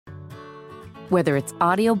Whether it's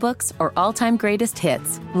audiobooks or all-time greatest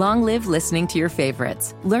hits, long live listening to your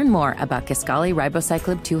favorites. Learn more about Kisqali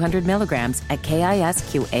Ribociclib 200 milligrams at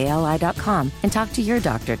KISQALI.com and talk to your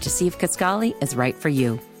doctor to see if Kisqali is right for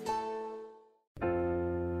you.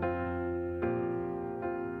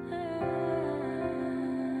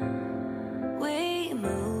 We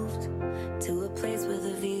moved to a place with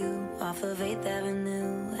a view off of 8th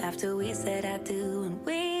Avenue after we said I do, and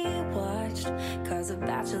we watched cars of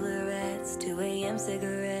bachelorettes, 2 a.m.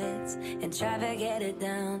 cigarettes, and traffic headed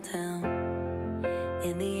downtown.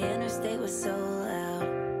 And the interstate was so loud,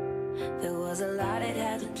 there was a lot it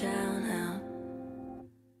had to drown out.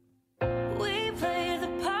 We played the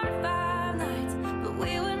part 5 nights, but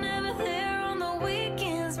we were never there on the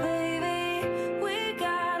weekends, baby. We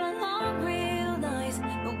got along real nice,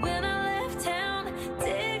 but when I left town,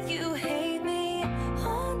 did you hate me?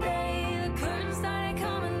 One day the curtain started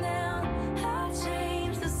coming down. I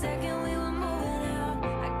changed the second we were moving out.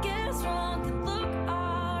 I guess wrong can look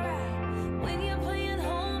alright when you're playing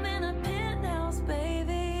home in a penthouse,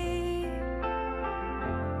 baby.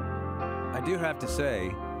 I do have to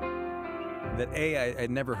say that A, I'd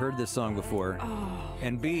never heard this song before,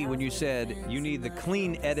 and B, when you said you need the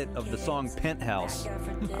clean edit of the song Penthouse,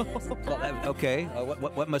 well, okay,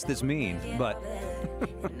 what must this mean? But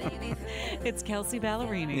It's Kelsea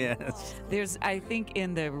Ballerini. yes, I think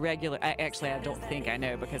in the regular, I don't think I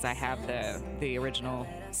know because I have the original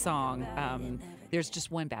song. There's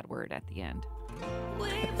just one bad word at the end.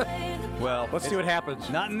 well, Let's see what happens.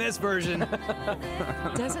 not in this version.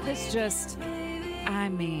 Doesn't this just,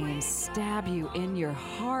 stab you in your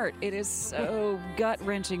heart? It is so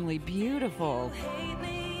gut-wrenchingly beautiful.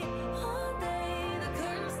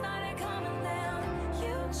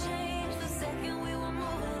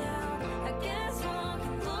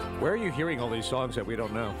 Where are you hearing all these songs that we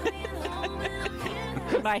don't know?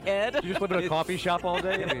 My head. You just live in a coffee shop all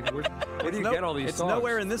day? I mean, where do you get all these It's songs?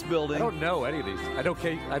 nowhere in this building. I don't know any of these. I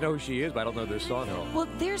know who she is, but I don't know this song at all. Well,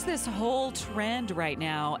 there's this whole trend right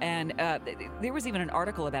now, and there was even an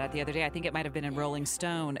article about it the other day. I think it might have been in Rolling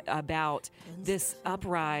Stone about this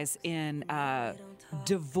uprise in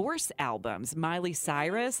divorce albums. Miley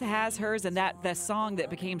Cyrus has hers, and the song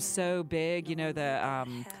that became so big,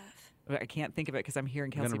 I can't think of it because I'm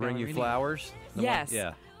hearing Kelsea Gonna bring you Ballerini. flowers? The one- Yes.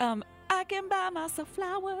 yeah. I can buy myself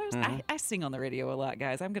flowers. I sing on the radio a lot,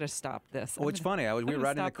 guys. I'm going to stop this. Well, it's funny. We were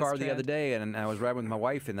riding in the car the other day, and I was riding with my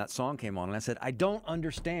wife, and that song came on, and I said, I don't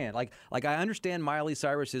understand. Like I understand Miley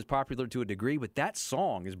Cyrus is popular to a degree, but that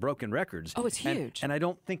song is broken records. Oh, it's huge. And I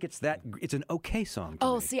don't think it's an okay song to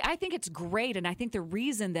Oh, me. see, I think it's great, and I think the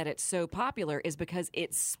reason that it's so popular is because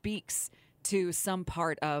it speaks to some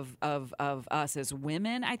part of us as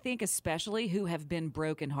women, I think, especially who have been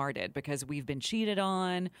brokenhearted because we've been cheated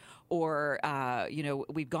on or,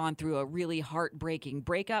 we've gone through a really heartbreaking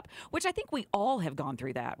breakup, which I think we all have gone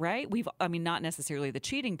through that, right? Not necessarily the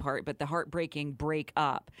cheating part, but the heartbreaking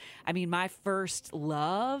breakup. I mean, my first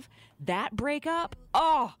love, that breakup,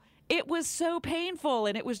 it was so painful,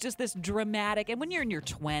 and it was just this dramatic. And when you're in your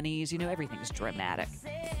 20s, everything's dramatic.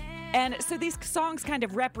 And so these songs kind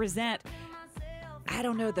of represent, I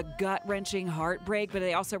don't know, the gut-wrenching heartbreak, but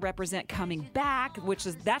they also represent coming back,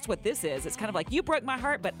 that's what this is. It's kind of like, you broke my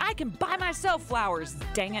heart, but I can buy myself flowers,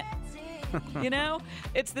 dang it.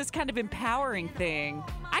 It's this kind of empowering thing.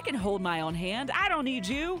 I can hold my own hand. I don't need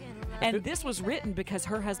you. And this was written because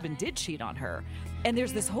her husband did cheat on her. And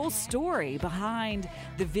there's this whole story behind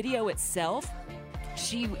the video itself.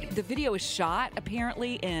 The video is shot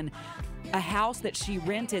apparently in a house that she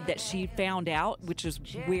rented that she found out, which is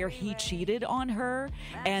where he cheated on her.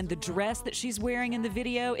 And the dress that she's wearing in the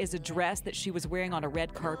video is a dress that she was wearing on a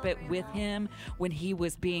red carpet with him when he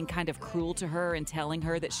was being kind of cruel to her and telling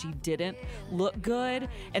her that she didn't look good.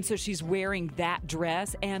 And so she's wearing that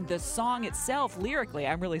dress. And the song itself, lyrically,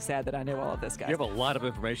 I'm really sad that I know all of this, guys. You have a lot of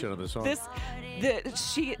information on this song.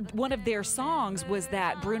 One of their songs was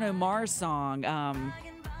that Bruno Mars song,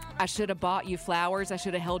 I should have bought you flowers. I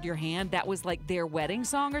should have held your hand. That was like their wedding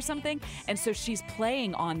song or something. And so she's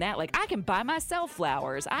playing on that. Like, I can buy myself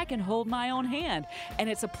flowers. I can hold my own hand. And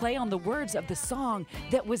it's a play on the words of the song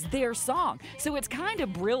that was their song. So it's kind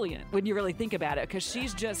of brilliant when you really think about it, because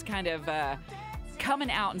she's just kind of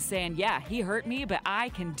coming out and saying, yeah, he hurt me, but I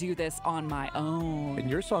can do this on my own.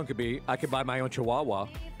 And your song could be, I could buy my own chihuahua.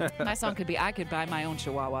 My song could be, I could buy my own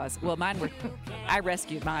chihuahuas. Well, I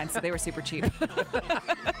rescued mine, so they were super cheap.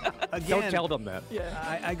 Again, Don't tell them that.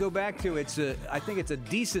 I go back to I think it's a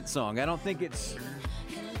decent song. I don't think it's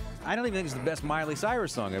I don't even think it's the best Miley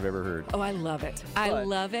Cyrus song I've ever heard. Oh, I love it. I But-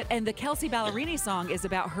 love it. And the Kelsey Ballerini song is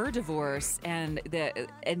about her divorce, and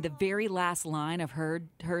the very last line of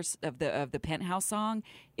the Penthouse song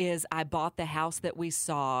is, "I bought the house that we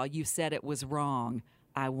saw. You said it was wrong.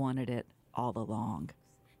 I wanted it all along."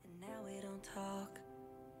 And now we don't talk.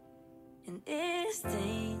 And it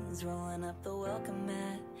stings rolling up the welcome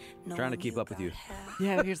mat. Trying to keep up with you.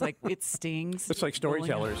 Yeah, here's like, it stings. It's like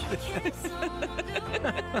storytellers.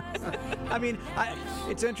 I mean,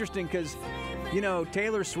 it's interesting because,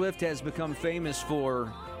 Taylor Swift has become famous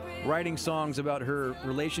for writing songs about her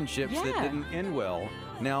relationships that Yeah. didn't end well.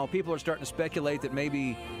 Now, people are starting to speculate that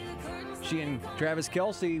maybe she and Travis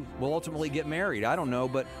Kelce will ultimately get married. I don't know,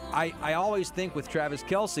 but I always think with Travis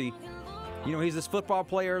Kelce, he's this football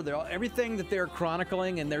player. Everything that they're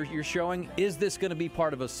chronicling and you're showing, is this going to be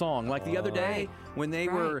part of a song? Like the other day when they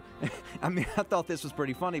were, I thought this was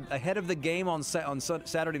pretty funny. Ahead of the game on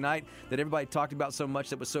Saturday night that everybody talked about so much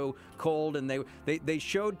that was so cold, and they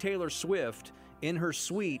showed Taylor Swift in her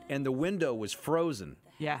suite, and the window was frozen.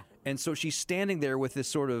 Yeah. And so she's standing there with this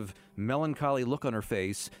sort of melancholy look on her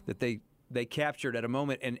face that they captured at a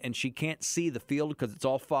moment, and she can't see the field because it's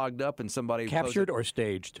all fogged up, and somebody Captured or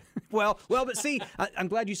staged? well, but see, I'm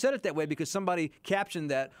glad you said it that way, because somebody captioned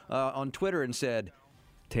that on Twitter and said,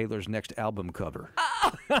 Taylor's next album cover.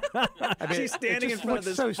 She's standing in front of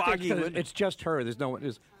this foggy window. It's just her.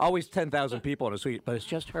 There's always 10,000 people in a suite, but it's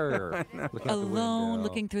just her. Looking out the Alone, window.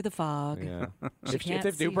 looking through the fog. Yeah. She If can't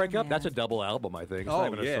they see do her break up, man. that's a double album, I think. It's not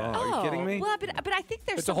even a song. Are you kidding me? Well, but I think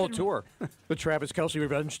there's It's a whole something- tour. The Travis Kelce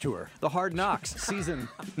Revenge Tour. The Hard Knocks season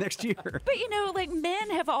next year. But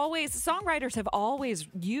songwriters have always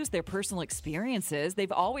used their personal experiences.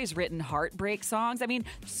 They've always written heartbreak songs. I mean,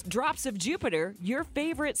 Drops of Jupiter, your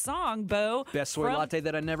favorite song, Bo. Best soy latte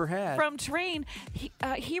that I never had. From Train,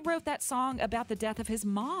 he wrote that song about the death of his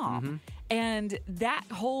mom. Mm-hmm. And that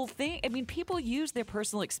whole thing, I mean, people use their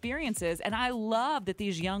personal experiences, and I love that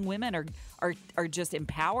these young women are just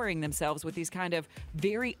empowering themselves with these kind of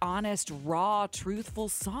very honest, raw, truthful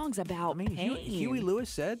songs about pain. Huey Lewis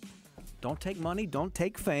said, don't take money, don't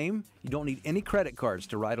take fame. You don't need any credit cards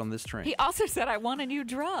to ride on this train. He also said, I want a new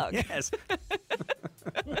drug. Yes.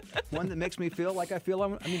 One that makes me feel like I feel.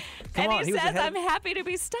 Come And on. he was says, ahead I'm happy to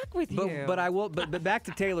be stuck with you. But I will. But back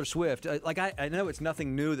to Taylor Swift. I know it's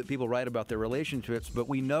nothing new that people write about their relationships, but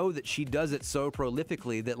we know that she does it so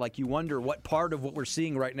prolifically that you wonder what part of what we're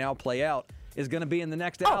seeing right now play out is going to be in the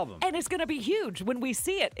next album. And it's going to be huge when we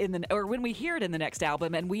see it or when we hear it in the next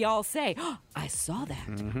album, and we all say, oh, I saw that.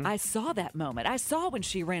 Mm-hmm. I saw that moment. I saw when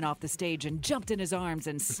she ran off the stage and jumped in his arms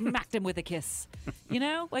and smacked him with a kiss.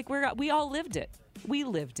 Like we all lived it. We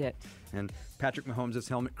lived it. And Patrick Mahomes'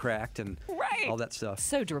 helmet cracked and all that stuff.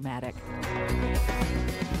 So dramatic.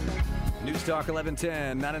 News Talk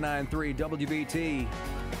 1110, 99.3 WBT.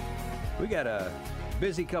 We got a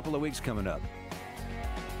busy couple of weeks coming up.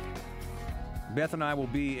 Beth and I will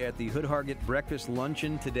be at the Hood Hargett Breakfast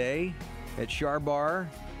Luncheon today at Char Bar,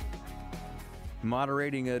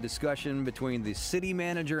 moderating a discussion between the city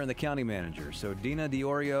manager and the county manager. So Dina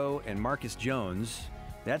Diorio and Marcus Jones.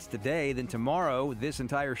 That's today. Then tomorrow, this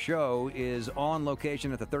entire show is on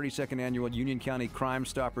location at the 32nd Annual Union County Crime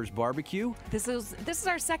Stoppers Barbecue. This is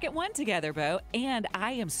our second one together, Bo, and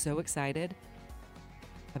I am so excited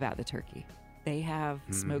about the turkey. They have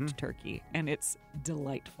smoked turkey, and it's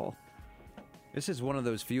delightful. This is one of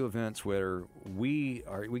those few events where we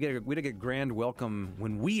get a grand welcome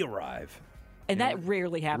when we arrive. And that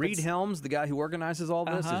rarely happens. Reed Helms, the guy who organizes all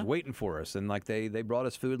this, is waiting for us, and they brought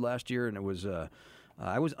us food last year, and it was.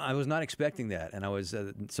 I was not expecting that, and I was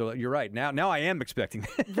so you're right. Now I am expecting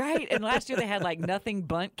that. Right, and last year they had nothing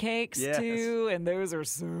bundt cakes Yes. too, and those are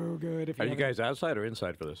so good. Are you guys outside or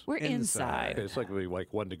inside for this? We're inside. It's like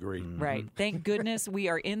 1 degree. Right. Thank goodness we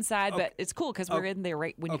are inside, but it's cool because we're in there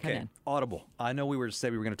right when you come in. Audible. I know we were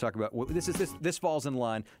going to talk about this falls in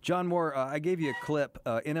line. John Moore, I gave you a clip,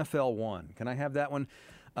 NFL 1. Can I have that one?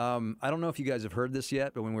 I don't know if you guys have heard this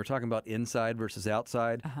yet, but when we're talking about inside versus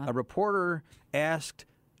outside, a reporter asked,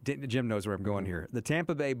 Jim knows where I'm going here, the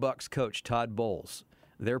Tampa Bay Bucks coach, Todd Bowles.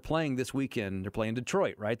 They're playing this weekend. They're playing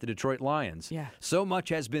Detroit, right? The Detroit Lions. Yeah. So much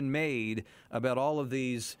has been made about all of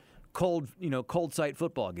these cold site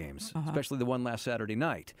football games, especially the one last Saturday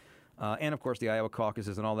night. And, of course, the Iowa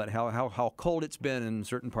caucuses and all that, how cold it's been in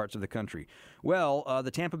certain parts of the country. Well,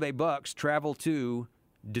 the Tampa Bay Bucks travel to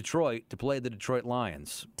Detroit to play the Detroit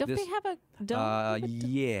Lions. Don't they have a dome?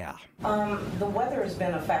 Yeah. The weather has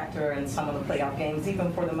been a factor in some of the playoff games,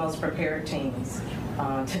 even for the most prepared teams.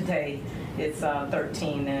 Today, it's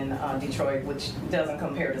 13 in Detroit, which doesn't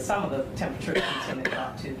compare to some of the temperatures we tend to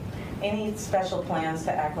talk to. Any special plans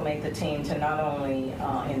to acclimate the team to not only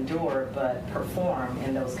endure but perform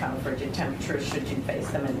in those kind of frigid temperatures should you face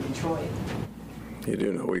them in Detroit? You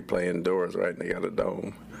do know we play indoors, right? And they got a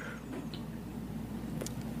dome.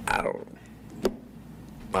 I don't.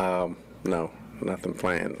 No, nothing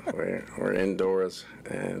planned. We're indoors,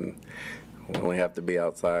 and we only have to be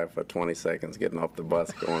outside for 20 seconds getting off the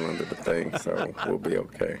bus going under the thing, so we'll be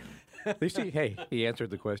okay. At least he answered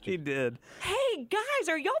the question. He did. Hey, guys,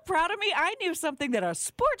 are y'all proud of me? I knew something that a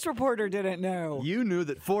sports reporter didn't know. You knew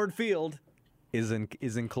that Ford Field is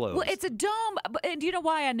enclosed. Well, it's a dome, and do you know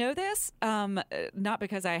why I know this? Not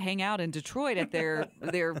because I hang out in Detroit at their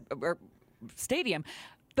stadium,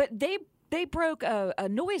 but they broke a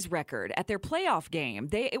noise record at their playoff game.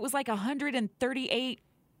 It was like 138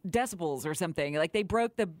 decibels or something. Like they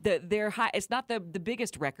broke their high. It's not the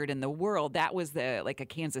biggest record in the world. That was a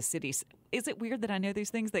Kansas City. Is it weird that I know these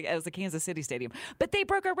things? It was a Kansas City stadium, but they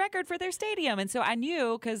broke a record for their stadium, and so I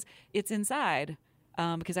knew because it's inside.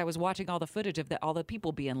 Because I was watching all the footage of all the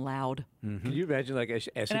people being loud. Mm-hmm. Can you imagine, like, as he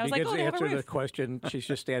begins to answer the question, she's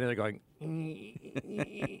just standing there going,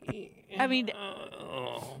 I mean,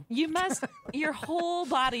 your whole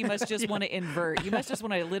body must just want to invert. You must just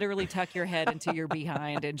want to literally tuck your head into your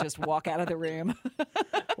behind and just walk out of the room.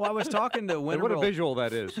 Well, I was talking to Winterbill. What a visual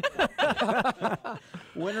that is.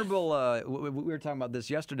 Winterbill, we were talking about this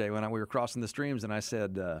yesterday when we were crossing the streams, and I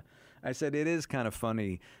said it is kind of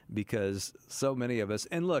funny because so many of us,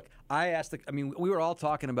 and look, we were all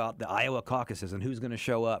talking about the Iowa caucuses and who's going to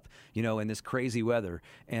show up, in this crazy weather.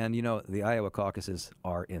 And, the Iowa caucuses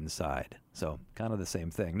are inside. So kind of the same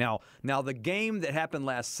thing. Now the game that happened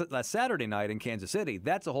last Saturday night in Kansas City,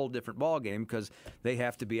 that's a whole different ball game because they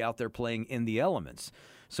have to be out there playing in the elements.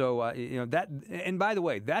 So, that, and by the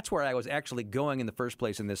way, that's where I was actually going in the first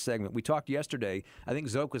place in this segment. We talked yesterday, I think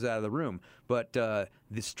Zoke was out of the room, but the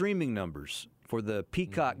streaming numbers for the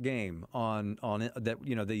Peacock game on that,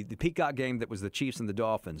 the Peacock game that was the Chiefs and the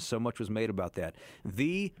Dolphins, so much was made about that.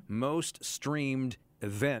 The most streamed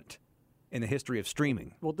event in the history of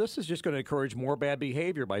streaming. Well, this is just going to encourage more bad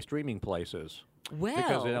behavior by streaming places.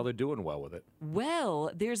 Because now they're doing well with it.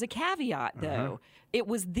 Well, there's a caveat, though. It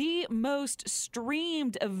was the most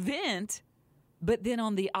streamed event, but then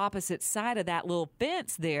on the opposite side of that little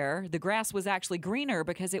fence there, the grass was actually greener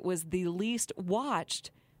because it was the least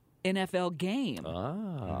watched NFL game.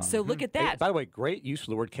 So look at that. Hey, by the way, great use of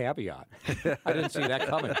the word caveat. I didn't see that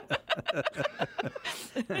coming.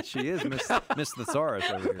 She is Miss Thesaurus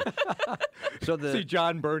over here. So see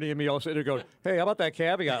John, Bernie, and me all sitting there going, hey, how about that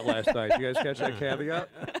caveat last night? You guys catch that caveat?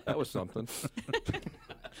 That was something.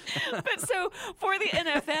 But so for the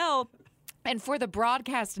NFL and for the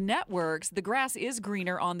broadcast networks, the grass is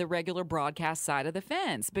greener on the regular broadcast side of the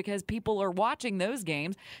fence because people are watching those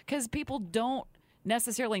games because people don't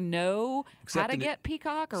necessarily know how to get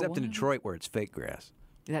Peacock. Except in Detroit where it's fake grass.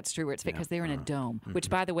 That's true, where it's fake because they're in a dome, which,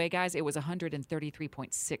 by the way, guys, it was 133.6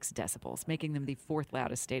 decibels, making them the fourth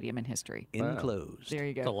loudest stadium in history. Enclosed. There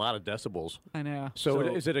you go. It's a lot of decibels. I know. So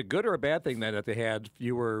is it a good or a bad thing then that they had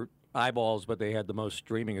fewer eyeballs, but they had the most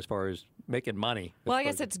streaming as far as making money? Well, I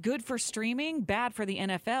guess it's good for streaming, bad for the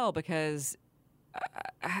NFL because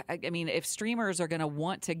I mean, if streamers are going to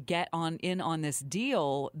want to get in on this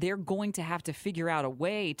deal, they're going to have to figure out a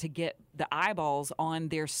way to get the eyeballs on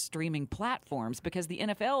their streaming platforms because the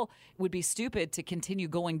NFL would be stupid to continue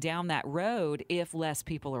going down that road if less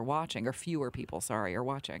people are watching or fewer people, are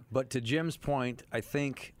watching. But to Jim's point, I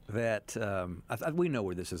think that we know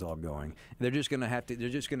where this is all going. They're just going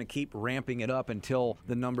to keep ramping it up until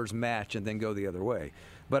the numbers match and then go the other way.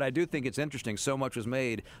 But I do think it's interesting. So much was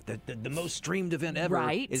made that the most streamed event ever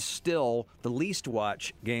is still the least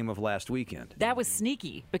watched game of last weekend. That was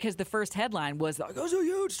sneaky because the first headline was like, "It was a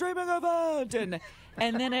huge streaming event," and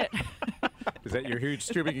then it. Is that your huge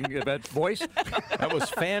streaming event voice? That was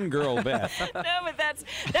fangirl Beth. No, but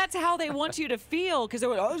that's how they want you to feel because they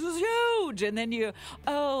went, "Oh, this is huge," and then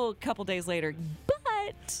a couple days later.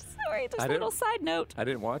 But sorry, just a little side note. I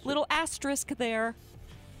didn't watch. Little asterisk there.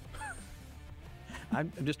 I'm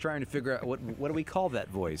just trying to figure out what do we call that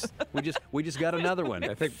voice? We just got another one.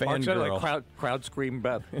 I think Mark said like crowd scream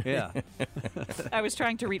Beth. Yeah. I was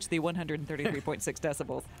trying to reach the 133.6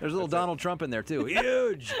 decibels. There's a little Donald Trump in there too.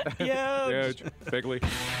 Huge. Huge. Bigly.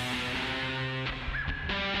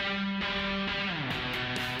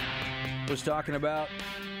 Was talking about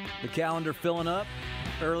the calendar filling up.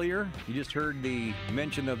 earlier. You just heard the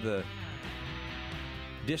mention of the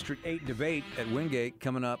District 8 debate at Wingate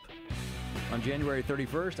coming up on January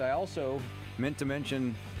 31st. I also meant to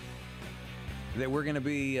mention that we're going to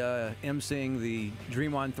be emceeing the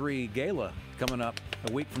Dream On 3 Gala coming up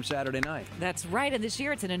a week from Saturday night. That's right. And this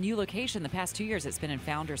year it's in a new location. The past 2 years it's been in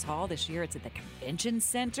Founders Hall. This year it's at the Convention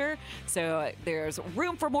Center. So there's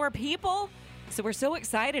room for more people. So we're so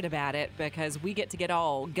excited about it because we get to get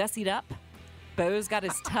all gussied up. Bo's got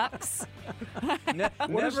his tux.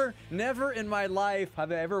 Never in my life have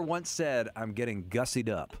I ever once said, I'm getting gussied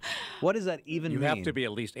up. What does that even mean? You have to be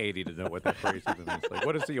at least 80 to know what that phrase even means. Like,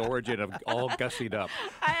 what is the origin of all gussied up?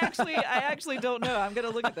 I actually don't know. I'm going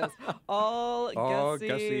to look at this. All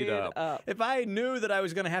gussied up. If I knew that I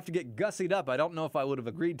was going to have to get gussied up, I don't know if I would have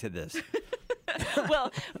agreed to this.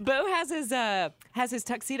 Well, Bo has his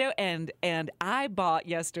tuxedo, and I bought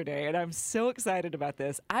yesterday, and I'm so excited about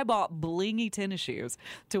this. I bought blingy tennis shoes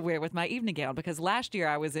to wear with my evening gown because last year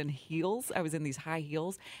I was in heels. I was in these high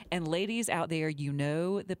heels, and ladies out there, you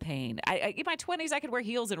know the pain. In my 20s, I could wear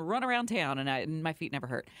heels and run around town, and my feet never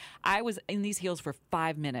hurt. I was in these heels for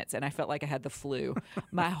 5 minutes, and I felt like I had the flu.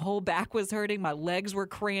 My whole back was hurting. My legs were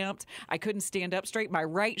cramped. I couldn't stand up straight. My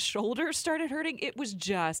right shoulder started hurting. It was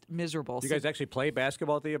just miserable. You guys actually play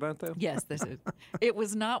basketball at the event, though? Yes, it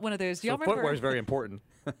was not one of those. Do y'all remember? Footwear is very important.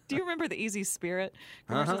 Do you remember the Easy Spirit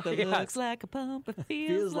commercials? That looks like a pump, but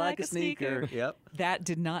feels like a sneaker. Yep. That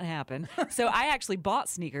did not happen. So I actually bought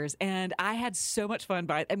sneakers, and I had so much fun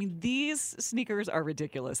buying. I mean, these sneakers are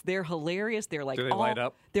ridiculous. They're hilarious. They're like do they light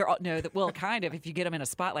up? They're all well, kind of. If you get them in a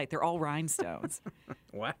spotlight, they're all rhinestones.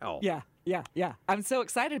 Wow. Yeah. I'm so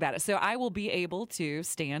excited about it. So I will be able to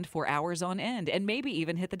stand for hours on end and maybe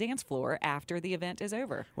even hit the dance floor after the event is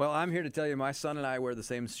over. Well, I'm here to tell you my son and I wear the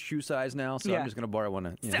same shoe size now, so Yeah. I'm just going to borrow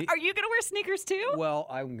one. So are you going to wear sneakers too? Well,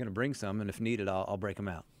 I'm going to bring some, and if needed, I'll break them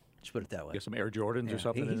out. Just put it that way. Get some Air Jordans or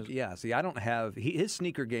something. in his- Yeah, see, I don't have... his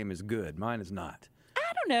sneaker game is good. Mine is not. I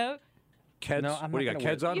don't know. Keds? No, I'm what do you not got?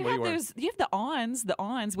 gonna Keds wear- on? You What do have you wear? those. You have the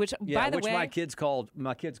ons, which Yeah, by the which way, my kids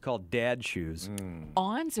called dad shoes.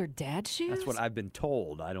 ons are dad shoes. That's what I've been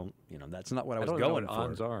told. I don't, that's not what I I was don't know going what for.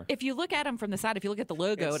 ons are. If you look at them from the side, if you look at the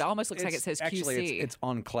logo, it almost looks like it says QC. Actually, it's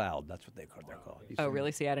on cloud. That's what they're called. You Oh, see?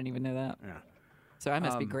 really? See, I didn't even know that. Yeah. So I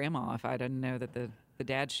must be grandma if I didn't know that the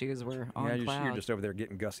dad shoes were on Yeah, cloud. you're just over there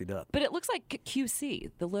getting gussied up. But it looks like QC,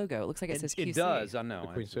 the logo. It looks like it says QC. It does, I know.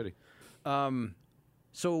 Queen City.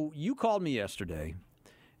 So you called me yesterday,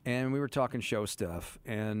 and we were talking show stuff.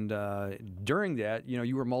 And during that,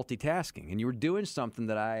 you were multitasking, and you were doing something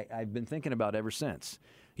that I've been thinking about ever since.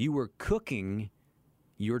 You were cooking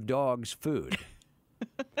your dog's food.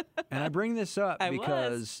 And I bring this up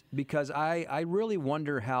because I really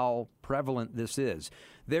wonder how prevalent this is.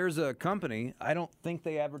 There's a company, I don't think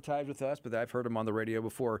they advertise with us, but I've heard them on the radio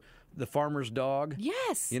before, the Farmer's Dog.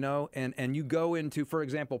 Yes. And you go into, for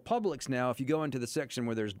example, Publix now, if you go into the section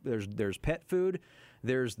where there's pet food,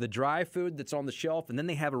 there's the dry food that's on the shelf, and then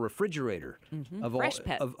they have a refrigerator of Fresh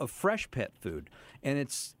pet. of fresh pet food. And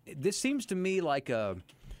this seems to me like an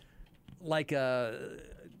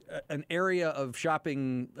area of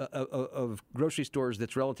shopping of grocery stores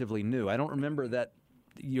that's relatively new. I don't remember that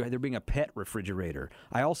there being a pet refrigerator.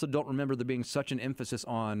 I also don't remember there being such an emphasis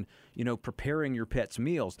on preparing your pet's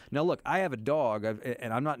meals. Now, look, I have a dog,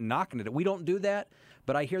 and I'm not knocking it. We don't do that.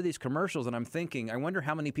 But I hear these commercials, and I'm thinking, I wonder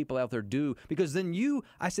how many people out there do. Because then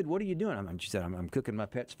I said, "What are you doing?" She said, "I'm cooking my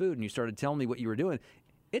pet's food," and you started telling me what you were doing.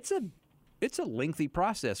 It's a lengthy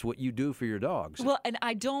process what you do for your dogs. Well, and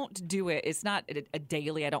I don't do it. It's not a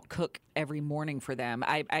daily. I don't cook every morning for them.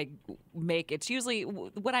 I make, it's usually,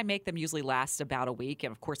 what I make them usually lasts about a week,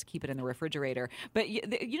 and of course keep it in the refrigerator. But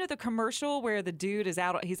the commercial where the dude is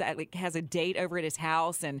out, has a date over at his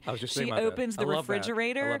house, and I was just she thinking about that. opens the I love that.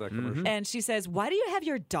 refrigerator, I love that commercial. and she says, "Why do you have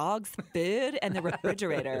your dog's food in the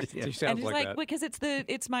refrigerator?" She sounds and he's like like, that. "Because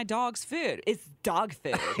it's my dog's food. It's dog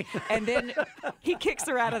food." And then he kicks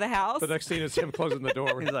her out of the house. The next scene is him closing the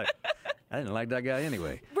door. He's like, I didn't like that guy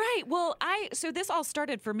anyway. Right. Well, so this all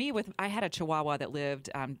started for me with, I had a Chihuahua that lived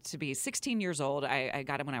to be 16 years old. I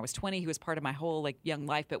got him when I was 20. He was part of my whole young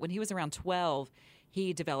life. But when he was around 12,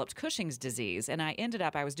 he developed Cushing's disease. And I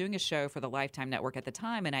was doing a show for the Lifetime Network at the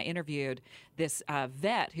time, and I interviewed this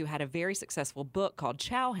vet who had a very successful book called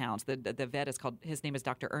Chow Hounds. The vet his name is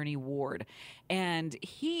Dr. Ernie Ward. And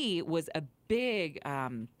he was a big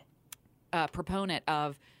proponent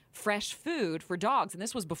of fresh food for dogs, and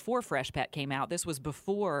this was before Fresh Pet came out. This was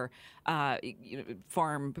before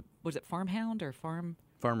Farmhound or Farm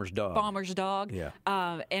Farmer's dog. Farmer's dog. Yeah.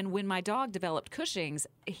 And when my dog developed Cushing's,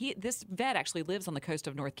 this vet actually lives on the coast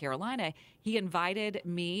of North Carolina. He invited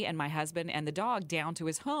me and my husband and the dog down to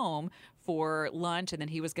his home for lunch, and then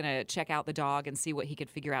he was going to check out the dog and see what he could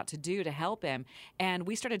figure out to do to help him. And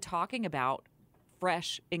we started talking about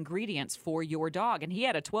fresh ingredients for your dog. And he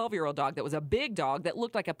had a 12-year-old dog that was a big dog that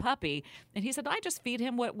looked like a puppy. And he said, I just feed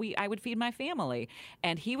him what I would feed my family.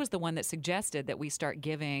 And he was the one that suggested that we start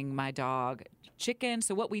giving my dog chicken.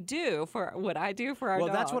 So what I do for our dogs.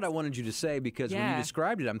 Well, that's what I wanted you to say, because when Yeah. you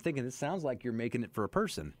described it, I'm thinking it sounds like you're making it for a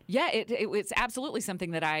person. Yeah, it's absolutely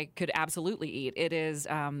something that I could absolutely eat. It is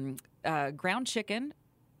ground chicken,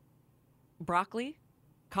 broccoli,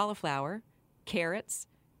 cauliflower, carrots,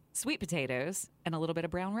 sweet potatoes, and a little bit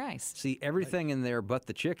of brown rice. See, everything in there but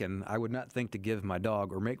the chicken, I would not think to give my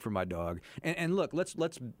dog or make for my dog. And look, let's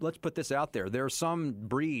put this out there. There are some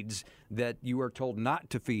breeds that you are told not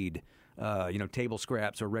to feed. Table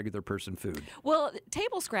scraps or regular person food. Well,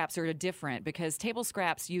 table scraps are different, because table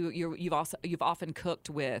scraps you've often cooked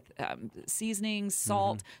with seasonings,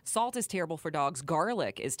 salt. Mm-hmm. Salt is terrible for dogs.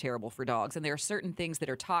 Garlic is terrible for dogs, and there are certain things that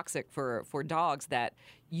are toxic for dogs that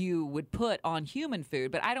you would put on human food.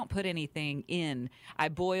 But I don't put anything in. I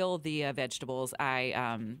boil the vegetables.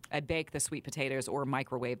 I bake the sweet potatoes or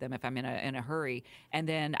microwave them if I'm in a hurry, and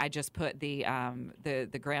then I just put the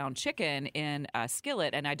ground chicken in a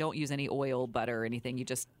skillet, and I don't use any oil, butter, or anything. You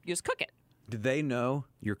just cook it. Do they know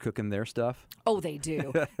you're cooking their stuff? Oh, they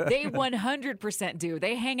do. They 100% do.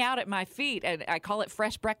 They hang out at my feet, and I call it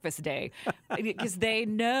Fresh Breakfast Day, because they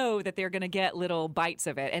know that they're going to get little bites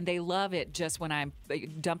of it, and they love it just when I'm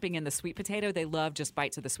dumping in the sweet potato. They love just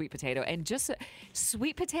bites of the sweet potato. And just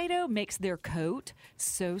sweet potato makes their coat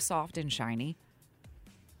so soft and shiny.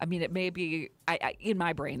 I mean, it may be in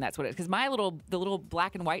my brain. That's what it is. Because the little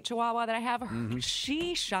black and white Chihuahua that I have,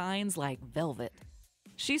 she shines like velvet.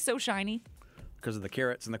 She's so shiny. Because of the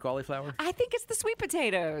carrots and the cauliflower? I think it's the sweet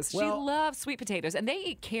potatoes. Well- she loves sweet potatoes, and they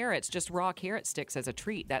eat carrots, just raw carrot sticks, as a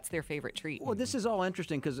treat. That's their favorite treat. Well, this is all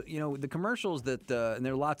interesting because, the commercials that, and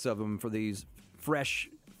there are lots of them for these fresh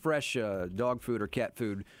dog food or cat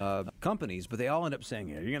food companies, but they all end up saying,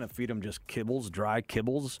 you're going to feed them just kibbles, dry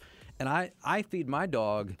kibbles. And I feed my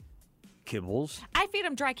dog kibbles. I feed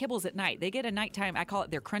them dry kibbles at night. They get a nighttime, I call it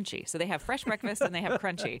their crunchy. So they have fresh breakfast and they have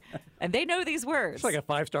crunchy. And they know these words. It's like a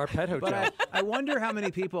 5-star pet hotel. But I wonder how many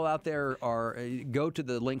people out there go to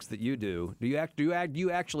the lengths that you do. Do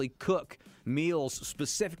you actually cook meals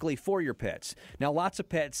specifically for your pets? Now, lots of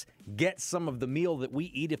pets get some of the meal that we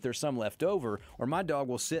eat if there's some left over, or my dog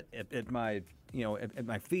will sit at my at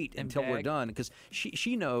my feet until we're beg. done, because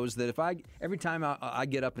she knows that every time I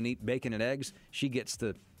get up and eat bacon and eggs, she gets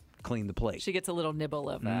to clean the plate. She gets a little nibble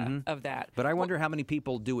of that. But I wonder how many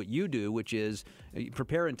people do what you do, which is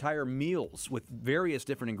prepare entire meals with various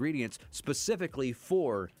different ingredients specifically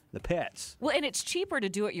for the pets. Well, and it's cheaper to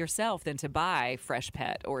do it yourself than to buy Fresh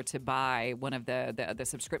Pet or to buy one of the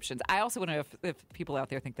subscriptions. I also want to know if people out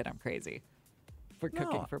there think that I'm crazy for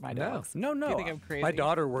cooking for my dogs. No. Do you think I'm crazy? My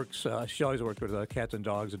daughter works, she always worked with cats and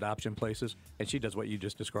dogs adoption places, and she does what you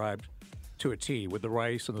just described to a T, with the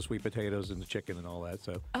rice and the sweet potatoes and the chicken and all that.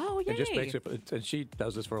 So Oh, it just yay. makes it, and she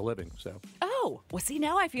does this for a living. So Oh, well, see,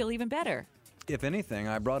 now I feel even better. If anything,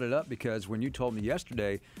 I brought it up because when you told me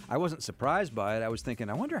yesterday, I wasn't surprised by it. I was thinking,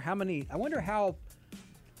 I wonder how many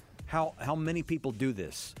people do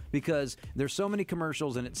this, because there's so many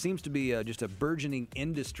commercials, and it seems to be just a burgeoning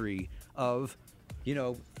industry of,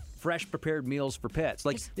 fresh prepared meals for pets.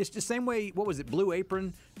 Like, it's the same way, what was it, Blue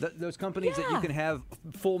Apron? Those companies that you can have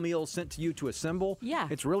full meals sent to you to assemble? Yeah.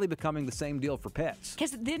 It's really becoming the same deal for pets.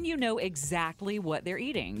 Because then you know exactly what they're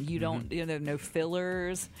eating. You don't, no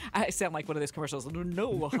fillers. I sound like one of those commercials.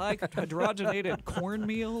 No high hydrogenated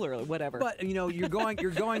cornmeal or whatever. But you're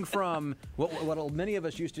going from what many of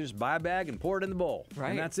us used to just buy a bag and pour it in the bowl,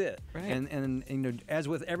 Right. and that's it. Right. And as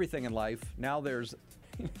with everything in life, now there's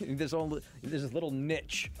this little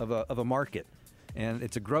niche of a market, and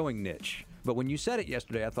it's a growing niche. But when you said it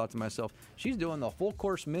yesterday, I thought to myself, she's doing the full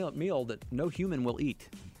course meal that no human will eat,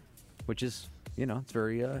 which is, it's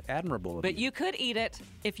very admirable of But you could eat it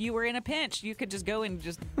if you were in a pinch. You could just go and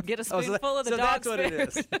just get a Oh, spoonful of the so dog's that's what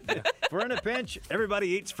it food. is. Yeah. If we're in a pinch, everybody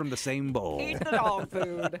eats from the same bowl. Eat the dog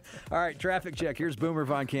food. All right, traffic check. Here's Boomer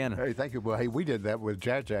Von Cannon. Hey, thank you. Well, hey, we did that with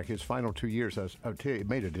Jack. His final 2 years, I'll tell you, it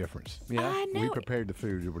made a difference. Yeah. I know. We prepared the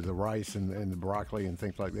food with the rice and the broccoli and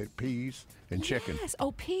things like that, peas and chicken. Yes.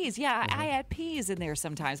 Oh, peas. Yeah, I add peas in there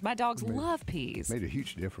sometimes. My dogs love peas. Made a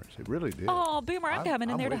huge difference. It really did. Oh, Boomer, I'm coming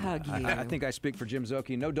in I'm there to with hug you. I think I speak for Jim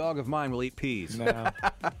Zoki. No dog of mine will eat peas. no,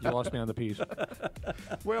 you lost me on the peas.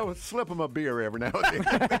 Well, slip them a beer every now and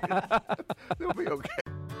then. They'll be okay.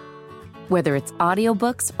 Whether it's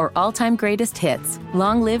audiobooks or all-time greatest hits,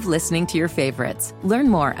 long live listening to your favorites. Learn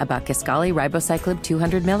more about Kisqali Ribociclib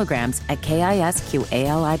 200 milligrams at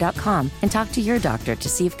KISQALI.com and talk to your doctor to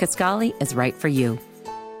see if Kisqali is right for you.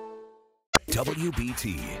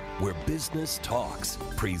 WBT, where business talks.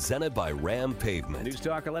 Presented by Ram Pavement. News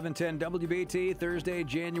Talk 1110 WBT, Thursday,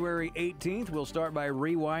 January 18th. We'll start by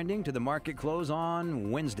rewinding to the market close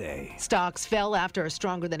on Wednesday. Stocks fell after a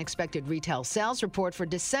stronger than expected retail sales report for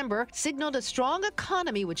December signaled a strong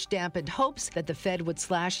economy, which dampened hopes that the Fed would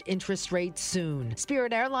slash interest rates soon.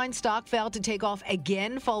 Spirit Airlines stock fell to take off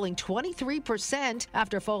again, falling 23%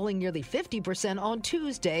 after falling nearly 50% on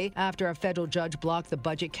Tuesday after a federal judge blocked the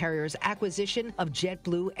budget carrier's acquisition of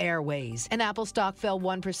JetBlue Airways. And Apple stock fell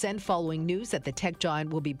 1% following news that the tech giant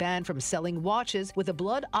will be banned from selling watches with a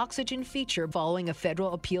blood oxygen feature following a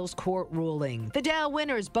federal appeals court ruling. The Dow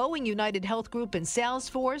winners, Boeing, United Health Group, and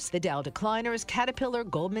Salesforce. The Dow decliners, Caterpillar,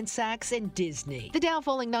 Goldman Sachs, and Disney. The Dow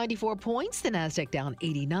falling 94 points, the Nasdaq down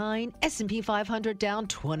 89, S&P 500 down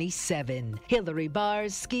 27. Hillary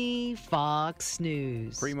Barsky, Fox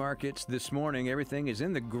News. Pre-markets this morning, everything is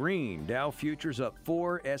in the green. Dow futures up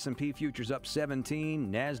 4, S&P futures up 17,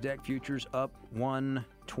 NASDAQ futures up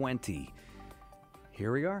 120.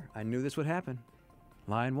 Here we are. I knew this would happen.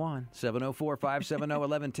 Line 1,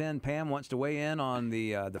 704-570-1110. Pam wants to weigh in on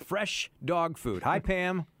the fresh dog food. Hi,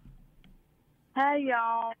 Pam. Hey,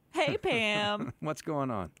 y'all. Hey, Pam. What's going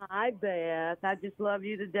on? Hi, Beth. I just love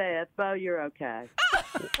you to death. Bo, you're okay.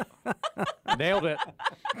 Nailed it.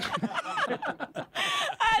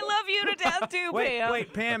 I love you to death too, Pam.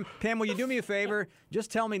 Wait, Pam, will you do me a favor? Just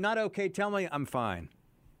tell me, not okay, tell me I'm fine.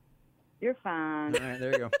 You're fine. All right,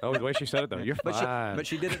 there you go. Oh, the way she said it, though. You're fine. But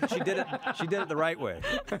she did it the right way.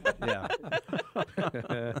 Yeah.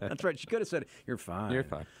 That's right. She could have said, "You're fine." You're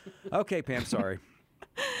fine. Okay, Pam, sorry.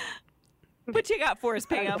 What you got for us,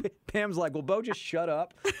 Pam? Pam's like, "Well, Bo, just shut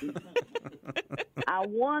up." I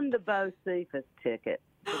won the Bo Cephas ticket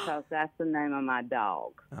because that's the name of my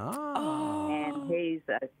dog. Oh. And he's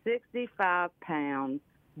a 65-pound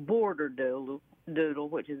border doodle,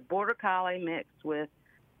 which is border collie mixed with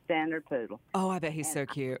standard poodle. Oh, I bet he's so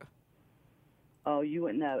cute. Oh, you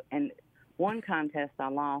wouldn't know. And one contest I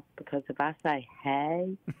lost because if I say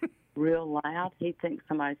hey real loud, he thinks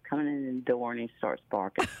somebody's coming in the door and he starts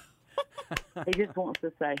barking. He just wants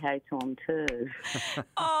to say hey to him, too.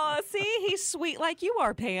 Oh, see, he's sweet like you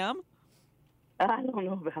are, Pam. I don't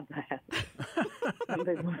know about that. Some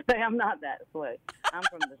people say I'm not that sweet. I'm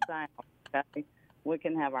from the South. Okay? We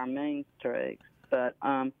can have our mean streaks. But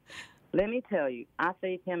let me tell you, I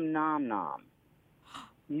feed him Nom Nom.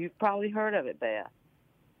 You've probably heard of it, Beth.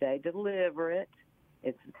 They deliver it.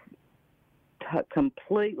 It's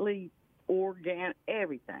completely organic,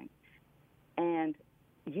 everything. And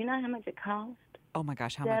you know how much it costs? Oh, my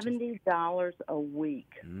gosh, how much? $70 a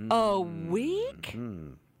week. A week?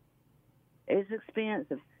 Mm. It's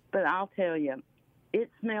expensive, but I'll tell you,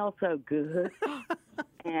 it smells so good.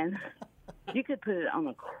 And you could put it on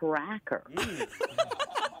a cracker.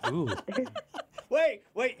 Ooh. Wait,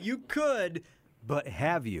 you could, but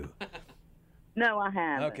have you? No, I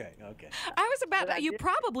haven't. Okay. I was about to, you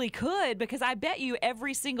probably could, because I bet you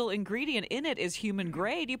every single ingredient in it is human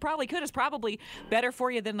grade. You probably could. It's probably better for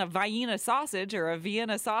you than a Vienna sausage or a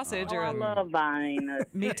Vienna sausage. Oh, or I love Vienna.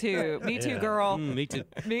 Me too. Me too, girl. Me too.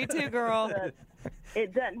 Me too, girl. But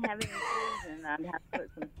it doesn't have any seasoning. I'd have to put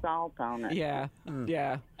some salt on it. Yeah.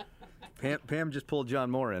 Yeah. Pam just pulled John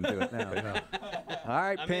Moore into it now. All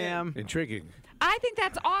right, Pam. Intriguing. I think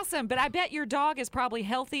that's awesome, but I bet your dog is probably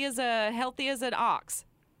healthy as an ox.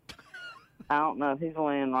 I don't know. He's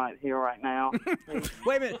laying right here right now.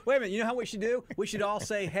 Wait a minute. You know how we should do? We should all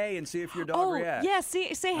say hey and see if your dog reacts. Yeah,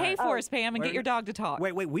 say hey for us, Pam, and get your dog to talk.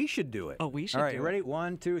 Wait, we should do it. Oh, we should All right, do you it. ready?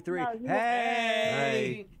 1, 2, 3. No,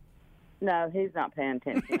 Hey! No, he's not paying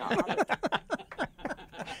attention. All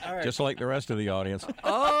right. Just like the rest of the audience.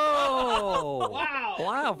 Oh!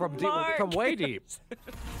 Wow, from way deep.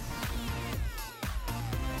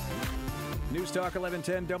 News Talk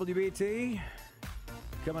 1110 WBT.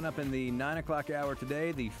 Coming up in the 9 o'clock hour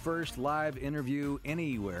today, the first live interview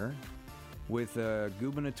anywhere with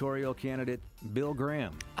gubernatorial candidate Bill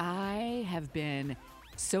Graham. I have been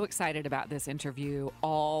so excited about this interview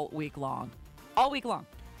all week long. All week long.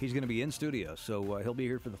 He's going to be in studio, so he'll be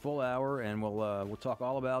here for the full hour, and we'll talk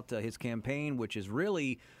all about his campaign, which is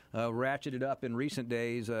really ratcheted up in recent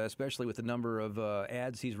days, especially with the number of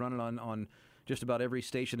ads he's running on just about every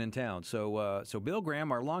station in town. So Bill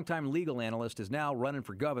Graham, our longtime legal analyst, is now running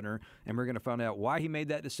for governor, and we're going to find out why he made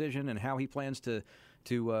that decision and how he plans to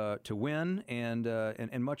win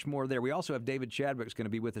and much more there. We also have David Chadwick's going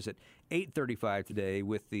to be with us at 8:35 today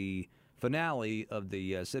with the finale of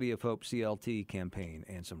the City of Hope CLT campaign,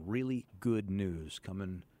 and some really good news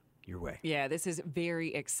coming your way. Yeah, this is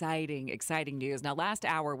very exciting news. Now, last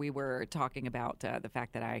hour we were talking about the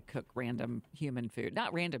fact that I cook random human food.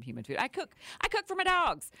 Not random human food. I cook for my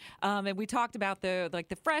dogs. And we talked about the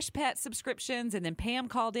Fresh Pet subscriptions, and then Pam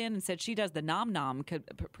called in and said she does the Nom Nom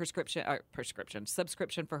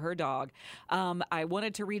subscription for her dog. I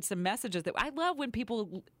wanted to read some messages that I love when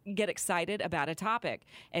people get excited about a topic.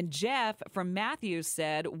 And Jeff from Matthews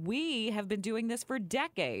said, "We have been doing this for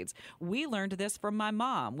decades. We learned this from my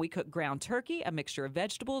mom. We cook ground turkey, a mixture of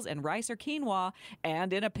vegetables and rice or quinoa,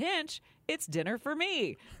 and in a pinch, it's dinner for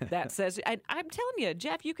me." That says, and I'm telling you,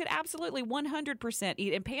 Jeff, you could absolutely 100%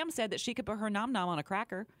 eat. And Pam said that she could put her Nom Nom on a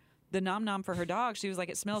cracker. The Nom Nom for her dog. She was like,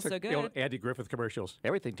 it smells so good. The old Andy Griffith commercials.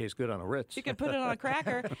 Everything tastes good on a Ritz. You could put it on a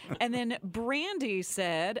cracker. And then Brandy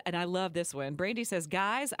said, and I love this one, Brandy says,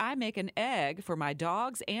 "Guys, I make an egg for my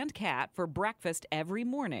dogs and cat for breakfast every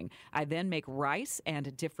morning. I then make rice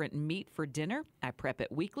and different meat for dinner. I prep it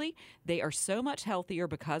weekly. They are so much healthier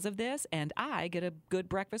because of this, and I get a good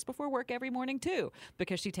breakfast before work every morning, too,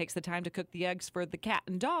 because she takes the time to cook the eggs for the cat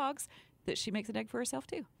and dogs, that she makes an egg for herself,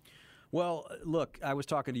 too." Well, look, I was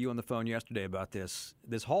talking to you on the phone yesterday about this.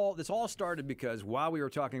 This all started because while we were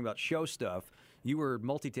talking about show stuff, you were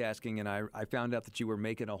multitasking, and I found out that you were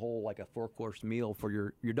making a whole, like a 4-course meal for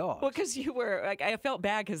your dog. Well, because you were, like, I felt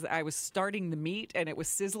bad because I was starting the meat and it was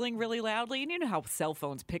sizzling really loudly. And you know how cell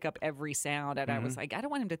phones pick up every sound. And I was like, I don't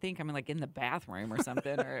want him to think I'm like in the bathroom or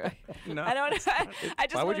something. Or No. I don't know. I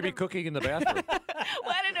just Why would you be cooking in the bathroom?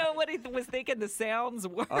 Well, I don't know what he was thinking the sounds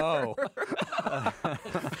were. Oh.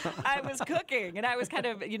 I was cooking, and I was kind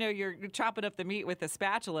of, you're chopping up the meat with a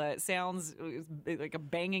spatula. It sounds like a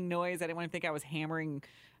banging noise. I didn't want to think I was hammering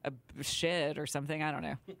a shed or something. I don't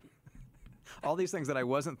know. All these things that I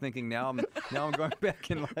wasn't thinking, now I'm going back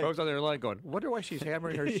and like... Rose on their line going, wonder why she's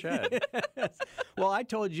hammering her shed. Yes. Well, I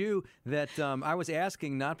told you that I was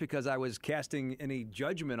asking not because I was casting any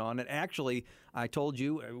judgment on it. Actually, I told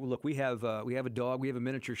you, look, we have a dog, we have a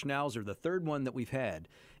miniature Schnauzer, the third one that we've had.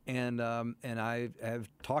 And I have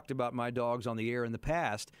talked about my dogs on the air in the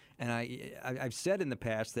past, and I've said in the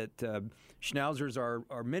past that Schnauzers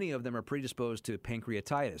are many of them are predisposed to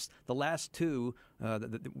pancreatitis. The last two,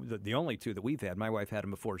 the only two that we've had, my wife had them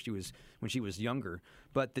before when she was younger,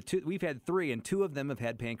 but we've had 3, and 2 of them have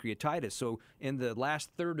had pancreatitis. So in the last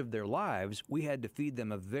third of their lives, we had to feed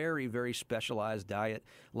them a very, very specialized diet.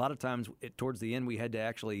 A lot of times, towards the end, we had to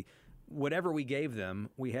actually, whatever we gave them,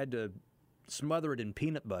 we had to smother it in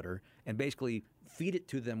peanut butter and basically feed it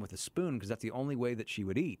to them with a spoon because that's the only way that she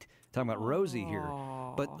would eat. Talking about Rosie here.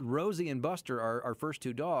 But Rosie and Buster, our first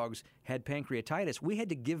 2 dogs, had pancreatitis. We had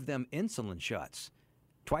to give them insulin shots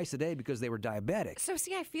twice a day because they were diabetic. So,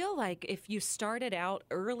 see, I feel like if you started out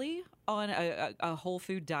early on a whole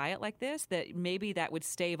food diet like this, that maybe that would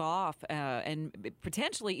stave off and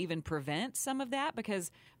potentially even prevent some of that,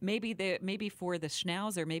 because maybe for the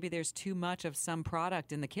Schnauzer, maybe there's too much of some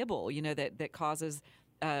product in the kibble, that causes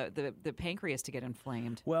the pancreas to get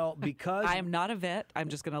inflamed. Well, because... I am not a vet. I'm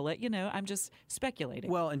just going to let you know. I'm just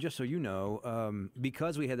speculating. Well, and just so you know,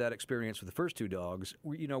 because we had that experience with the first 2 dogs,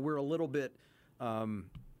 we're a little bit...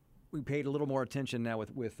 we paid a little more attention now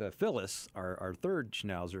with Phyllis, our third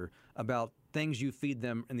Schnauzer, about things you feed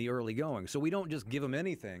them in the early going. So we don't just give them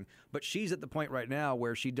anything, but she's at the point right now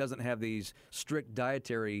where she doesn't have these strict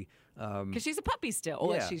dietary... Because she's a puppy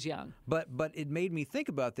still, as she's young. But it made me think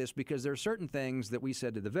about this because there are certain things that we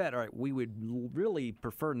said to the vet, all right, we would really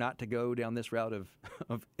prefer not to go down this route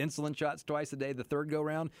of insulin shots twice a day, the third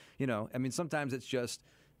go-round. Sometimes it's just,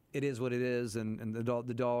 it is what it is, and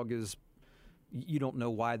the dog is... You don't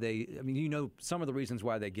know why some of the reasons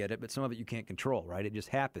why they get it, but some of it you can't control, right? It just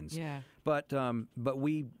happens. Yeah. But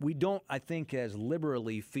we don't, I think, as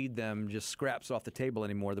liberally feed them just scraps off the table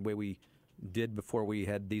anymore the way we did before we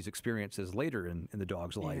had these experiences later in the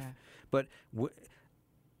dog's life. But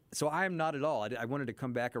so I am not at all. I wanted to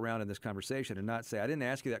come back around in this conversation and not say, I didn't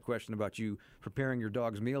ask you that question about you preparing your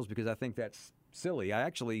dog's meals because I think that's silly.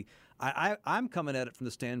 I'm coming at it from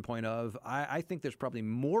the standpoint of I think there's probably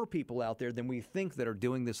more people out there than we think that are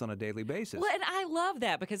doing this on a daily basis. Well, and I love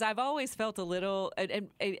that because I've always felt a little,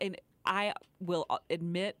 and I will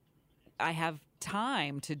admit I have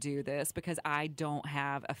time to do this because I don't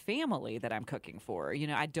have a family that I'm cooking for.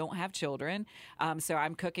 I don't have children, so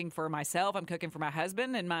I'm cooking for myself. I'm cooking for my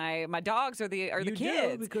husband, and my dogs are the you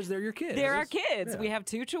kids do, because they're your kids. They're our kids. Yeah. We have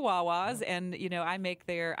 2 Chihuahuas, and I make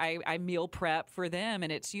I meal prep for them,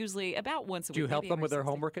 and it's usually about once a week. Do you help them with their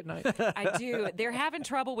homework at night? I do. They're having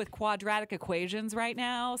trouble with quadratic equations right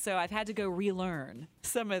now, so I've had to go relearn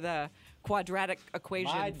some of the quadratic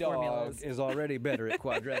equation My dog formulas. is already better at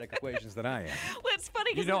quadratic equations than I am. Well, it's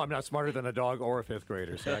funny You because know I'm not smarter than a dog or a fifth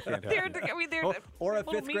grader, so I can't help you. they're Or a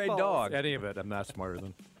little fifth-grade meatballs. dog. Any of it, I'm not smarter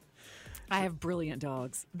than. I have brilliant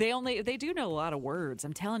dogs. They do know a lot of words.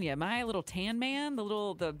 I'm telling you, my little tan man,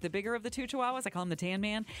 the bigger of the two Chihuahuas, I call him the tan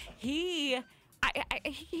man. He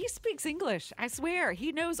speaks English. I swear,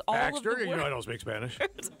 he knows all of the Baxter, words. you know I don't speak Spanish.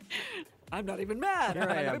 I'm not even mad. Here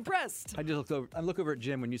I I'm am. impressed. I just look over at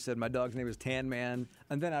Jim when you said my dog's name is Tan Man,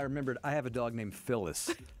 and then I remembered I have a dog named Phyllis.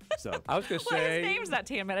 So I was going to Well, his say, name's not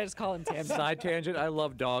Tan Man. I just call him Tan Man. side tangent, I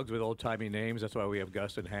love dogs with old-timey names. That's why we have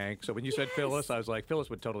Gus and Hank. So when you said Phyllis, I was like, Phyllis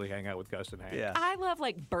would totally hang out with Gus and Hank. yeah. I love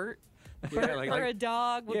like Bert. Yeah, Bert for a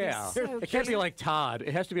dog would yeah. be so It can't be cute. like Todd.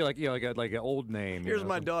 It has to be like like an old name. Here's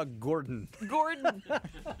my dog Gordon. Gordon.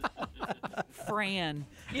 Fran.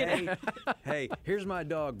 You know. Hey, here's my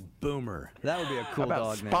dog Boomer. That would be a cool How about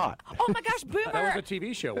dog Spot? name. Oh my gosh, Boomer. That was a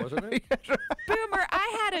TV show, wasn't it? Boomer.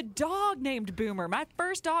 I had a dog named Boomer. My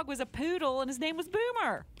first dog was a poodle, and his name was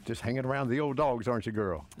Boomer. Just hanging around the old dogs, aren't you,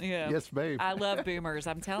 girl? Yeah. Yes, babe. I love Boomers.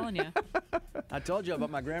 I'm telling you. I told you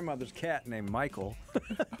about my grandmother's cat named Michael.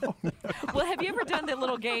 Well, have you ever done the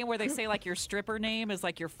little game where they say like your stripper name is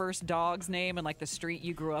like your first dog's name and like the street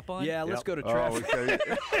you grew up on? Yeah, let's Yep. go to Oh, traffic.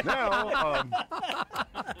 okay. Now,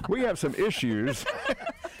 we have some issues.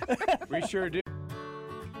 We sure do.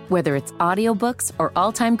 Whether it's audiobooks or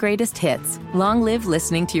all-time greatest hits, long live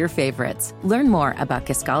listening to your favorites. Learn more about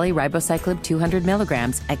Kisqali Ribociclib 200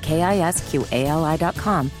 milligrams at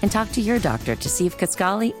KISQALI.com and talk to your doctor to see if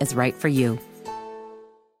Kisqali is right for you.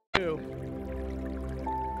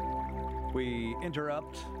 We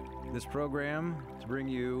interrupt this program to bring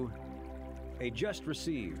you a just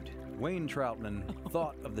received Wayne Troutman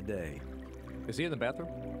thought of the day. Is he in the bathroom?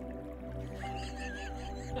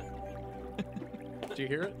 Did you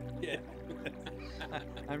hear it? Yeah.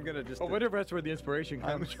 I'm gonna just. I wonder if that's where the inspiration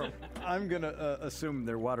comes from. I'm gonna assume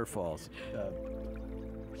they're waterfalls.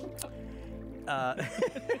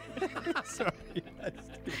 Sorry,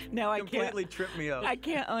 Now I completely can't. tripped me up. I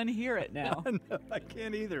can't unhear it now. No, I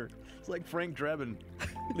can't either. It's like Frank Drebin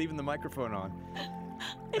leaving the microphone on.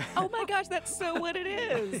 Oh my gosh, that's so what it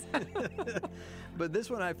is. But this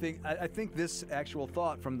one, I think this actual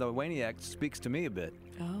thought from the Waniac speaks to me a bit.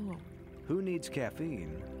 Oh. Who needs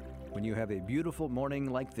caffeine when you have a beautiful morning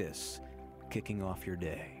like this kicking off your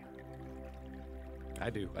day? I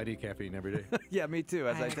do. I need caffeine every day. Yeah, me too.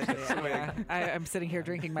 As I said, I'm sitting here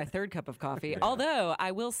drinking my third cup of coffee. Although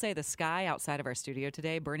I will say the sky outside of our studio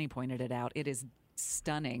today, Bernie pointed it out. It is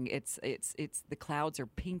stunning. It's the clouds are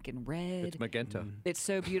pink and red. It's magenta. It's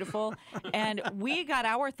so beautiful. And we got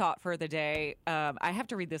our thought for the day. I have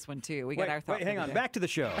to read this one too. We got our thought. Wait, hang for on. the day. Back to the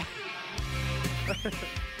show.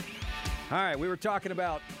 All right, we were talking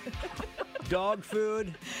about dog food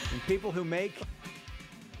and people who make,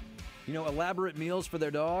 elaborate meals for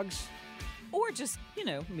their dogs. Or just,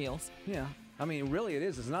 meals. Yeah. I mean, really it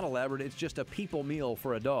is. It's not elaborate. It's just a people meal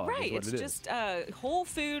for a dog. Right. Is what It's it is. just whole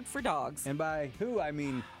food for dogs. And by who, I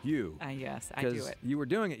mean you. Yes, I do 'Cause it. you were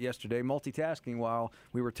doing it yesterday, multitasking while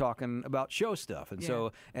we were talking about show stuff. And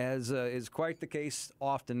so, as is quite the case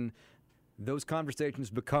often, those conversations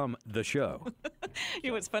become the show.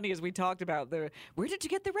 What's funny is we talked about where did you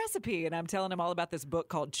get the recipe? And I'm telling him all about this book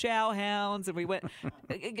called Chow Hounds. And we went,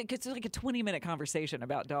 it's like a 20-minute conversation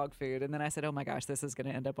about dog food. And then I said, oh my gosh, this is going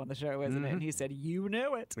to end up on the show, isn't it? And he said, you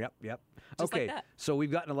know it. Yep. Just like Okay, that. so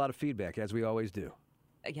we've gotten a lot of feedback, as we always do.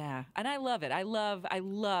 Yeah. And I love it. I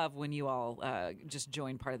love when you all just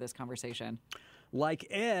join part of this conversation. Like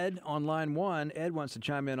Ed on line 1. Ed wants to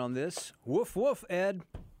chime in on this. Woof, woof, Ed.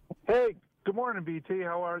 Hey, good morning, BT.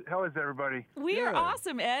 How is everybody? We are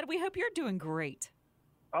awesome, Ed. We hope you're doing great.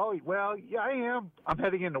 Oh, well, yeah, I am. I'm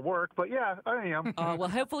heading into work, but yeah, I am. Oh, well,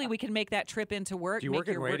 hopefully we can make that trip into work. Do you make work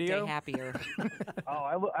in your radio? workday happier.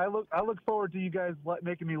 I look forward to you guys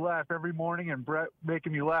making me laugh every morning and Brett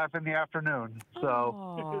making me laugh in the afternoon. So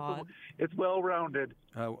Aw. it's well-rounded.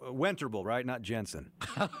 Winterble, right? Not Jensen.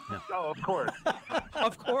 Oh, of course.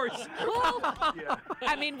 Of course. Well, Yeah.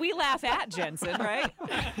 I mean, we laugh at Jensen, right?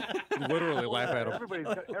 Literally laugh at him.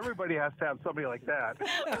 Everybody has to have somebody like that.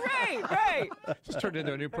 Right. Just turned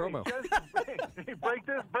into a new promo. Hey, break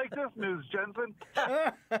this news, Jensen.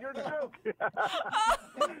 You're the joke.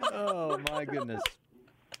 Oh, my goodness.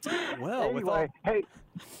 Well, with all... Anyway, hey,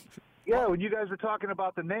 yeah, when you guys were talking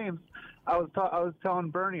about the names, I was telling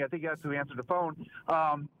Bernie, I think that's who answered the phone.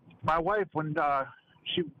 My wife, when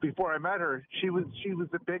before I met her, she was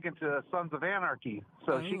big into Sons of Anarchy,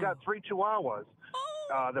 so she got 3 Chihuahuas.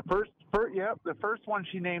 The first one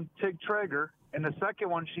she named Tig Traeger, and the second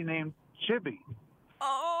one she named Chibi.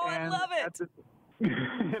 Oh, And I love it.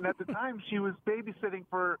 And at the time, she was babysitting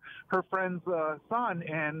for her friend's son,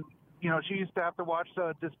 and she used to have to watch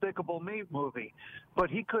the Despicable Me movie.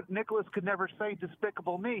 But Nicholas could never say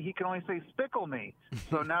Despicable Me. He could only say Spickle Me.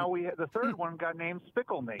 So now the third one got named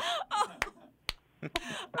Spickle Me.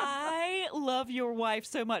 I love your wife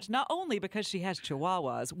so much, not only because she has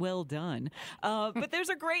chihuahuas, well done, but there's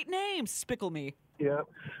a great name, Spickle Me. Yeah.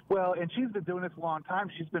 Well, and she's been doing this a long time.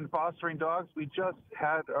 She's been fostering dogs. We just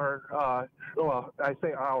had our, I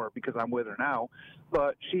say our because I'm with her now,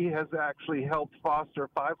 but she has actually helped foster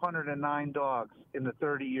 509 dogs in the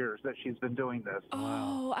 30 years that she's been doing this.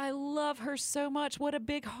 Oh, I love her so much. What a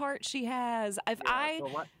big heart she has.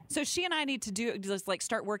 So she and I need to just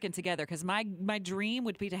start working together, because my dream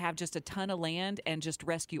would be to have just a ton of land and just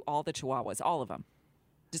rescue all the chihuahuas, all of them.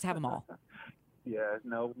 Just have them all. Yeah,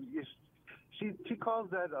 no. She calls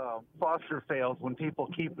that foster fails, when people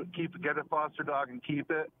get a foster dog and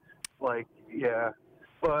keep it.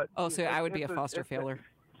 But so I would be a foster failure.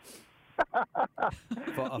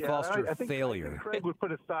 Foster I think failure. Craig would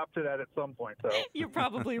put a stop to that at some point, though. You're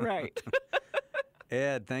probably right.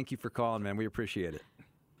 Ed, thank you for calling, man. We appreciate it.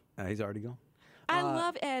 He's already gone. I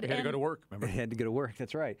love Ed. He had to go to work, remember? He had to go to work,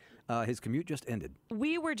 that's right. His commute just ended.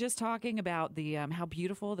 We were just talking about the how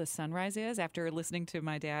beautiful the sunrise is after listening to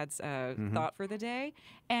my dad's thought for the day.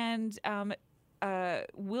 And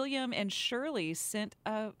William and Shirley sent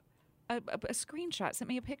a screenshot, sent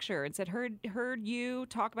me a picture and said, heard you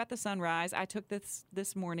talk about the sunrise. I took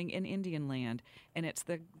this morning in Indian Land, and it's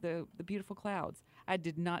the beautiful clouds. I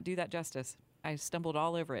did not do that justice. I stumbled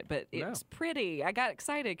all over it, but it's pretty. I got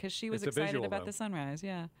excited because she was excited visual, about the sunrise.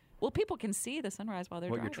 Yeah. Well, people can see the sunrise while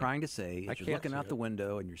they're What driving. you're trying to say is you're looking out the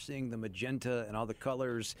window and you're seeing the magenta and all the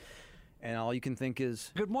colors, and all you can think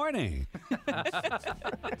is, good morning.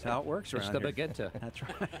 That's how it works around It's the here. magenta. That's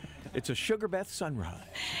right. It's a sugar bath sunrise.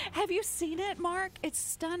 Have you seen it, Mark? It's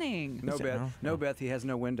stunning. No, Beth, he has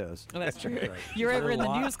no windows. Oh, that's true. You're over in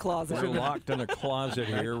the news closet. We're locked in a closet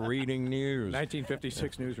here reading news.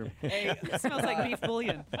 1956 newsroom. Hey, it smells like beef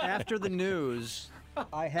bouillon. After the news,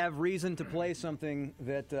 I have reason to play something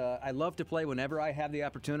that I love to play whenever I have the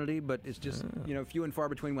opportunity, but it's just few and far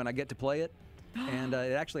between when I get to play it. And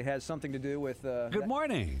it actually has something to do with... Good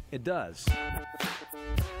morning. It does.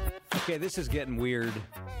 Okay, this is getting weird.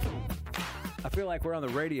 I feel like we're on the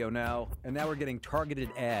radio now, and now we're getting targeted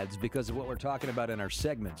ads because of what we're talking about in our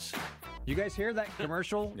segments. You guys hear that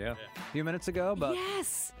commercial a few minutes ago?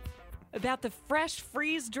 Yes. About the fresh,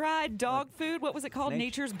 freeze-dried dog food. What was it called?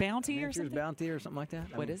 Nature's Bounty or something? Nature's Bounty or something like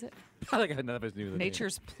that? What is it? I think none of us knew the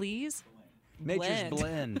Nature's Please? Nature's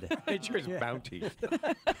Blend. Nature's Bounty.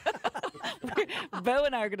 Bo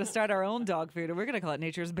and I are going to start our own dog food, and we're going to call it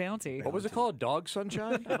Nature's Bounty. What was it called? Dog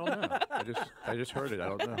Sunshine? I don't know. I just heard it. I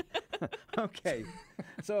don't know. Okay.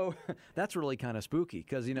 So that's really kind of spooky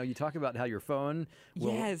because, you talk about how your phone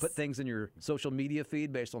will put things in your social media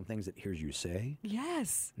feed based on things it hears you say.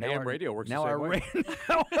 Yes. AM radio works now the same way.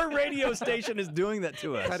 Now our radio station is doing that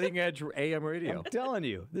to us. Cutting edge AM radio. I'm telling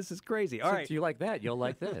you. This is crazy. All Since right. you like that, you'll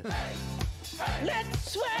like this.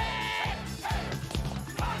 Let's sweat!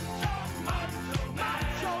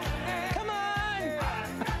 Come on!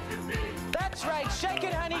 That's right. Shake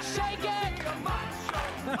it, honey. Shake it!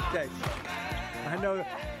 Okay. I know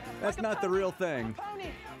that's not the real thing.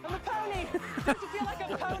 I'm a pony. Don't you feel like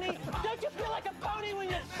a pony? Don't you feel like a pony when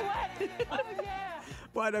you sweat? Oh, yeah.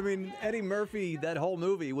 But, Eddie Murphy, that whole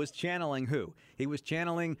movie was channeling who? He was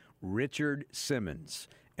channeling Richard Simmons.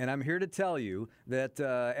 And I'm here to tell you that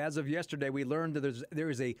as of yesterday, we learned that there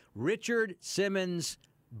is a Richard Simmons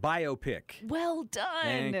biopic. Well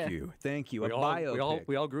done. Thank you.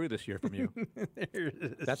 We all grew this year from you.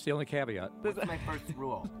 That's the only caveat. What's my first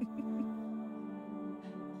rule?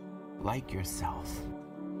 Like yourself.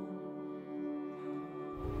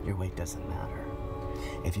 Your weight doesn't matter.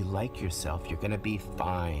 If you like yourself, you're gonna be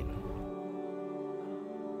fine.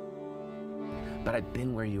 But I've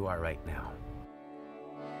been where you are right now.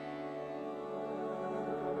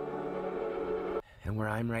 And where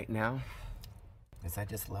I'm right now is I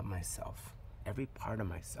just love myself, every part of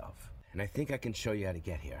myself. And I think I can show you how to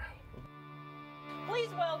get here.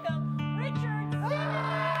 Please welcome Richard.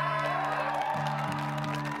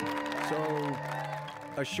 So,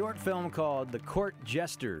 a short film called The Court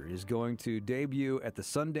Jester is going to debut at the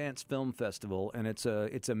Sundance Film Festival, and it's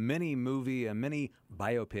a mini movie, a mini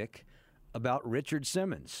biopic about Richard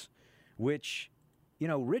Simmons, which...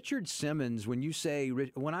 Richard Simmons, when you say,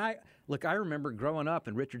 I remember growing up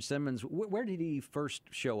and Richard Simmons, where did he first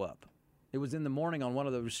show up? It was in the morning on one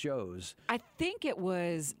of those shows. I think it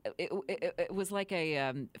was like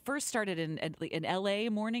first started in an LA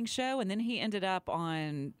morning show, and then he ended up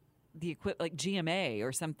on like GMA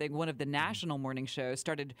or something, one of the national morning shows,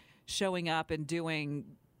 started showing up and doing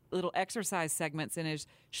little exercise segments in his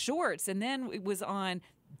shorts, and then it was on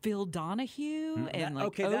Phil Donahue and like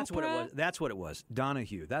okay, Oprah. that's what it was. That's what it was.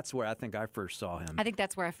 Donahue. That's where I think I first saw him. I think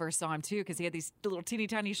that's where I first saw him too, because he had these little teeny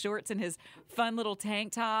tiny shorts and his fun little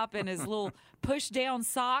tank top and his little push down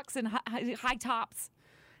socks and high tops.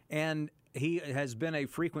 And he has been a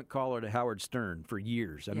frequent caller to Howard Stern for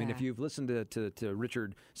years. I mean, if you've listened to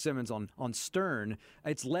Richard Simmons on Stern,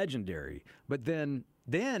 it's legendary. But then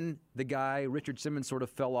the guy, Richard Simmons, sort of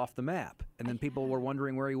fell off the map. And then people were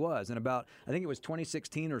wondering where he was. And about, I think it was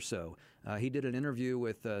 2016 or so, he did an interview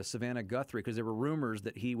with Savannah Guthrie because there were rumors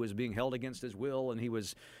that he was being held against his will and he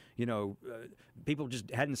was, people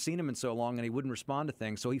just hadn't seen him in so long and he wouldn't respond to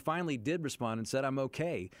things. So he finally did respond and said, I'm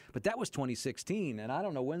okay. But that was 2016. And I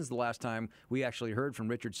don't know when's the last time we actually heard from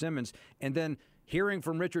Richard Simmons. And then hearing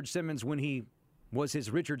from Richard Simmons when he was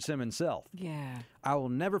his Richard Simmons self. Yeah. I will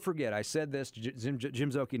never forget. I said this. Jim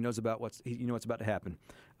Szoke knows about what's about to happen.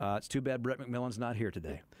 It's too bad Brett McMillan's not here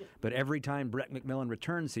today. But every time Brett McMillan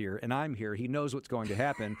returns here and I'm here, he knows what's going to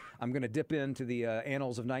happen. I'm going to dip into the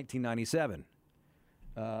annals of 1997.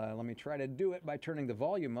 Let me try to do it by turning the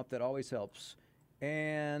volume up. That always helps.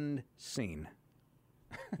 And scene.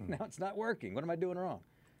 Now it's not working. What am I doing wrong?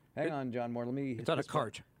 Hang on, John Moore. It's on a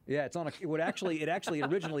cart. Yeah, it's on a. It actually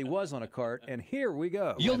originally was on a cart, and here we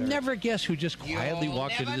go. You'll never guess who just quietly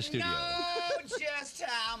walked into the studio. Just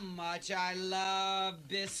how much I love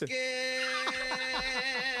biscuits.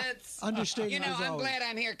 Understatement. I'm glad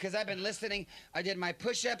I'm here because I've been listening. I did my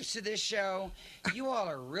push-ups to this show. You all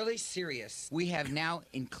are really serious. We have now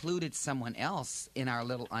included someone else in our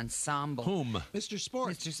little ensemble. Whom? Mr.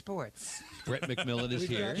 Sports. Mr. Sports. Brett McMillan is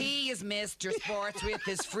here. He is Mr. Sports with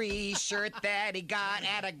his free shirt that he got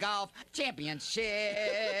at a golf championship.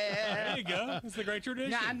 There you go. That's the great tradition.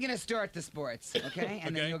 Now I'm going to start the sports, okay?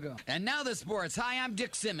 And then you'll go. And now the sports. Hi, I'm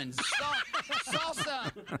Dick Simmons.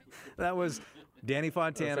 Salsa. That was Danny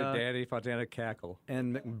Fontana. Danny Fontana cackle.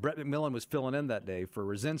 And Brett McMillan was filling in that day for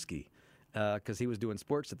Rosinski because he was doing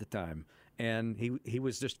sports at the time. And he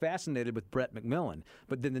was just fascinated with Brett McMillan.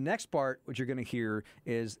 But then the next part, what you're going to hear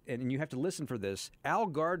is, and you have to listen for this, Al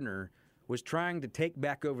Gardner was trying to take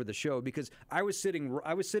back over the show because I was sitting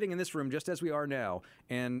in this room just as we are now,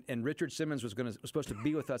 and Richard Simmons was supposed to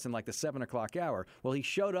be with us in like the 7 o'clock hour. Well, he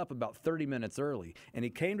showed up about 30 minutes early, and he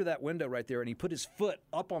came to that window right there, and he put his foot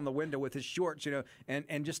up on the window with his shorts,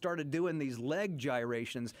 and just started doing these leg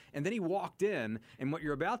gyrations. And then he walked in, and what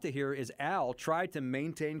you're about to hear is Al tried to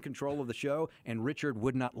maintain control of the show, and Richard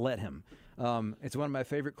would not let him. It's one of my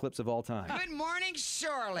favorite clips of all time. Good morning,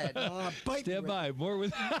 Charlotte. Stand by. More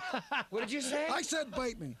with. What did you say? I said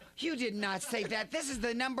bite me. You did not say that. This is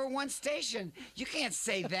the #1 station. You can't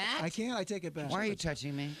say that. I can't. I take it back. Why are you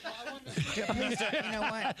touching me? Please, you know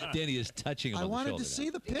what? Danny is touching him I on the wanted shoulder to see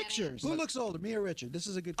the pictures. Who looks older, me or Richard? This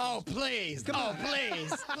is a good Oh, please. Come on.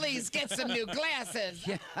 Please. Please get some new glasses.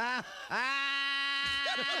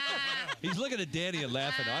 He's looking at Danny and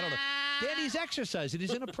laughing. I don't know. Danny's exercising.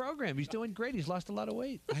 He's in a program. He's doing great. He's lost a lot of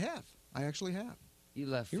weight. I have. I actually have. You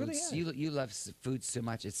love food. You love food so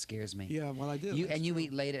much it scares me. Yeah, well, I do. You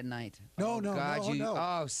eat late at night. No, oh, no, God, no.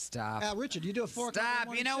 Oh, stop. Richard, you do a 4 o'clock.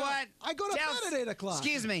 Stop. You know show. what? I go to bed at 8 o'clock.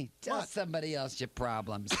 Excuse me. Tell somebody else your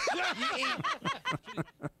problems.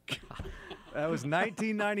 That was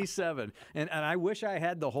 1997, and I wish I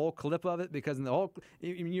had the whole clip of it because in the whole,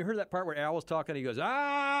 you heard that part where Al was talking, he goes,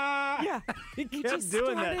 ah! Yeah. He kept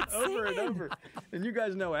doing that over and over. And you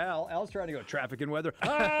guys know Al. Al's trying to go traffic and weather.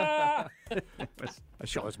 Ah! A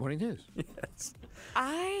show is morning news. Yes.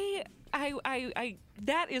 I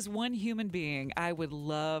that is one human being I would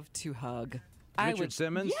love to hug. Richard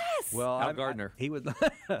Simmons? Yes. Well, Al Gardner. He would.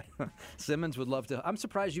 Simmons would love to. I'm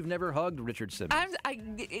surprised you've never hugged Richard Simmons.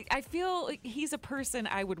 I feel like he's a person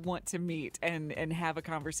I would want to meet and have a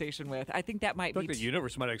conversation with. I think that might Look, be. the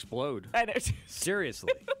universe might explode. I know.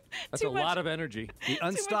 Seriously. That's a lot of energy. The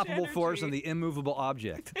unstoppable force and the immovable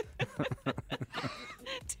object.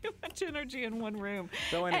 Too much energy in one room.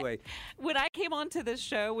 So anyway. When I came onto this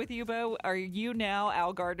show with you, Bo, are you now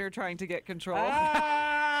Al Gardner trying to get control?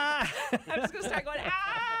 Ah! I'm just going to start going,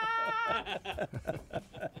 ah!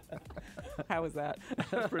 How was that?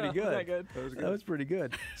 That's pretty good. Was that good? That was pretty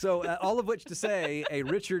good. So all of which to say, a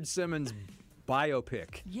Richard Simmons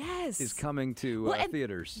biopic Yes. is coming to Well, and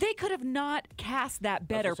theaters. They could have not cast that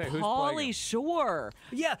better. say, who's playing Pauly him? Shore.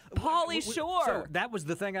 Yeah, Pauly Shore. So that was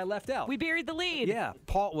the thing I left out. We buried the lead. Yeah,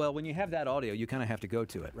 Paul. Well, when you have that audio, you kind of have to go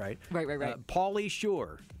to it, right? Right. Pauly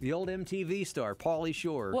Shore, the old MTV star, Pauly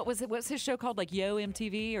Shore. What was it? What's his show called? Like Yo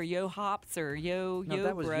MTV or Yo Hops or Yo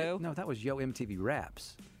that was Bro? that was Yo MTV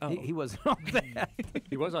Raps. Oh. He wasn't on that.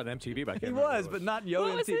 He was on MTV back then. He was, but not Yo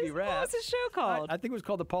What was MTV his- Raps. what was his show called? I think it was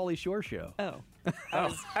called the Pauly Shore Show. Oh,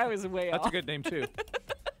 I was way off. That's a good name too.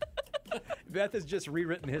 Beth has just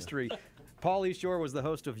rewritten history. Pauly Shore was the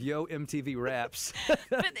host of Yo MTV Raps.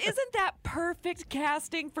 But isn't that perfect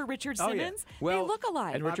casting for Richard Oh, yeah. Simmons? Well, they look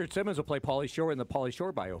alike. And Richard Simmons will play Pauly Shore in the Pauly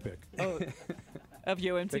Shore biopic. Of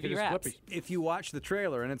Yo They could MTV just Raps. flip If you watch the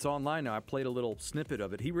trailer, and it's online now, I played a little snippet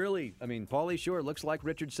of it. He really, Pauly Shore looks like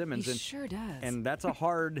Richard Simmons. He and, sure does. And that's a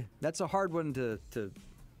hard one to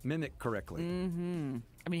mimic correctly. Mm-hmm.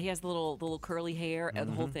 I mean, he has the little curly hair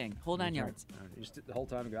and the whole thing, whole 9 yards. You just the whole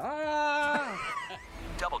time go, ah!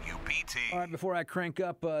 WBT. All right, before I crank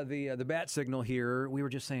up the bat signal here, we were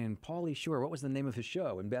just saying, Pauly Shore, what was the name of his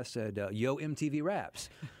show? And Beth said, Yo MTV Raps.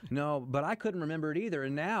 No, but I couldn't remember it either.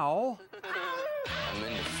 And now... I'm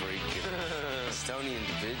into freaking stony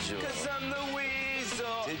individual. Cause I'm the weasel.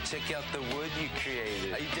 Dude, check out the wood you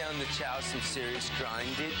created. Are you down to chow some serious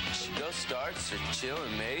grinded? Go starts or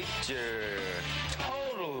chillin', major.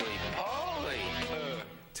 Totally, Pauly.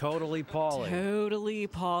 Totally Pauly. Totally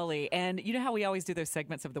Pauly. And you know how we always do those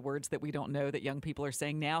segments of the words that we don't know that young people are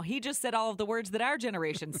saying now? He just said all of the words that our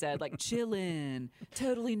generation said, like chillin',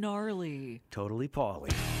 totally gnarly. Totally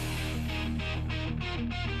Pauly.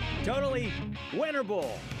 Totally Winterbull.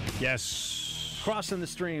 Yes. Crossing the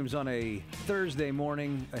streams on a Thursday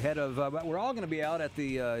morning ahead of, we're all going to be out at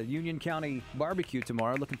the Union County barbecue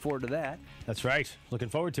tomorrow. Looking forward to that. That's right. Looking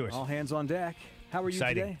forward to it. All hands on deck. How are you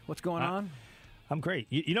Exciting. today? What's going on? I'm great.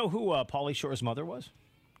 You know who Pauly Shore's mother was?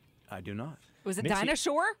 I do not. Was it Mitzi- Dinah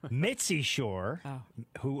Shore? Mitzi Shore,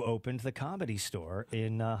 who opened the Comedy Store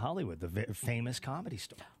in Hollywood, the famous Comedy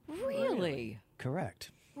Store. Really?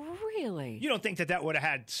 Correct. Really? You don't think that would have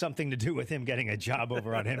had something to do with him getting a job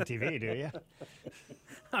over on MTV, do you?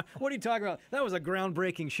 What are you talking about? That was a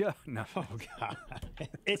groundbreaking show. No. Oh, God.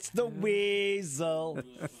 It's the Weasel.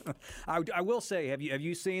 I will say, have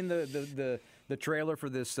you seen the trailer for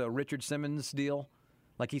this Richard Simmons deal?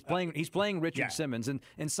 Like he's playing Richard Simmons,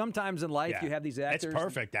 and sometimes in life you have these actors. It's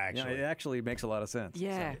perfect, actually. It actually makes a lot of sense.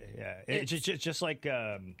 Yeah. It's just like.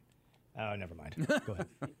 Oh, never mind. Go ahead.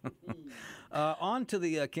 On to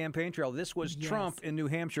the campaign trail. This was Trump in New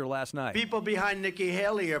Hampshire last night. People behind Nikki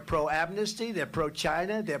Haley are pro-amnesty, they're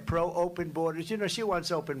pro-China, they're pro-open borders. You know, she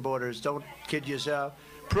wants open borders, don't kid yourself.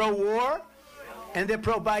 Pro-war, and they're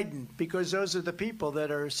pro-Biden, because those are the people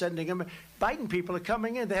that are sending them. Biden people are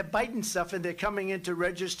coming in. They have Biden stuff, and they're coming in to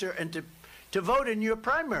register and to vote in your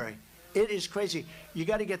primary. It is crazy. You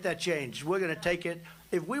got to get that changed. We're going to take it.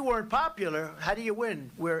 If we weren't popular, how do you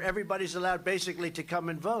win? Where everybody's allowed basically to come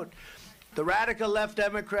and vote. The radical left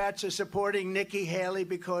Democrats are supporting Nikki Haley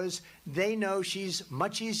because they know she's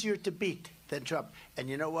much easier to beat than Trump. And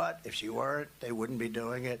you know what? If she weren't, they wouldn't be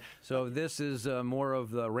doing it. So this is more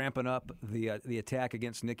of the ramping up the attack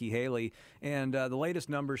against Nikki Haley, and the latest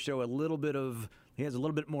numbers show he has a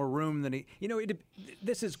little bit more room than he. You know,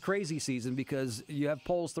 this is crazy season because you have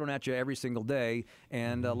polls thrown at you every single day,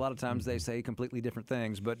 and a lot of times they say completely different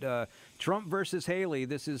things. But Trump versus Haley,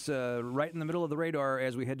 this is right in the middle of the radar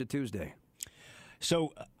as we head to Tuesday.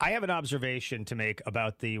 So I have an observation to make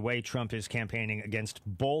about the way Trump is campaigning against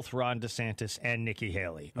both Ron DeSantis and Nikki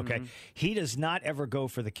Haley. Okay, he does not ever go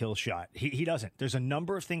for the kill shot. He doesn't. There's a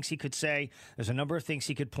number of things he could say. There's a number of things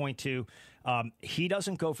he could point to. He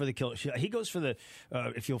doesn't go for the kill shot. He goes for the,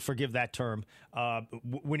 if you'll forgive that term,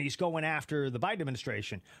 when he's going after the Biden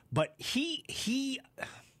administration. But he's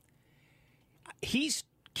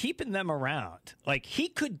keeping them around. Like, he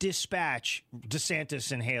could dispatch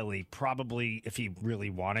DeSantis and Haley probably if he really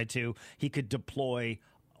wanted to. He could deploy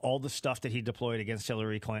all the stuff that he deployed against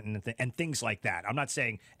Hillary Clinton and things like that. I'm not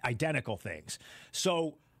saying identical things.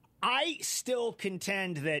 So I still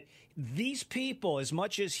contend that these people, as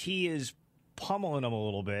much as he is pummeling them a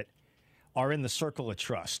little bit, are in the circle of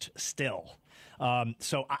trust still.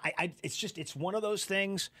 So it's one of those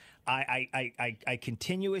things. I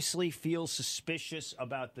continuously feel suspicious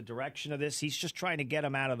about the direction of this. He's just trying to get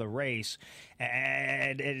him out of the race,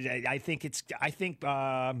 and I think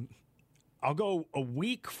I'll go a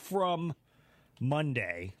week from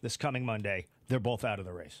Monday, this coming Monday. They're both out of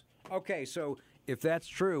the race. Okay, so if that's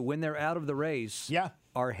true, when they're out of the race,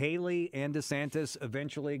 are Haley and DeSantis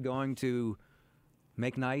eventually going to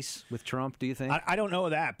make nice with Trump, do you think? I don't know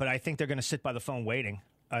that, but I think they're going to sit by the phone waiting.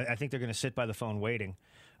 I think they're going to sit by the phone waiting.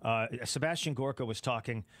 Sebastian Gorka was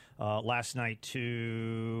talking last night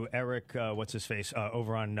to Eric, what's his face,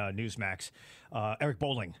 over on Newsmax, Eric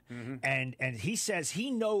Bolling, and he says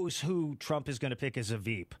he knows who Trump is going to pick as a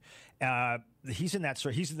Veep. He's in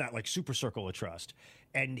that like super circle of trust,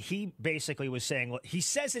 and he basically was saying, he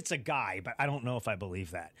says it's a guy, but I don't know if I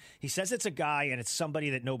believe that. He says it's a guy, and it's somebody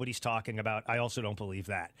that nobody's talking about. I also don't believe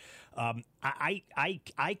that.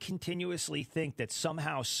 I continuously think that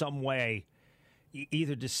somehow, some way,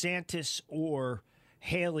 either DeSantis or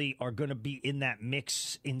Haley are going to be in that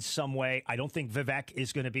mix in some way. I don't think Vivek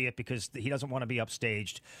is going to be it because he doesn't want to be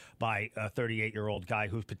upstaged by a 38-year-old guy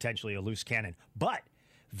who's potentially a loose cannon. But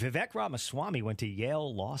Vivek Ramaswamy went to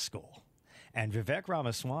Yale Law School, and Vivek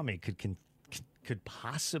Ramaswamy could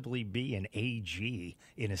possibly be an AG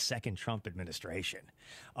in a second Trump administration.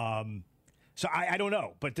 So I don't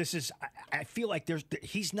know, but this is I feel like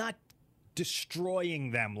he's not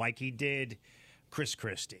destroying them like he did Chris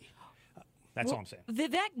Christie. That's all I'm saying.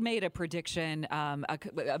 Vivek made a prediction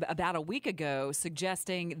about a week ago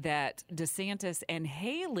suggesting that DeSantis and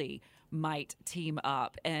Haley might team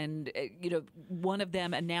up. And, one of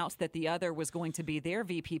them announced that the other was going to be their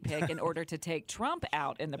VP pick in order to take Trump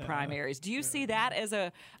out in the primaries. Do you see that as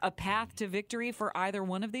a path to victory for either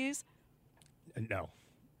one of these? No.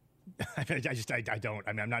 I don't.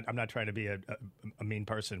 I mean, I'm not trying to be a mean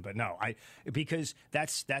person, but no, because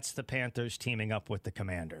that's the Panthers teaming up with the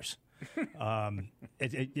Commanders.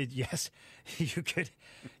 Yes, you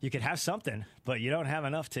could have something, but you don't have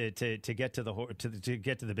enough to get to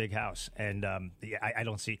the big house. And I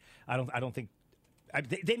don't think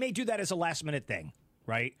they may do that as a last minute thing,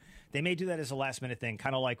 right? They may do that as a last minute thing,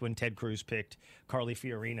 kind of like when Ted Cruz picked Carly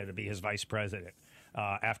Fiorina to be his vice president.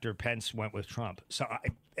 After Pence went with Trump. So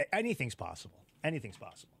anything's possible. Anything's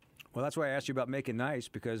possible. Well, that's why I asked you about making nice,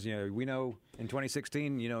 because we know in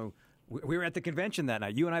 2016, we were at the convention that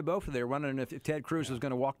night. You and I both were there wondering if Ted Cruz was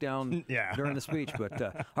going to walk down during the speech. But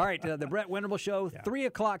all right, the Brett Winterble Show, 3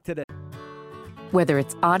 o'clock today. Whether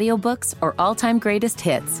it's audiobooks or all-time greatest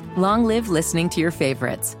hits, long live listening to your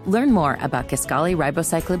favorites. Learn more about Kisqali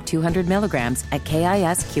Ribociclib 200 milligrams at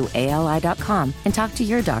KISQALI.com and talk to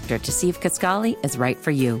your doctor to see if Kisqali is right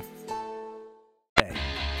for you.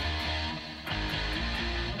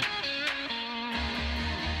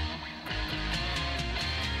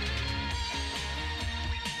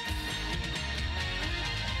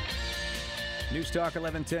 News Talk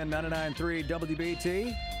 1110 99.3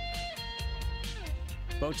 WBT.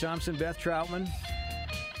 Bo Thompson, Beth Troutman.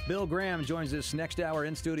 Bill Graham joins us next hour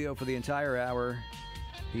in studio for the entire hour.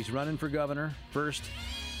 He's running for governor. First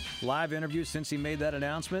live interview since he made that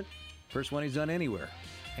announcement. First one he's done anywhere.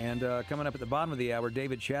 And coming up at the bottom of the hour,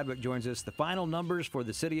 David Chadwick joins us. The final numbers for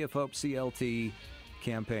the City of Hope CLT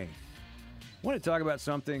campaign. I want to talk about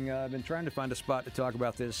something. I've been trying to find a spot to talk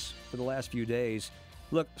about this for the last few days.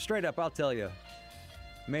 Look, straight up, I'll tell you.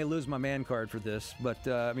 May lose my man card for this, but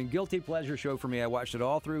guilty pleasure show for me. I watched it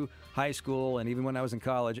all through high school, and even when I was in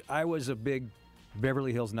college, I was a big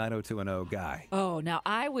Beverly Hills 90210 guy. Oh, now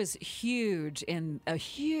I was a huge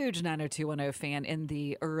 90210 fan in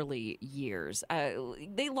the early years.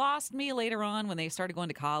 They lost me later on when they started going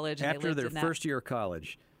to college. And after their first year of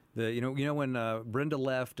college, when Brenda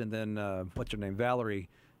left, and then what's her name, Valerie,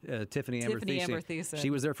 Tiffany Amber Thiessen.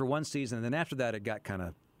 She was there for one season, and then after that, it got kind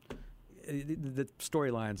of. The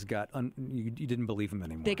storylines got you didn't believe them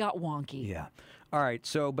anymore. They got wonky. Yeah. All right.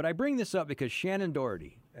 But I bring this up because Shannon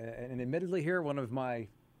Doherty, and admittedly here, one of my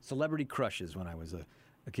celebrity crushes when I was a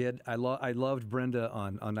kid. I loved Brenda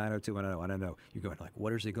on 90210. I don't know. You're going like,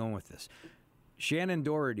 what is he going with this? Shannon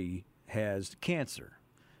Doherty has cancer.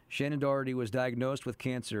 Shannon Doherty was diagnosed with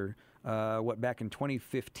cancer back in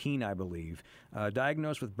 2015, I believe.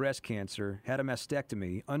 Diagnosed with breast cancer, had a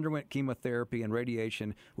mastectomy, underwent chemotherapy and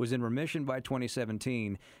radiation, was in remission by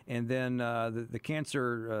 2017, and then the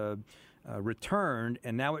cancer returned,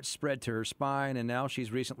 and now it's spread to her spine, and now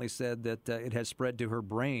she's recently said that it has spread to her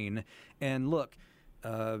brain. And look,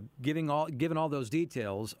 given all those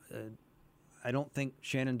details, I don't think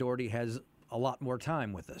Shannon Doherty has a lot more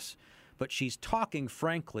time with us. But she's talking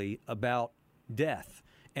frankly about death.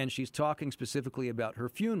 And she's talking specifically about her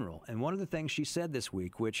funeral. And one of the things she said this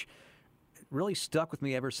week, which really stuck with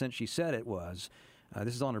me ever since she said it, was,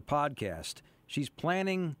 this is on her podcast, she's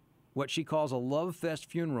planning what she calls a love fest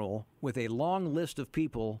funeral with a long list of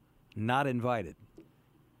people not invited.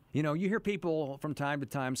 You hear people from time to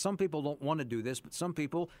time, some people don't want to do this, but some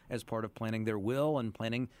people, as part of planning their will and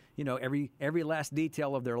planning, every last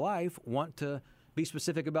detail of their life, want to be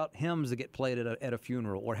specific about hymns that get played at a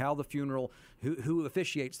funeral, or how the funeral, who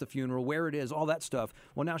officiates the funeral, where it is, all that stuff.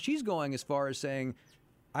 Well, now she's going as far as saying,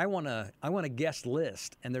 I want a guest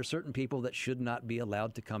list, and there's certain people that should not be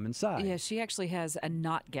allowed to come inside. Yeah, she actually has a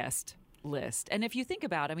not guest list. And if you think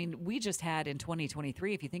about, I mean, we just had in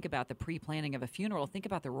 2023, if you think about the pre-planning of a funeral, think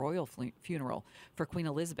about the royal funeral for Queen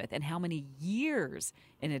Elizabeth and how many years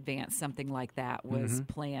in advance something like that was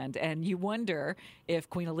planned. And you wonder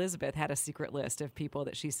if Queen Elizabeth had a secret list of people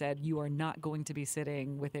that she said, you are not going to be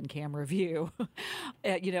sitting within camera view,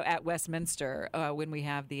 at Westminster when we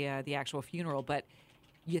have the actual funeral. But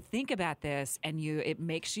you think about this, and it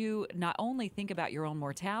makes you not only think about your own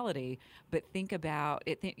mortality, but think about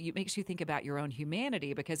it. It makes you think about your own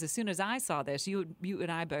humanity. Because as soon as I saw this, you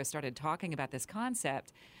and I both started talking about this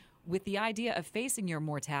concept with the idea of facing your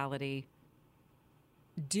mortality.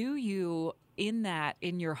 Do you, in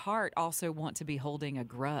your heart, also want to be holding a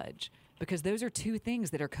grudge? Because those are two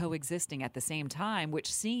things that are coexisting at the same time,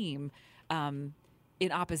 which seem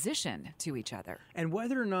in opposition to each other. And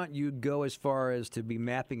whether or not you go as far as to be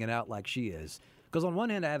mapping it out like she is. Because on one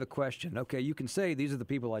hand, I have a question. Okay, you can say these are the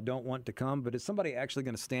people I don't want to come, but is somebody actually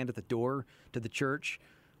going to stand at the door to the church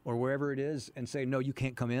or wherever it is and say, no, you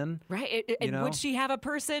can't come in? Right. And would she have a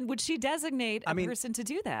person, would she designate a person to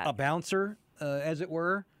do that? A bouncer, as it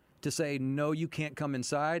were, to say, no, you can't come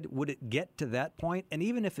inside? Would it get to that point? And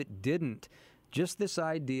even if it didn't, just this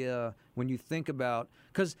idea when you think about,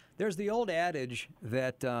 because there's the old adage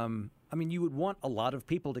that, you would want a lot of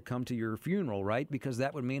people to come to your funeral, right? Because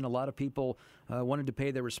that would mean a lot of people wanted to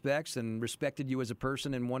pay their respects and respected you as a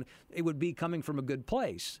person, and it would be coming from a good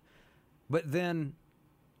place. But then,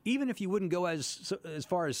 even if you wouldn't go as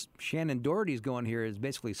far as Shannon Doherty's going here, is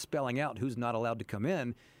basically spelling out who's not allowed to come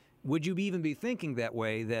in, would you even be thinking that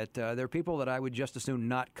way, that there are people that I would just as soon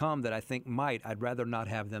not come that I think might? I'd rather not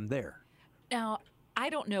have them there. Now, I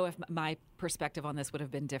don't know if my perspective on this would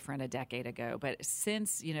have been different a decade ago, but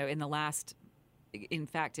since, in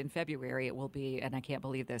fact, in February, it will be, and I can't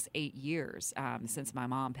believe this, 8 years since my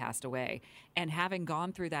mom passed away. And having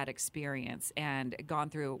gone through that experience and gone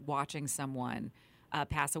through watching someone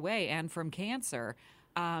pass away and from cancer,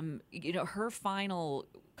 her final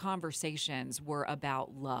conversations were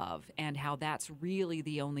about love and how that's really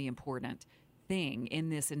the only important thing in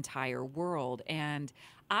this entire world. And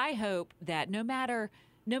I hope that no matter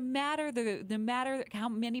how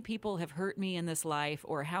many people have hurt me in this life,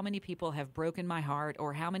 or how many people have broken my heart,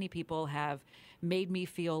 or how many people have made me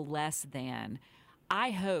feel less than,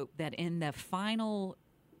 I hope that in the final,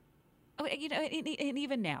 and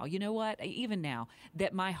even now, even now,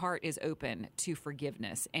 that my heart is open to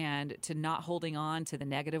forgiveness and to not holding on to the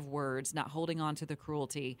negative words, not holding on to the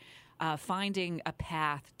cruelty, finding a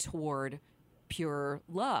path toward pure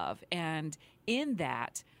love. And in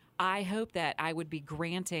that, I hope that I would be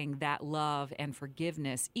granting that love and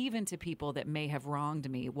forgiveness even to people that may have wronged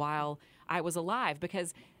me while I was alive,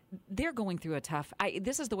 because they're going through a tough,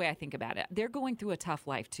 this is the way I think about it. They're going through a tough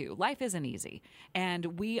life too. Life isn't easy.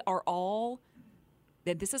 And we are all,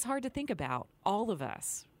 and this is hard to think about, all of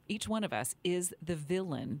us, each one of us is the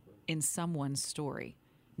villain in someone's story.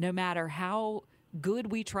 No matter how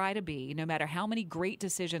good we try to be, no matter how many great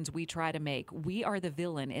decisions we try to make, we are the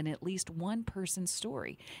villain in at least one person's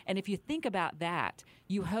story. And if you think about that,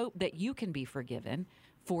 you hope that you can be forgiven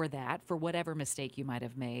for that, for whatever mistake you might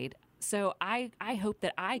have made. So I hope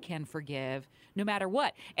that I can forgive no matter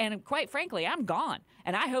what. And quite frankly, I'm gone.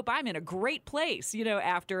 And I hope I'm in a great place,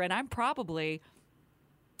 after. And I'm probably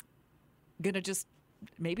going to just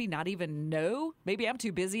maybe not even know. Maybe I'm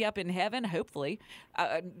too busy up in heaven, hopefully,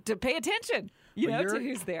 to pay attention, to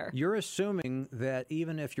who's there. You're assuming that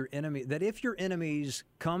if your enemies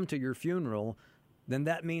come to your funeral, then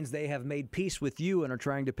that means they have made peace with you and are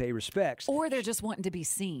trying to pay respects. Or they're just wanting to be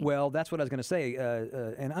seen. Well, that's what I was going to say.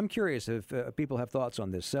 And I'm curious if people have thoughts on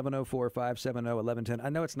this. 704-570-1110. I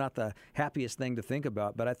know it's not the happiest thing to think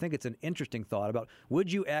about, but I think it's an interesting thought about,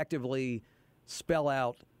 would you actively spell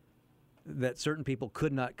out that certain people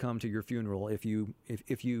could not come to your funeral if you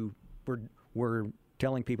were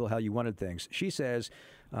telling people how you wanted things? She says,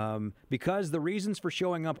 because the reasons for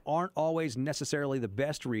showing up aren't always necessarily the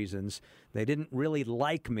best reasons. They didn't really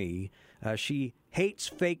like me. She hates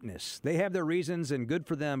fakeness. They have their reasons, and good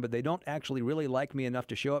for them, but they don't actually really like me enough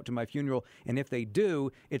to show up to my funeral. And if they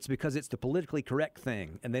do, it's because it's the politically correct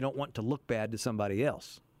thing, and they don't want to look bad to somebody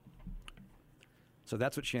else. So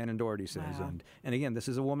that's what Shannon Doherty says. Wow. And again, this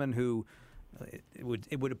is a woman who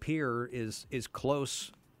it would appear is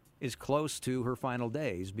close to her final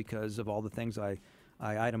days because of all the things I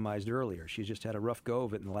itemized earlier. She's just had a rough go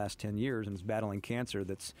of it in the last 10 years and is battling cancer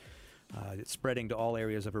that's It's spreading to all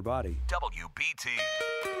areas of her body. WBT.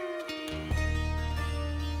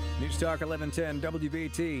 News Talk 1110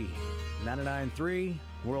 WBT 99.3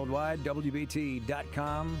 worldwide,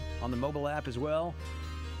 WBT.com, on the mobile app as well.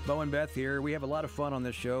 Bo and Beth here. We have a lot of fun on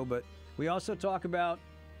this show, but we also talk about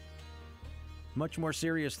much more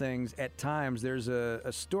serious things at times. There's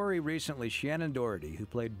a story recently, Shannon Doherty, who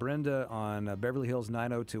played Brenda on Beverly Hills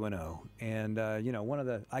 90210. And, one of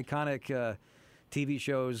the iconic TV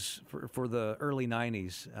shows for the early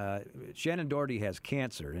 90s. Shannon Doherty has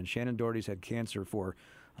cancer, and Shannon Doherty's had cancer for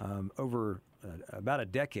over about a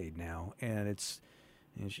decade now. And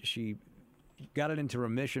she got it into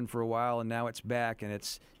remission for a while, and now it's back. And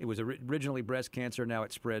it was originally breast cancer. Now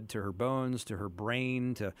it's spread to her bones, to her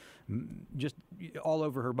brain, to just all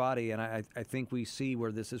over her body. And I think we see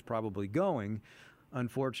where this is probably going,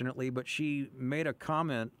 unfortunately. But she made a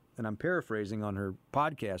comment, and I'm paraphrasing, on her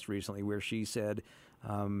podcast recently, where she said,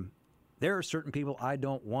 there are certain people I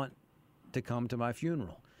don't want to come to my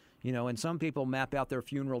funeral. And some people map out their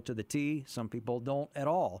funeral to the T. Some people don't at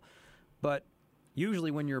all. But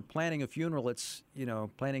usually when you're planning a funeral, it's,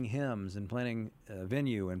 planning hymns and planning a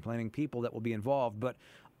venue and planning people that will be involved. But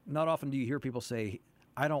not often do you hear people say,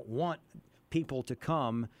 I don't want people to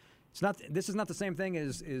come. This is not the same thing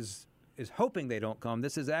as hoping they don't come.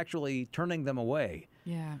 This is actually turning them away.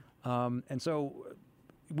 Yeah. And so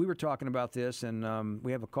we were talking about this, and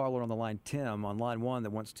we have a caller on the line, Tim, on line 1,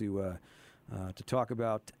 that wants to talk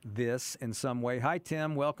about this in some way. Hi,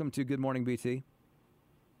 Tim. Welcome to Good Morning, BT.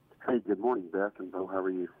 Hey, good morning, Beth and Bo. How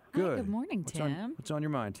are you? Good. Good morning, Tim. What's on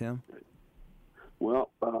your mind, Tim?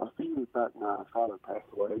 Well, a few years back, my father passed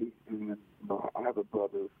away, and I have a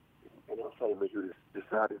brother in our family who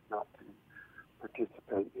decided not to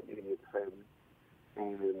participate in any of the family.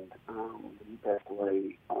 And when he passed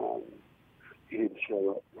away, he didn't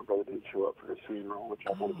show up. My brother didn't show up for his funeral, which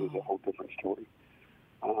I think is a whole different story.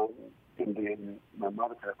 And then my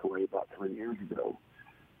mother passed away about 3 years ago.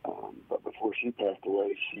 But before she passed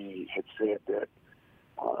away, she had said that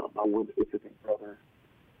my one specific brother,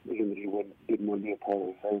 that he didn't want to be a part of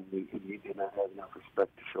the family, and he did not have enough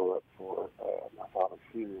respect to show up for my father's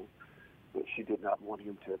funeral, that she did not want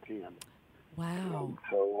him to attend. Wow.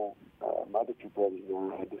 So my other two brothers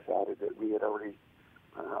and I had decided that we had already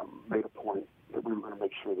made a point that we were going to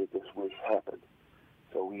make sure that this wish happened.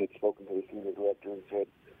 So we had spoken to the funeral director and said,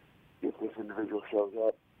 if this individual shows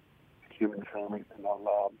up, human family and not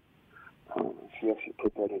allowed. She actually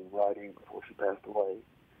put that in writing before she passed away.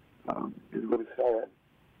 It's really sad,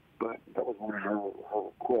 but that was one of her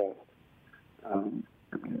requests.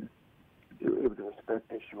 It was a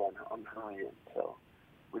respect issue on her end, so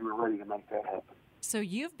we were ready to make that happen. So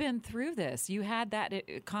you've been through this. You had that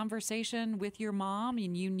conversation with your mom,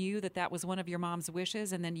 and you knew that was one of your mom's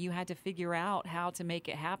wishes, and then you had to figure out how to make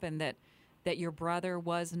it happen that your brother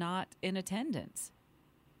was not in attendance.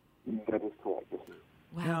 That is correct.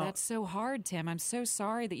 Wow, that's so hard, Tim. I'm so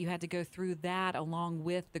sorry that you had to go through that along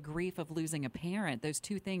with the grief of losing a parent. Those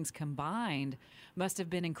two things combined must have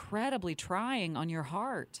been incredibly trying on your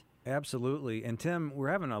heart. Absolutely. And Tim, we're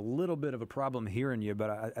having a little bit of a problem hearing you,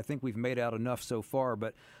 but I think we've made out enough so far.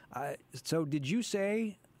 But so did you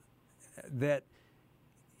say that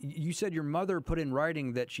you said your mother put in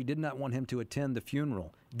writing that she did not want him to attend the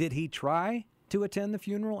funeral? Did he try to attend the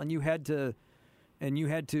funeral and you had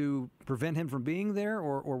to prevent him from being there,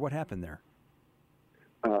 or what happened there?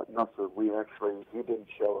 No, sir. He didn't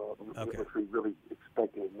show up. Okay. Which we really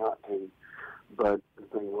expected not to. But the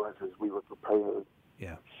thing was, is we were prepared.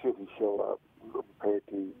 Yeah. Should he show up, we were prepared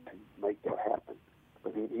to make that happen.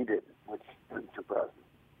 But he didn't, which didn't surprise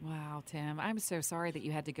me. Wow, Tim. I'm so sorry that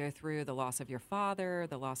you had to go through the loss of your father,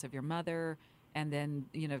 the loss of your mother, and then,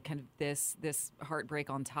 kind of this heartbreak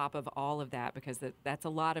on top of all of that, because that's a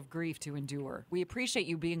lot of grief to endure. We appreciate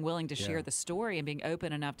you being willing to share the story and being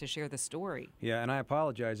open enough to share the story. Yeah, and I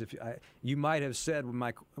apologize if you might have said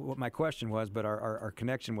what my question was, but our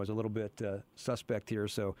connection was a little bit suspect here,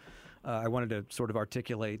 so I wanted to sort of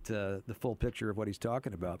articulate the full picture of what he's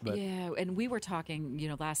talking about. But yeah, and we were talking,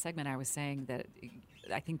 last segment I was saying that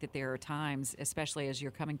I think that there are times, especially as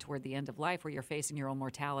you're coming toward the end of life, where you're facing your own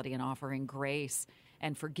mortality and offering grace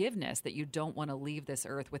and forgiveness, that you don't want to leave this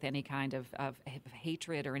earth with any kind of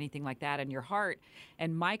hatred or anything like that in your heart.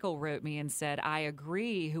 And Michael wrote me and said, I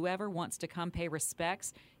agree. Whoever wants to come pay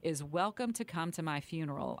respects is welcome to come to my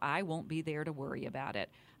funeral. I won't be there to worry about it.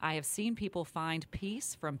 I have seen people find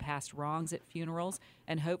peace from past wrongs at funerals,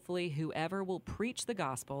 and hopefully whoever will preach the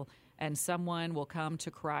gospel and someone will come to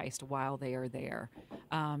Christ while they are there.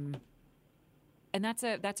 And that's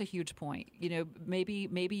a huge point.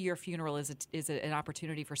 Maybe your funeral is an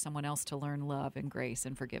opportunity for someone else to learn love and grace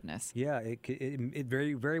and forgiveness. Yeah, it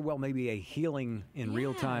very, very well may be a healing in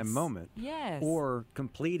real time moment. Yes. Or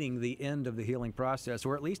completing the end of the healing process,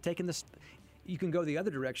 or at least taking this. You can go the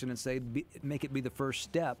other direction and say, make it be the first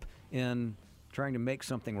step in trying to make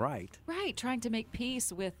something right. Right, trying to make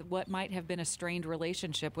peace with what might have been a strained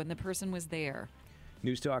relationship when the person was there.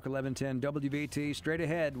 News Talk 1110 WBT. Straight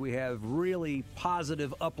ahead, we have really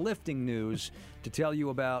positive, uplifting news to tell you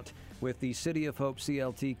about with the City of Hope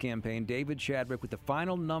CLT campaign. David Chadwick with the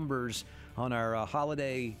final numbers on our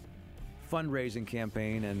holiday fundraising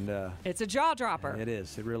campaign. And it's a jaw dropper. It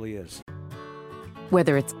is. It really is.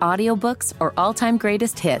 Whether it's audiobooks or all-time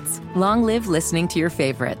greatest hits, long live listening to your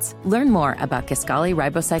favorites. Learn more about Kisqali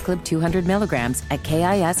Ribociclib 200 milligrams at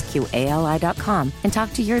KISQALI.com and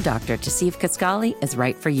talk to your doctor to see if Kisqali is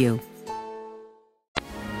right for you.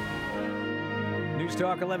 News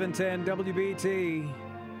Talk 1110 WBT.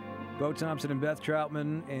 Bo Thompson and Beth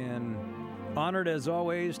Troutman, and honored as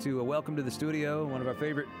always to welcome to the studio one of our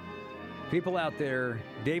favorite people out there,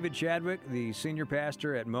 David Chadwick, the senior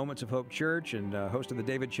pastor at Moments of Hope Church and host of the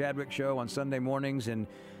David Chadwick Show on Sunday mornings. And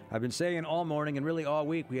I've been saying all morning and really all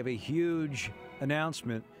week, we have a huge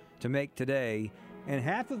announcement to make today. And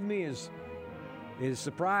half of me is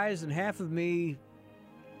surprised, and half of me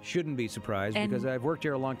shouldn't be surprised, because I've worked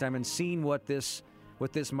here a long time and seen what this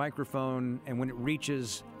microphone, and when it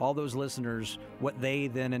reaches all those listeners, what they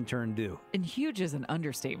then in turn do. And huge is an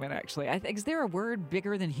understatement, actually. Is there a word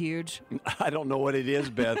bigger than huge? I don't know what it is,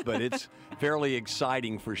 Beth, but it's fairly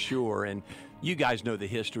exciting for sure. And you guys know the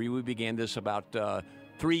history. We began this about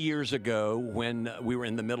 3 years ago when we were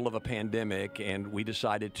in the middle of a pandemic, and we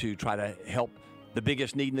decided to try to help the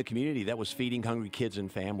biggest need in the community. That was feeding hungry kids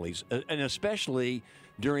and families, and especially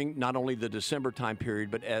during not only the December time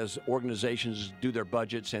period, but as organizations do their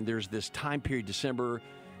budgets, and there's this time period, December,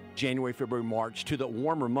 January, February, March, to the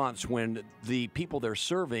warmer months when the people they're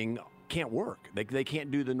serving can't work. They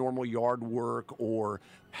can't do the normal yard work or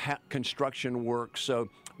construction work. So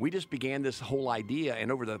we just began this whole idea,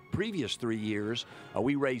 and over the previous 3 years,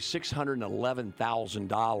 we raised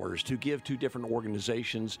 $611,000 to give to different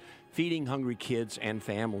organizations feeding hungry kids and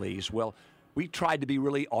families. Well, we tried to be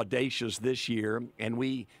really audacious this year, and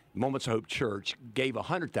we, Moments of Hope Church, gave a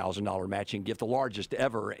 $100,000 matching gift, the largest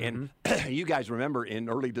ever. And you guys remember in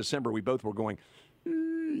early December, we both were going,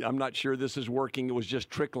 I'm not sure this is working. It was just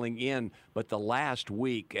trickling in. But the last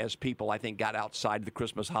week, as people, I think, got outside the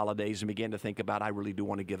Christmas holidays and began to think about, I really do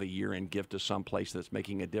want to give a year-end gift to some place that's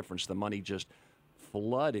making a difference, the money just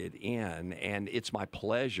flooded in, and it's my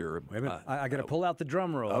pleasure. Wait a minute. I got to pull out the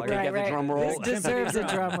drum roll. Okay, I got the drum roll. This deserves a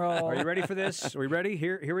drum roll. Are you ready for this? Are we ready?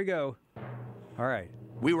 Here we go. All right.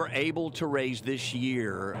 We were able to raise this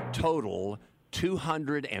year total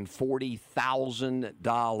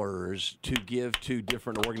 $240,000 to give to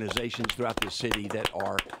different organizations throughout the city that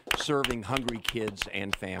are serving hungry kids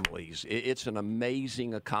and families. It's an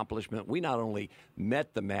amazing accomplishment. We not only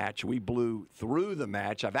met the match, we blew through the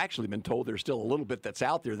match. I've actually been told there's still a little bit that's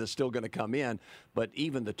out there that's still going to come in, but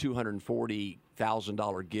even the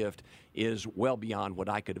 $240,000 gift is well beyond what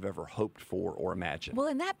I could have ever hoped for or imagined. Well,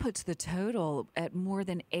 and that puts the total at more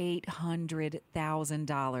than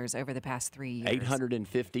 $800,000 over the past 3 years.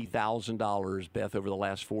 $850,000, Beth, over the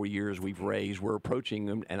last 4 years we've raised. We're approaching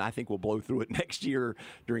them, and I think we'll blow through it next year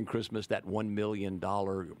during Christmas, that $1 million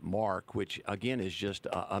mark, which, again, is just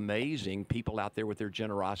amazing. People out there with their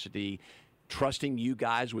generosity, trusting you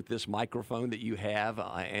guys with this microphone that you have,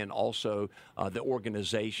 and also the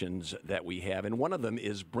organizations that we have. And one of them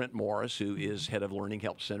is Brent Morris, who is head of Learning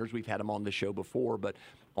Help Centers. We've had him on the show before, but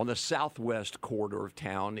on the southwest corridor of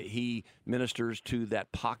town, he ministers to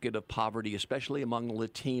that pocket of poverty, especially among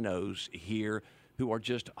Latinos here who are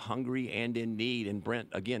just hungry and in need. And Brent,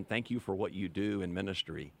 again, thank you for what you do in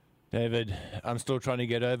ministry. David, I'm still trying to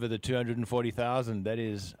get over the 240,000. That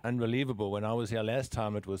is unbelievable. When I was here last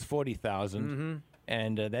time, it was 40,000.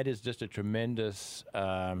 And that is just a tremendous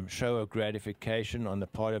show of gratification on the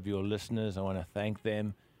part of your listeners. I want to thank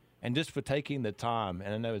them. And just for taking the time,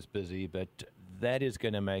 and I know it's busy, but that is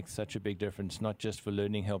going to make such a big difference, not just for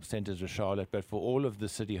Learning Help Centers of Charlotte, but for all of the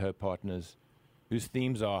City Hope partners whose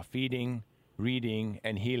themes are feeding, reading,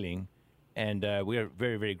 and healing. And we're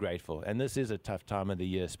very, very grateful. And this is a tough time of the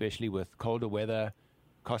year, especially with colder weather,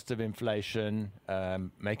 cost of inflation,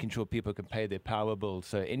 making sure people can pay their power bills.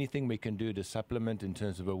 So anything we can do to supplement in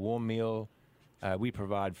terms of a warm meal. We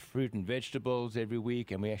provide fruit and vegetables every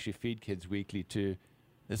week, and we actually feed kids weekly too.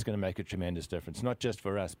 This is going to make a tremendous difference, not just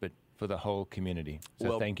for us, but for the whole community. So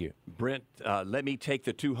Well, thank you. Brent, let me take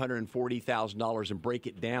the $240,000 and break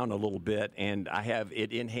it down a little bit. And I have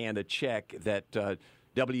it in hand, a check that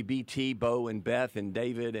WBT, Bo and Beth and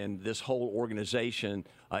David and this whole organization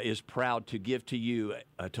is proud to give to you,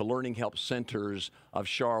 to Learning Help Centers of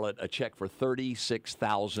Charlotte, a check for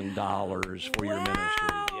 $36,000 for your ministry.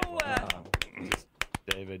 Yeah.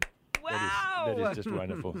 David. That is just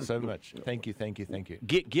wonderful. So much. Thank you, thank you, thank you.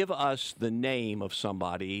 Give us the name of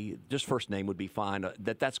somebody, just first name would be fine,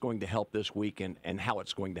 that's going to help this week and how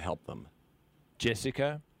it's going to help them.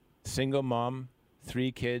 Jessica, single mom,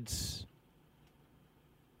 3 kids,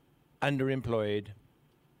 underemployed,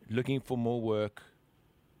 looking for more work,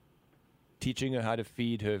 teaching her how to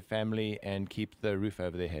feed her family and keep the roof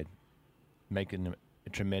over their head, making a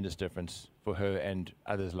tremendous difference for her and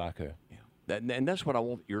others like her. Yeah. And that's what I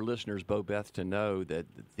want your listeners, Bo, Beth, to know, that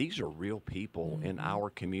these are real people in our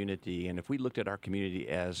community. And if we looked at our community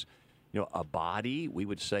as, a body, we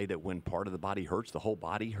would say that when part of the body hurts, the whole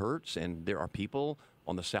body hurts. And there are people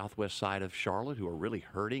on the southwest side of Charlotte who are really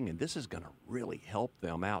hurting, and this is going to really help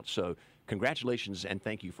them out. So congratulations and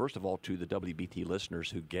thank you, first of all, to the WBT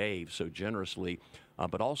listeners who gave so generously,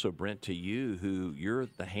 but also, Brent, to you, who you're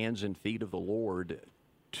the hands and feet of the Lord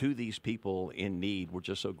to these people in need. We're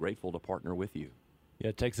just so grateful to partner with you.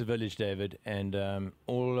 Yeah, it takes a village, David, and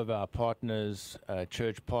all of our partners,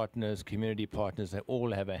 church partners, community partners, they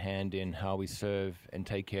all have a hand in how we serve and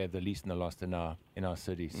take care of the least and the lost in our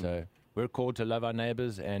city. So we're called to love our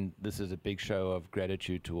neighbors, and this is a big show of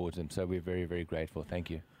gratitude towards them. So we're very, very grateful. Thank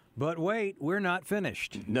you. But wait, we're not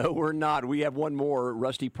finished. No, we're not. We have one more.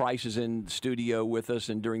 Rusty Price is in studio with us,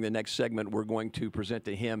 and during the next segment, we're going to present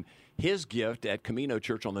to him his gift at Camino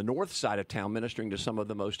Church on the north side of town, ministering to some of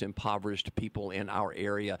the most impoverished people in our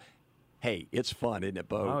area. Hey, it's fun, isn't it,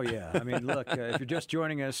 Bo? Oh, yeah. I mean, look, if you're just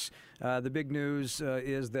joining us, the big news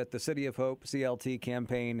is that the City of Hope CLT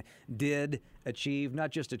campaign did achieve,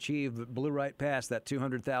 not just achieve, but blew right past that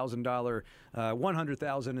 $200,000,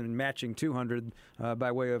 $100,000 and matching $200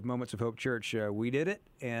 by way of Moments of Hope Church. We did it,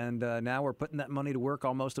 and now we're putting that money to work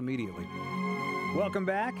almost immediately. Welcome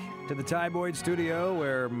back to the Ty Boyd Studio,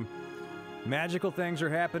 where magical things are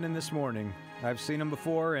happening this morning. I've seen them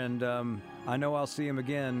before, and I know I'll see them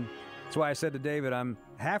again. That's why I said to David, I'm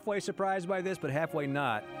halfway surprised by this, but halfway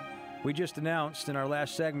not. We just announced in our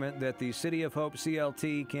last segment that the City of Hope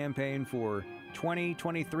CLT campaign for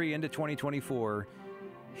 2023 into 2024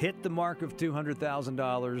 hit the mark of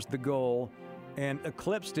 $200,000, the goal, and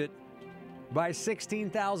eclipsed it by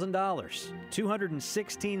 $16,000.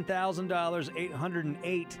 $216,000,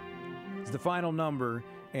 808 is the final number.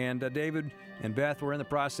 And David and Beth were in the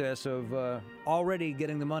process of already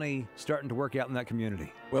getting the money starting to work out in that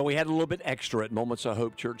community. Well, we had a little bit extra at Moments of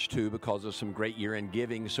Hope Church, too, because of some great year-end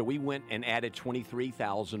giving. So we went and added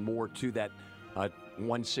 $23,000 more to that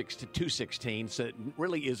 216. So it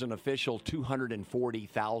really is an official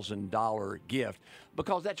 $240,000 gift,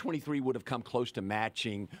 because that 23 would have come close to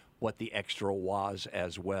matching what the extra was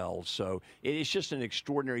as well. So it's just an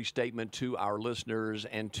extraordinary statement to our listeners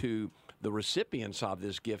and to the recipients of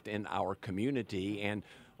this gift in our community. And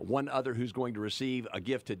one other who's going to receive a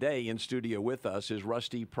gift today in studio with us is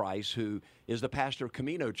Rusty Price, who is the pastor of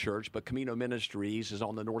Camino Church, but Camino Ministries is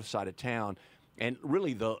on the north side of town. And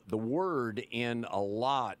really the word in a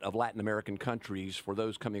lot of Latin American countries for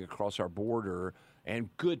those coming across our border,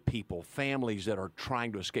 and good people, families that are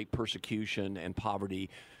trying to escape persecution and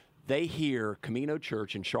poverty, they hear Camino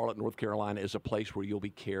Church in Charlotte, North Carolina is a place where you'll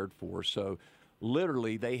be cared for. So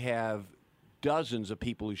literally, they have dozens of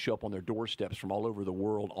people who show up on their doorsteps from all over the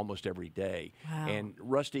world almost every day. Wow. And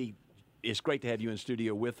Rusty, it's great to have you in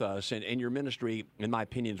studio with us. And your ministry, in my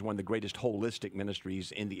opinion, is one of the greatest holistic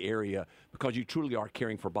ministries in the area, because you truly are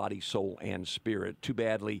caring for body, soul, and spirit. Too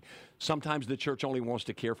badly, sometimes the church only wants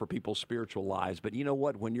to care for people's spiritual lives. But you know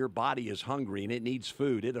what? When your body is hungry and it needs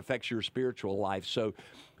food, it affects your spiritual life. So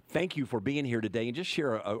thank you for being here today, and just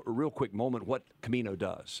share a real quick moment what Camino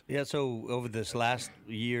does. Yeah, so over this last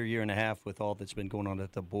year and a half, with all that's been going on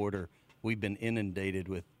at the border, we've been inundated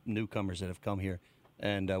with newcomers that have come here.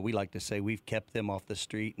 And we like to say we've kept them off the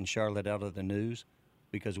street and Charlotte out of the news,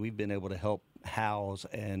 because we've been able to help house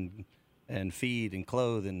and feed and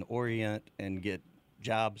clothe and orient and get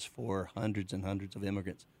jobs for hundreds and hundreds of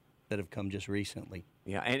immigrants that have come just recently.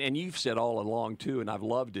 Yeah, and you've said all along, too, and I've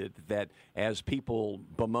loved it, that as people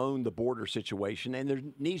bemoan the border situation, and there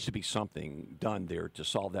needs to be something done there to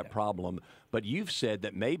solve that problem, but you've said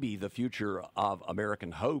that maybe the future of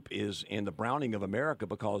American hope is in the browning of America,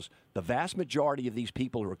 because the vast majority of these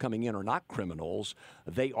people who are coming in are not criminals.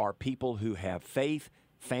 They are people who have faith,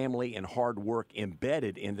 family and hard work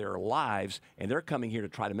embedded in their lives, and they're coming here to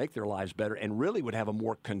try to make their lives better and really would have a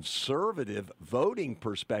more conservative voting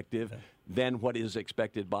perspective than what is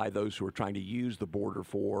expected by those who are trying to use the border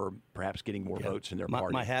for perhaps getting more votes in their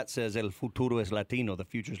party. My hat says El futuro es latino, the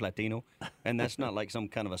future's Latino, and that's not like some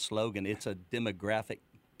kind of a slogan. It's a demographic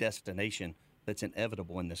destination that's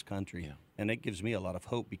inevitable in this country, and it gives me a lot of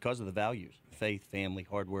hope because of the values: faith, family,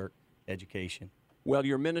 hard work, education. Well,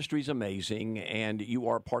 your ministry is amazing, and you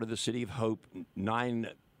are part of the City of Hope, 9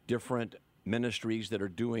 different ministries that are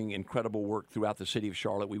doing incredible work throughout the city of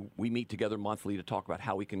Charlotte. We meet together monthly to talk about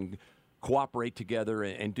how we can cooperate together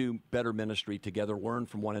and do better ministry together, learn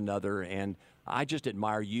from one another, and I just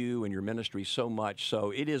admire you and your ministry so much.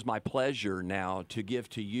 So it is my pleasure now to give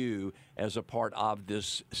to you as a part of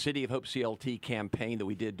this City of Hope CLT campaign that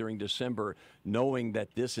we did during December, knowing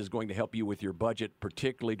that this is going to help you with your budget,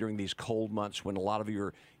 particularly during these cold months when a lot of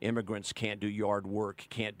your immigrants can't do yard work,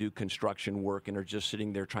 can't do construction work, and are just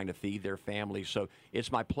sitting there trying to feed their families. So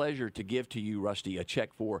it's my pleasure to give to you, Rusty, a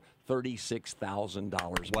check for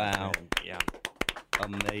 $36,000. Wow. Yeah.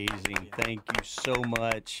 Amazing. Thank you so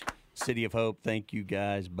much, City of Hope. Thank you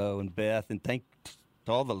guys, Bo and Beth, and thank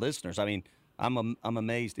to all the listeners. I mean, I'm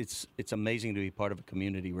amazed. It's amazing to be part of a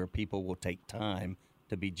community where people will take time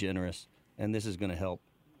to be generous, and this is going to help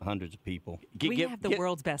hundreds of people. We have the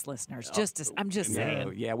world's best listeners. I'm just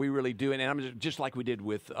saying. Yeah, we really do. And I'm just like we did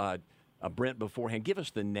with Brent beforehand. Give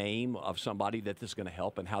us the name of somebody that this is going to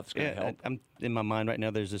help and how it's going to help. I'm in my mind right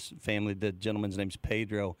now. There's this family. The gentleman's name's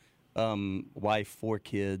Pedro. Wife, 4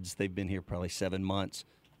 kids. They've been here probably 7 months.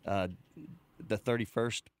 The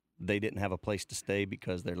 31st, they didn't have a place to stay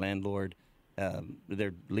because their landlord,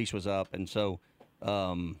 their lease was up, and so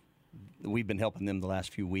we've been helping them the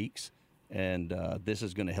last few weeks, and this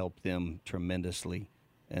is going to help them tremendously.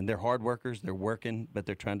 And they're hard workers. They're working, but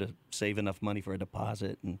they're trying to save enough money for a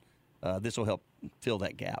deposit, and this will help fill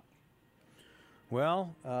that gap.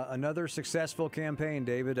 Well, another successful campaign,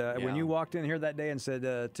 David. When you walked in here that day and said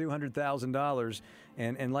 $200,000,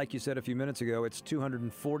 and like you said a few minutes ago, it's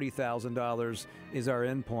 $240,000 is our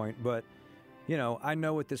end point. But, you know, I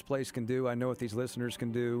know what this place can do. I know what these listeners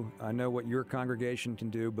can do. I know what your congregation can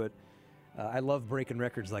do. But I love breaking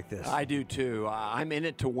records like this. I do, too. I'm in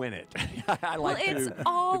it to win it. I like it's to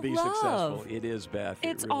all be love. successful. It is, Beth.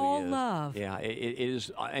 It's it really all is. love. Yeah, it is.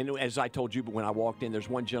 And as I told you when I walked in, there's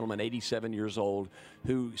one gentleman, 87 years old,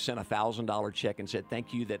 who sent a $1,000 check and said,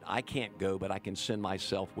 thank you that I can't go, but I can send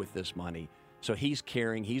myself with this money. So he's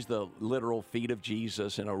caring. He's the literal feet of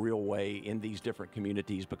Jesus in a real way in these different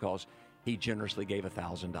communities because he generously gave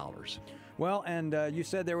 $1,000. Well, and you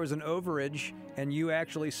said there was an overage, and you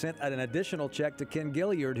actually sent an additional check to Ken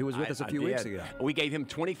Gilliard, who was with us a few weeks ago. We gave him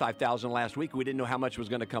 $25,000 last week. We didn't know how much was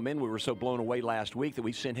going to come in. We were so blown away last week that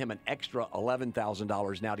we sent him an extra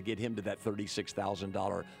 $11,000 now to get him to that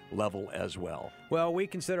 $36,000 level as well. Well, we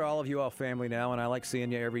consider all of you all family now, and I like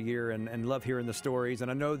seeing you every year and love hearing the stories. And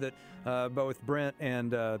I know that both Brent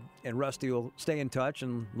and Rusty will stay in touch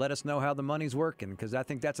and let us know how the money's working, because I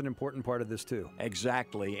think that's an important part of this too.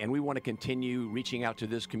 Exactly, and we want to continue reaching out to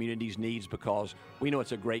this community's needs because we know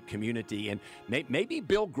it's a great community, and maybe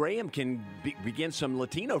Bill Graham can begin some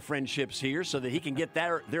Latino friendships here so that he can get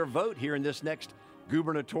their vote here in this next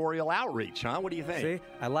gubernatorial outreach, huh? What do you think? See,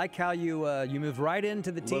 I like how you moved right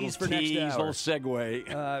into the tease for next hour. Little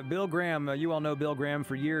segue. Bill Graham, you all know Bill Graham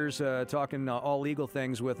for years, talking all legal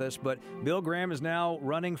things with us, but Bill Graham is now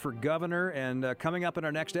running for governor, and coming up in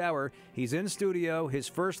our next hour, he's in studio, his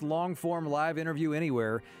first long-form live interview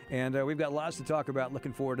anywhere, and we've got lots to talk about.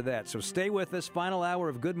 Looking forward to that. So stay with us. Final hour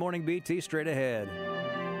of Good Morning BT straight ahead.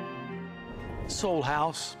 This old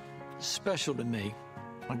house is special to me.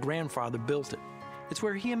 My grandfather built it. It's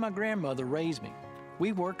where he and my grandmother raised me.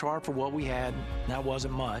 We worked hard for what we had, and that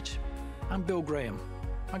wasn't much. I'm Bill Graham.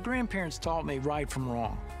 My grandparents taught me right from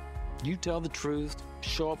wrong. You tell the truth,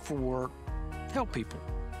 show up for work, help people,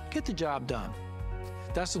 get the job done.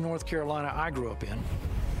 That's the North Carolina I grew up in.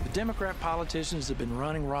 The Democrat politicians have been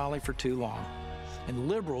running Raleigh for too long. And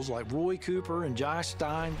liberals like Roy Cooper and Josh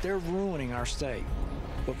Stein, they're ruining our state.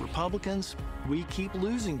 But Republicans, we keep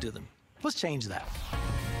losing to them. Let's change that.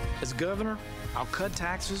 As governor, I'll cut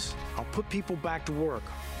taxes, I'll put people back to work.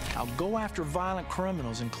 I'll go after violent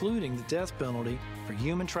criminals, including the death penalty for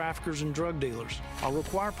human traffickers and drug dealers. I'll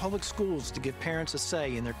require public schools to give parents a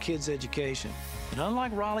say in their kids' education. And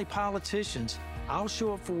unlike Raleigh politicians, I'll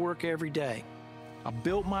show up for work every day. I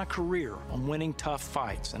built my career on winning tough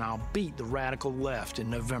fights, and I'll beat the radical left in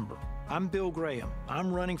November. I'm Bill Graham.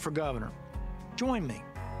 I'm running for governor. Join me.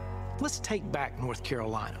 Let's take back North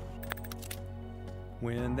Carolina.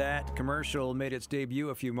 When that commercial made its debut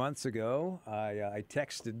a few months ago, I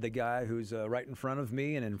texted the guy who's right in front of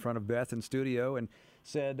me and in front of Beth in studio and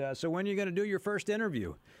said, so when are you going to do your first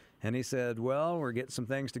interview? And he said, well, we're getting some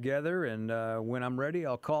things together, and when I'm ready,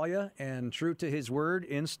 I'll call you. And true to his word,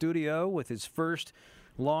 in studio with his first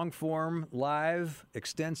long-form, live,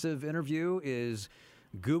 extensive interview is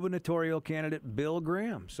gubernatorial candidate Bill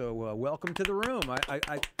Graham. So welcome to the room.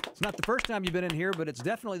 It's not the first time you've been in here, but it's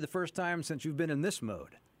definitely the first time since you've been in this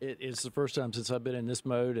mode. It is the first time since I've been in this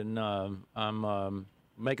mode, and I'm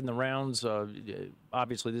making the rounds.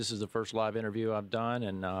 Obviously, this is the first live interview I've done,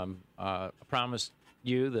 and I promised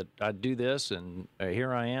you that I'd do this, and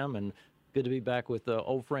here I am, and good to be back with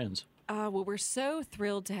old friends. Well, we're so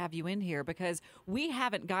thrilled to have you in here because we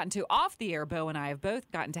haven't gotten to, off the air, Bo and I have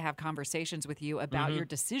both gotten to have conversations with you about your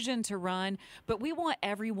decision to run, but we want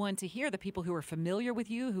everyone to hear, the people who are familiar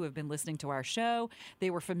with you, who have been listening to our show. They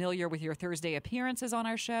were familiar with your Thursday appearances on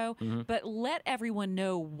our show, but let everyone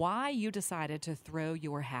know why you decided to throw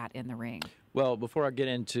your hat in the ring. Well, before I get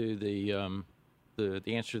into the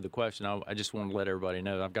answer to the question, I just want to let everybody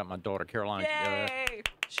know I've got my daughter, Caroline.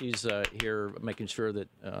 She's here making sure that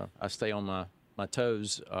I stay on my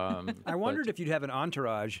toes. I wondered if you'd have an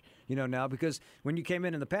entourage, now, because when you came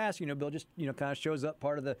in the past, Bill just, kind of shows up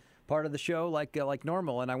part of the show like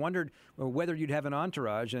normal. And I wondered whether you'd have an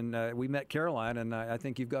entourage. And we met Caroline, and I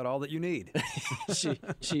think you've got all that you need.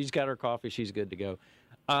 She's got her coffee. She's good to go.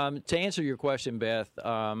 To answer your question, Beth,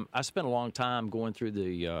 I spent a long time going through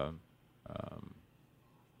the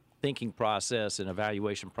thinking process and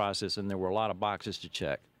evaluation process, and there were a lot of boxes to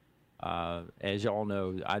check. As y'all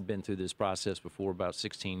know, I'd been through this process before about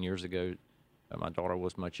 16 years ago. My daughter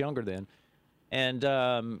was much younger then. And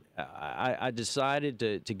I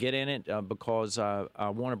decided to get in it because I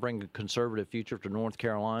want to bring a conservative future to North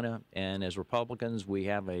Carolina. And as Republicans, we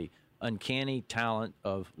have a uncanny talent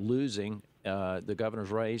of losing the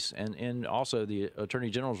governor's race and also the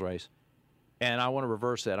attorney general's race. And I want to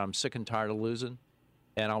reverse that. I'm sick and tired of losing.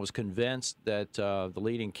 And I was convinced that the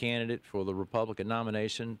leading candidate for the Republican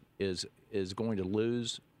nomination is going to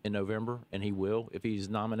lose in November, and he will if he's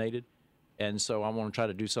nominated. And so I want to try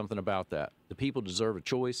to do something about that. The people deserve a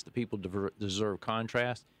choice. The people deserve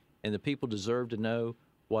contrast. And the people deserve to know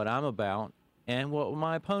what I'm about and what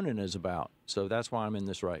my opponent is about. So that's why I'm in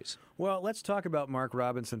this race. Well, let's talk about Mark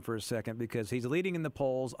Robinson for a second, because he's leading in the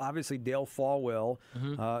polls. Obviously, Dale Folwell,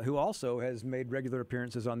 who also has made regular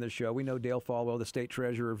appearances on this show. We know Dale Folwell, the state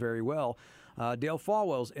treasurer, very well. Dale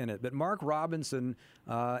Folwell's in it. But Mark Robinson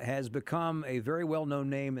has become a very well-known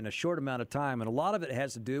name in a short amount of time, and a lot of it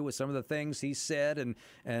has to do with some of the things he said, and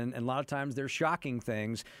a lot of times they're shocking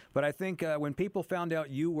things. But I think when people found out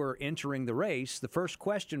you were entering the race, the first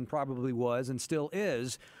question probably was, and still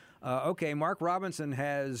is, okay, Mark Robinson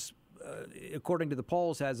has, according to the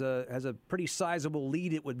polls, has a pretty sizable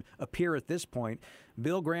lead, it would appear at this point.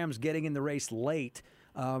 Bill Graham's getting in the race late.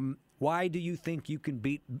 Why do you think you can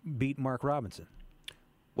beat Mark Robinson?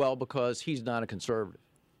 Well, because he's not a conservative.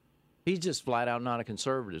 He's just flat out not a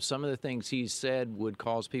conservative. Some of the things he's said would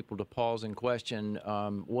cause people to pause and question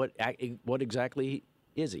what exactly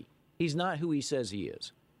is he? He's not who he says he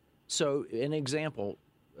is. So, an example,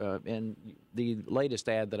 in the latest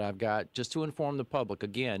ad that I've got, just to inform the public,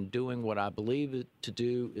 again, doing what I believe to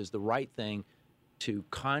do is the right thing, to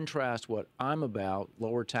contrast what I'm about,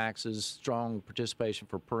 lower taxes, strong participation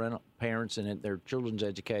for parents in their children's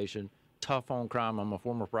education, tough on crime. I'm a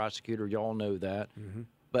former prosecutor. Y'all know that.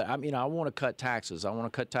 But I want to cut taxes. I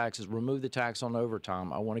want to cut taxes, remove the tax on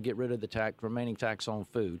overtime. I want to get rid of the remaining tax on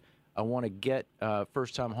food. I want to get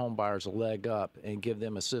first-time home buyers a leg up and give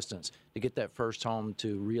them assistance to get that first home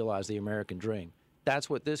to realize the American dream.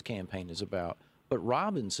 That's what this campaign is about. But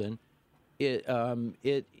Robinson,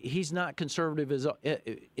 he's not conservative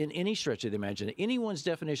in any stretch of the imagination. Anyone's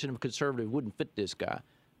definition of conservative wouldn't fit this guy.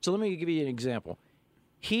 So let me give you an example.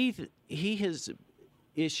 He has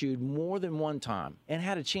issued more than one time and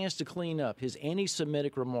had a chance to clean up his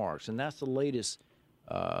anti-Semitic remarks, and that's the latest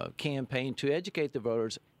campaign to educate the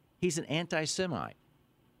voters. He's an anti-Semite.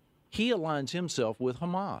 He aligns himself with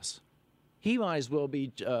Hamas. He might as well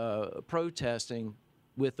be protesting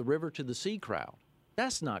with the River to the Sea crowd.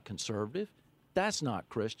 That's not conservative. That's not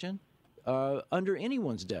Christian under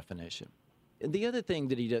anyone's definition. And the other thing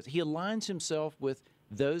that he does, he aligns himself with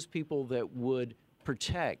those people that would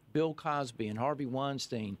protect Bill Cosby and Harvey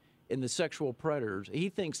Weinstein and the sexual predators. He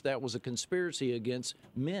thinks that was a conspiracy against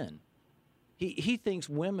men. He thinks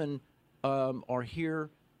women are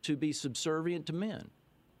here to be subservient to men.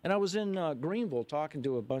 And I was in Greenville talking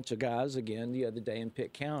to a bunch of guys again the other day in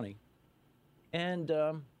Pitt County. And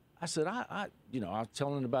I said, I was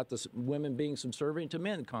telling about this women being subservient to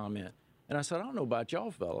men comment. And I said, I don't know about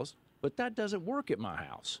y'all fellas, but that doesn't work at my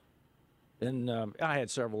house. And I had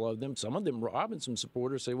several of them. Some of them Robinson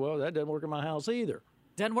supporters say, well, that doesn't work at my house either.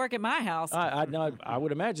 Doesn't work at my house. I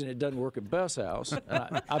would imagine it doesn't work at Beth's house.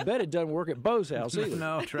 I bet it doesn't work at Bo's house either.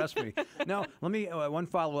 No, trust me. No, let me one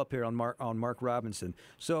follow up here on Mark Robinson.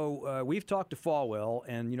 So we've talked to Falwell,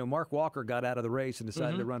 and Mark Walker got out of the race and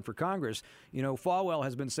decided to run for Congress. Falwell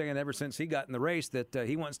has been saying ever since he got in the race that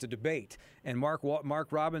he wants to debate, and Mark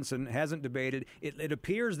Robinson hasn't debated. It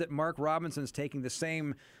appears that Mark Robinson's taking the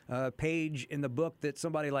same page in the book that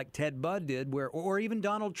somebody like Ted Budd did, or even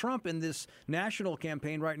Donald Trump in this national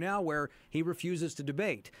campaign right now, where he refuses to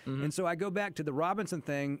debate. And so I go back to the Robinson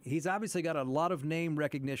thing. He's obviously got a lot of name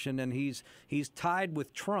recognition, and he's tied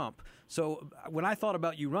with Trump. So when I thought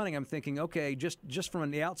about you running, I'm thinking, okay, just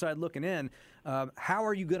from the outside looking in, how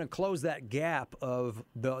are you going to close that gap of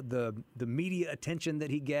the media attention that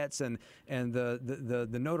he gets and the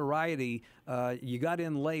notoriety? You got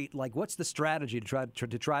in late. Like, what's the strategy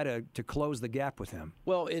to try to close the gap with him?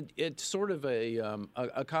 Well, it's sort of a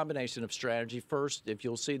combination of strategy. First, if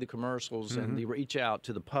you'll see the commercials and the reach out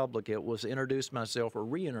to the public, it was introduce myself or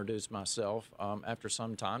reintroduce myself after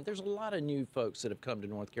some time. There's a lot of new folks that have come to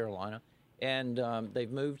North Carolina, and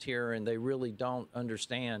they've moved here, and they really don't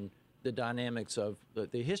understand the dynamics of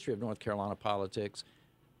the history of North Carolina politics.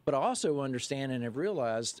 But I also understand and have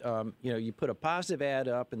realized, you put a positive ad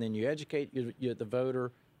up, and then you educate the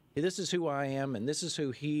voter. Hey, this is who I am, and this is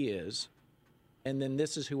who he is, and then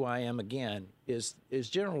this is who I am again. Is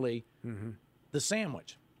generally the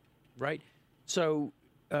sandwich, right? So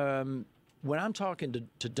when I'm talking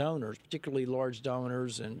to donors, particularly large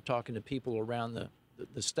donors, and talking to people around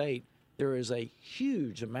the state, there is a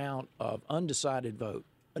huge amount of undecided vote,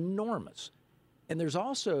 enormous. And there's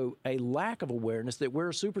also a lack of awareness that we're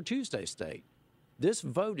a Super Tuesday state. This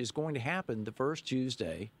vote is going to happen the first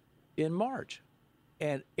Tuesday in March.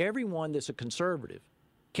 And everyone that's a conservative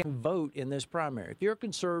can vote in this primary. If you're a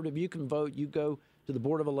conservative, you can vote. You go to the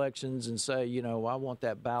Board of Elections and say, I want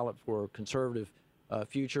that ballot for a conservative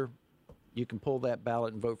future. You can pull that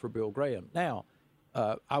ballot and vote for Bill Graham. Now,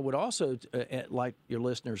 I would also like your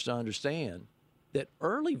listeners to understand that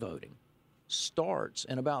early voting starts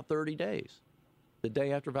in about 30 days, the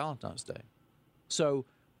day after Valentine's Day. So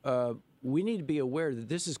we need to be aware that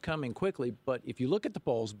this is coming quickly. But if you look at the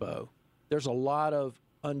polls, Bo, there's a lot of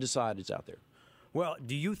undecideds out there. Well,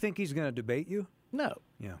 do you think he's going to debate you? No.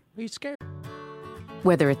 Yeah. He's scared.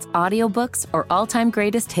 Whether it's audiobooks or all-time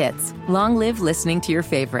greatest hits, long live listening to your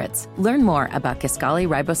favorites. Learn more about Kisqali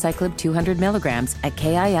Ribociclib 200 milligrams at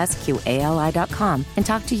KISQALI.com and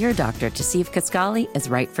talk to your doctor to see if Kisqali is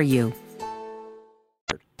right for you.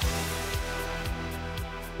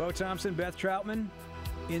 Bo Thompson, Beth Troutman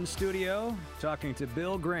in studio talking to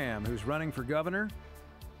Bill Graham, who's running for governor.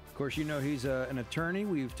 Of course, he's an attorney.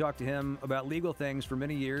 We've talked to him about legal things for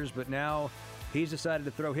many years, but now he's decided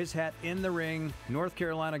to throw his hat in the ring. North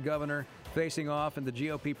Carolina governor facing off in the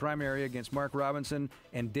GOP primary against Mark Robinson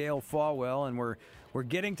and Dale Falwell, and we're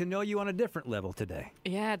getting to know you on a different level today.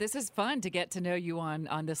 Yeah, this is fun to get to know you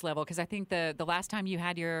on this level, because I think the last time you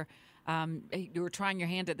had you were trying your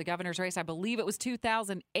hand at the governor's race, I believe it was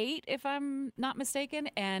 2008, if I'm not mistaken.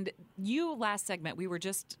 And last segment, we were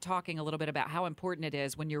just talking a little bit about how important it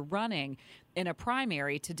is when you're running in a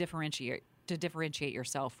primary to differentiate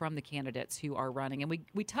yourself from the candidates who are running. And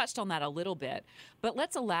we touched on that a little bit, but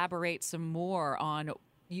let's elaborate some more on,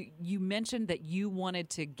 you mentioned that you wanted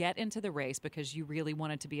to get into the race because you really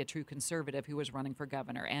wanted to be a true conservative who was running for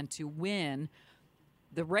governor and to win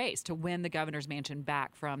the race, to win the governor's mansion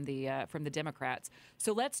back from the Democrats.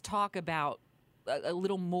 So let's talk about a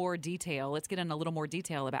little more detail. Let's get in a little more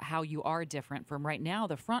detail about how you are different from right now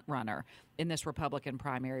the front runner in this Republican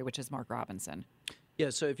primary, which is Mark Robinson. Yeah,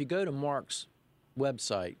 so if you go to Mark's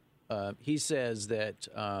website, he says that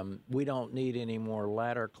we don't need any more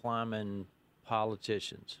ladder climbing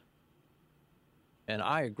politicians. And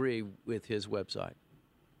I agree with his website.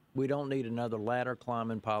 We don't need another ladder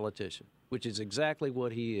climbing politician, which is exactly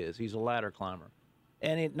what he is. He's a ladder climber.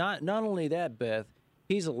 And not only that, Beth,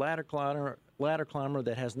 he's a ladder climber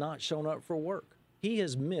that has not shown up for work. He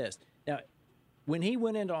has missed. Now, when he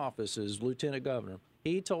went into office as lieutenant governor,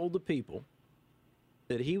 he told the people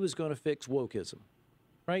that he was going to fix wokeism,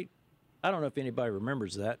 right? I don't know if anybody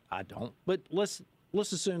remembers that. I don't. But let's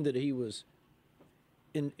assume that he was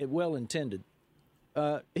well-intended.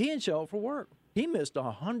 He didn't show up for work. He missed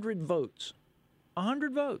 100 votes.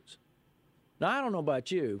 100 votes. Now, I don't know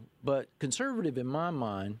about you, but conservative in my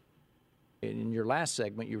mind, in your last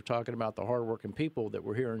segment, you were talking about the hardworking people that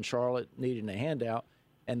were here in Charlotte needing a handout.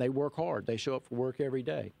 and they work hard. They show up for work every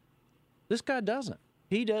day. This guy doesn't.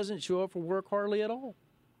 He doesn't show up for work hardly at all.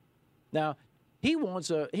 Now, he wants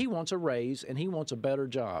a raise and he wants a better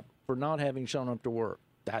job for not having shown up to work.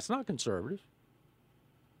 That's not conservative.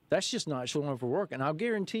 That's just not showing up for work. And I'll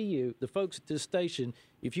guarantee you, the folks at this station,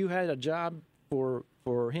 if you had a job for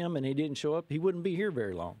him and he didn't show up, he wouldn't be here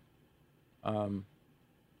very long.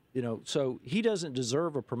 So he doesn't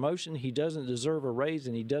deserve a promotion, he doesn't deserve a raise,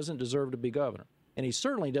 and he doesn't deserve to be governor. And he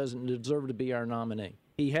certainly doesn't deserve to be our nominee.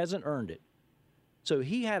 He hasn't earned it. So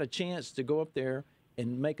he had a chance to go up there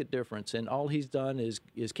and make a difference, and all he's done is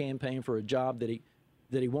campaign for a job that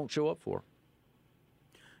he won't show up for.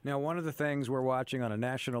 Now, one of the things we're watching on a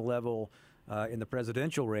national level in the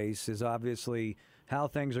presidential race is obviously how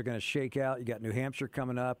things are going to shake out. You got New Hampshire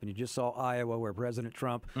coming up, and you just saw Iowa, where President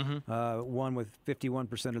Trump won with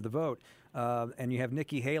 51% of the vote. And you have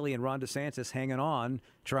Nikki Haley and Ron DeSantis hanging on,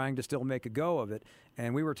 trying to still make a go of it.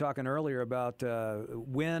 And we were talking earlier about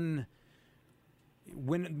when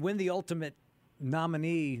the ultimate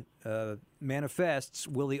nominee manifests,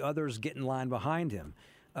 will the others get in line behind him?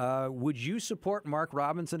 Would you support Mark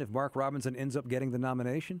Robinson if Mark Robinson ends up getting the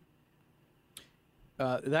nomination?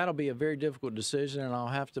 That'll be a very difficult decision, and I'll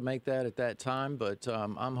have to make that at that time. But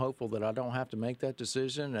I'm hopeful that I don't have to make that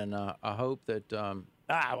decision, and I hope that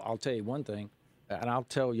I'll tell you one thing, and I'll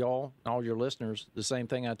tell y'all, all your listeners, the same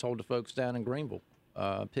thing I told the folks down in Greenville,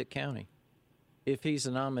 Pitt County. If he's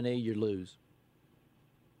a nominee, you lose.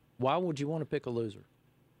 Why would you want to pick a loser?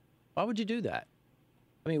 Why would you do that?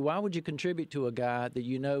 I mean, why would you contribute to a guy that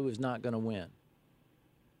you know is not going to win?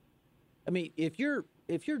 I mean, if you're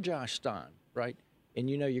Josh Stein, right, and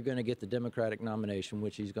you know you're going to get the Democratic nomination,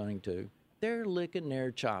 which he's going to, they're licking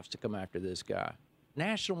their chops to come after this guy.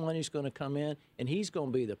 National money's going to come in, and he's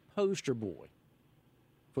going to be the poster boy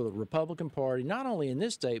for the Republican Party, not only in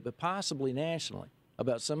this state, but possibly nationally,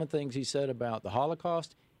 about some of the things he said about the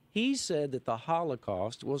Holocaust. He said that the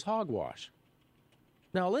Holocaust was hogwash.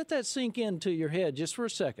 Now, let that sink into your head just for a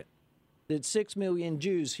second, that 6 million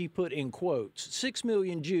Jews, he put in quotes, 6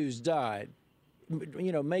 million Jews died,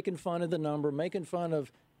 making fun of the number, making fun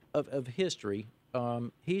of history.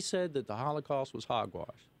 He said that the Holocaust was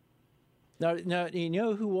hogwash. Now, you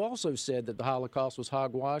know who also said that the Holocaust was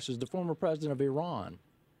hogwash is the former president of Iran.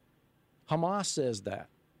 Hamas says that.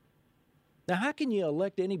 Now, how can you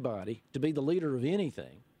elect anybody to be the leader of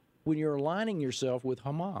anything when you're aligning yourself with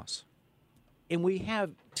Hamas? And we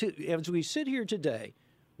have, as we sit here today,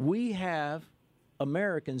 we have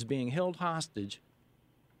Americans being held hostage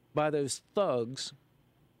by those thugs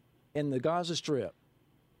in the Gaza Strip.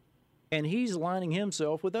 And he's aligning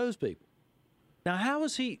himself with those people. Now,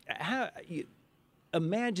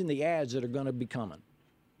 imagine the ads that are going to be coming.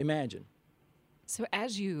 Imagine. So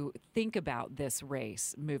as you think about this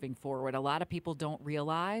race moving forward, a lot of people don't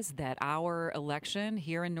realize that our election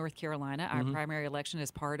here in North Carolina, our primary election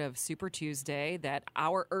is part of Super Tuesday, that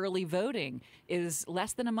our early voting is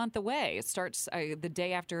less than a month away. It starts the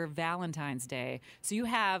day after Valentine's Day. So you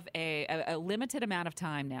have a limited amount of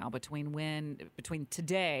time now between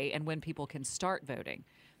today and when people can start voting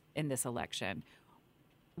in this election.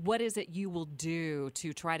 What is it you will do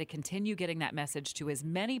to try to continue getting that message to as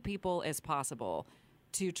many people as possible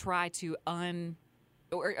to try to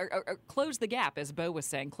or close the gap, as Bo was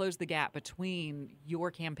saying, close the gap between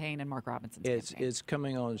your campaign and Mark Robinson's campaign? It's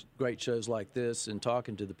coming on great shows like this and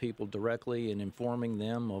talking to the people directly and informing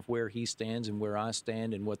them of where he stands and where I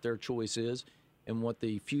stand and what their choice is and what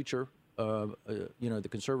the future, the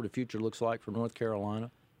conservative future looks like for North Carolina.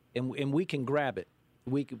 And we can grab it.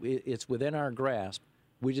 It's within our grasp.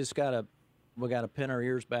 We just we gotta pin our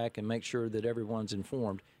ears back and make sure that everyone's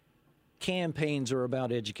informed. Campaigns are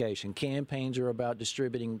about education. Campaigns are about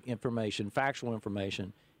distributing information, factual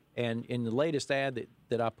information. And in the latest ad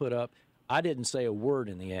that I put up, I didn't say a word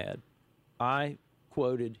in the ad. I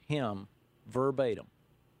quoted him verbatim.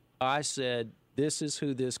 I said, "This is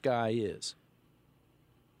who this guy is."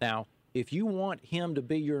 Now, if you want him to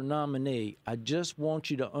be your nominee, I just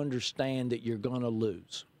want you to understand that you're going to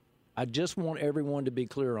lose. I just want everyone to be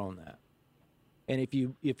clear on that. And if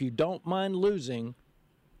you don't mind losing,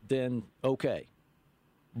 then okay.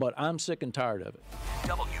 But I'm sick and tired of it.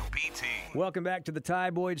 WBT. Welcome back to the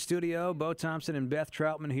Ty Boyd Studio. Bo Thompson and Beth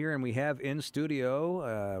Troutman here, and we have in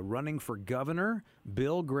studio running for governor,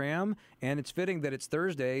 Bill Graham. And it's fitting that it's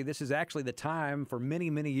Thursday. This is actually the time for many,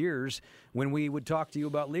 many years when we would talk to you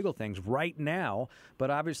about legal things right now. But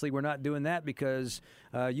obviously we're not doing that because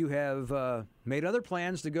you have made other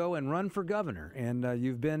plans to go and run for governor. And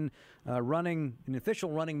you've been running in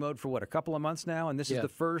official running mode for, a couple of months now? And this is the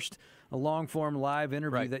first long-form live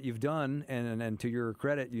interview that you've done. And to your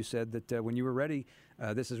credit, you said that when you were ready,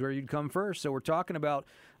 this is where you'd come first. So we're talking about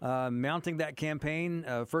mounting that campaign,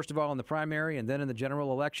 first of all in the primary and then in the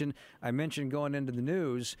general election. I mentioned going into the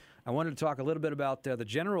news. I wanted to talk a little bit about the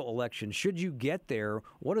general election. Should you get there,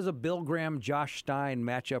 what does a Bill Graham-Josh Stein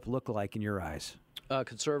matchup look like in your eyes?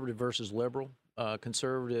 Conservative versus liberal.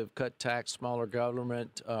 Conservative, cut tax, smaller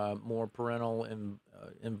government, more parental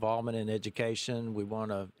involvement in education. We want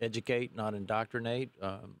to educate, not indoctrinate.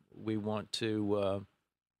 We want to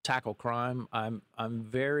tackle crime. I'm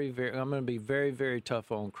going to be very, very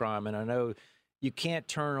tough on crime. And I know you can't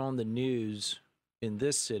turn on the news in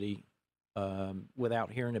this city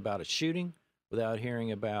without hearing about a shooting, without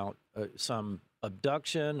hearing about some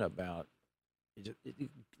abduction, about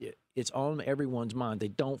it's on everyone's mind. They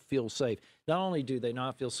don't feel safe. Not only do they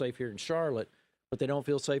not feel safe here in Charlotte, but they don't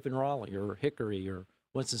feel safe in Raleigh or Hickory or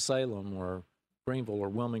Winston-Salem or Greenville or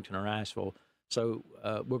Wilmington or Asheville. So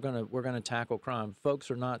we're gonna tackle crime. Folks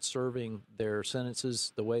are not serving their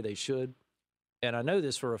sentences the way they should. And I know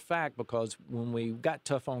this for a fact because when we got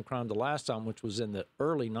tough on crime the last time, which was in the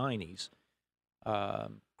early 90s,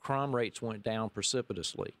 crime rates went down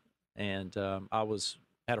precipitously. And I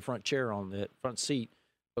had a front chair on the front seat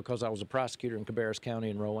because I was a prosecutor in Cabarrus County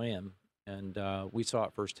and Rowan, and we saw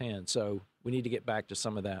it firsthand. So we need to get back to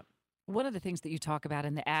some of that. One of the things that you talk about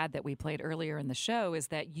in the ad that we played earlier in the show is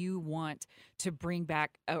that you want to bring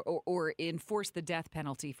back or enforce the death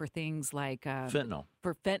penalty for things like fentanyl.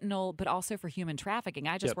 For fentanyl, but also for human trafficking.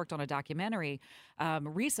 I just worked on a documentary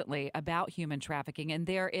recently about human trafficking, and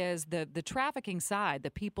there is the trafficking side,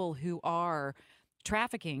 the people who are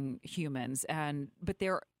trafficking humans, but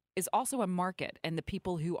there is also a market, and the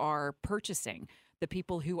people who are purchasing, the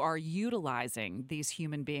people who are utilizing these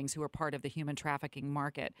human beings who are part of the human trafficking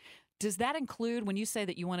market. Does that include, when you say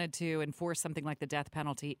that you wanted to enforce something like the death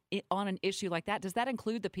penalty on an issue like that, does that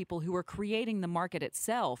include the people who are creating the market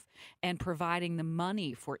itself and providing the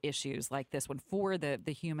money for issues like this one, for the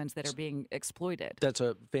humans that are being exploited? That's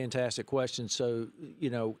a fantastic question. So,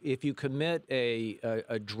 if you commit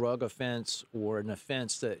a drug offense or an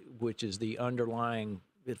offense which is the underlying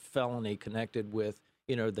felony connected with,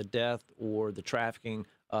 the death or the trafficking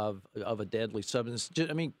of a deadly substance,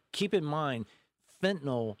 keep in mind,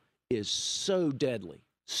 fentanyl is so deadly.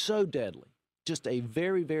 Just a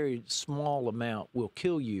very, very small amount will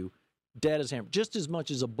kill you dead as hammer, just as much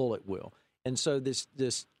as a bullet will. And so this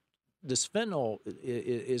fentanyl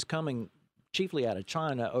is coming chiefly out of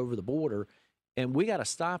China over the border, and we got to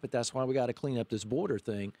stop it. That's why we got to clean up this border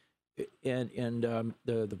thing. And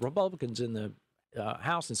the Republicans in the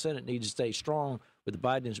House and Senate need to stay strong with the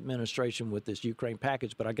Biden administration with this Ukraine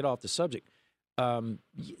package. But I get off the subject.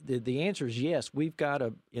 The answer is yes. We've got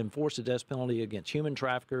to enforce the death penalty against human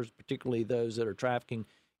traffickers, particularly those that are trafficking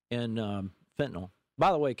in fentanyl.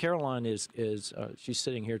 By the way, Caroline is she's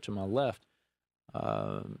sitting here to my left,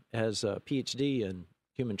 has a PhD in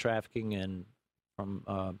human trafficking and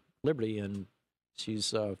from Liberty, and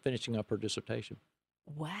she's finishing up her dissertation.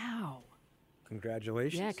 Wow.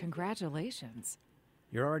 Congratulations. Yeah, congratulations.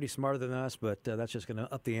 You're already smarter than us, but that's just going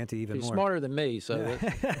to up the ante even He's more. Smarter than me, so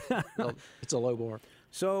it's a low bar.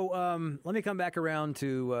 So let me come back around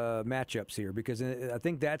to matchups here, because I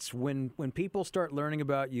think that's when people start learning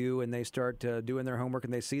about you and they start doing their homework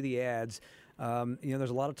and they see the ads. There's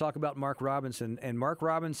a lot of talk about Mark Robinson, and Mark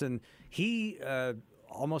Robinson, he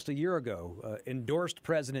almost a year ago endorsed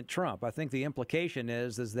President Trump. I think the implication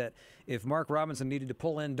is that if Mark Robinson needed to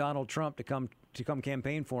pull in Donald Trump to come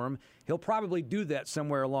campaign for him, he'll probably do that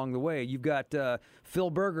somewhere along the way. You've got Phil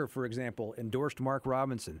Berger, for example, endorsed Mark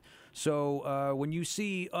Robinson. So when you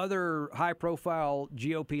see other high-profile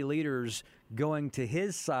GOP leaders going to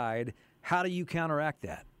his side, how do you counteract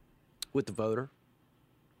that? With the voter.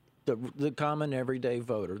 The common everyday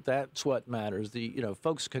voter. That's what matters.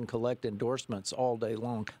 Folks can collect endorsements all day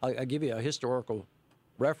long. I'll give you a historical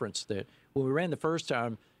reference that when we ran the first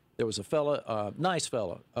time, there was a fella, nice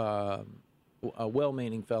fella, a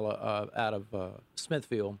well-meaning fella out of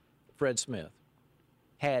Smithfield, Fred Smith,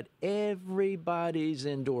 had everybody's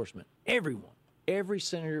endorsement. Everyone, every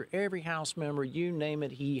senator, every House member, you name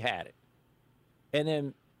it, he had it. And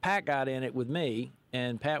then Pat got in it with me,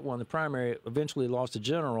 and Pat won the primary, eventually lost to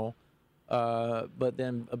general, but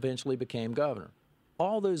then eventually became governor.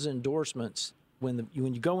 All those endorsements, when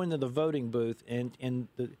you go into the voting booth and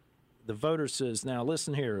the voter says, now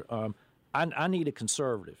listen here, I need a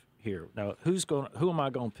conservative here. Now, who am I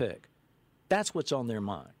going to pick? That's what's on their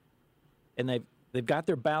mind. And They've got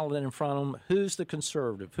their ballot in front of them. Who's the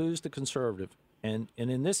conservative? Who's the conservative? And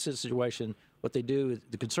in this situation, what they do is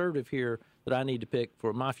the conservative here that I need to pick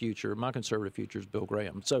for my future, my conservative future, is Bill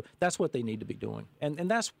Graham. So that's what they need to be doing. And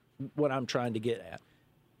that's what I'm trying to get at.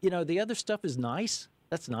 The other stuff is nice.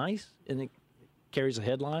 That's nice. And it carries a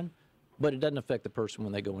headline. But it doesn't affect the person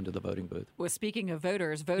when they go into the voting booth. Well, speaking of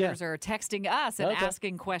voters are texting us and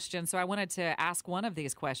asking questions. So I wanted to ask one of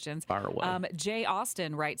these questions. Fire away. Jay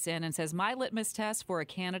Austin writes in and says, my litmus test for a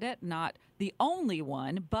candidate, not the only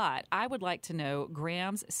one, but I would like to know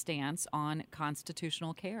Graham's stance on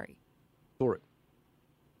constitutional carry. For it.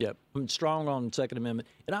 Yep. I'm strong on Second Amendment.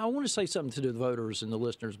 And I want to say something to the voters and the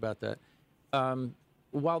listeners about that.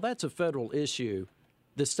 While that's a federal issue,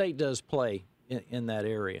 the state does play in that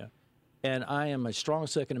area. And I am a strong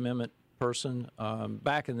Second Amendment person.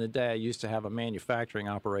 Back in the day, I used to have a manufacturing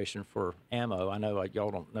operation for ammo. I know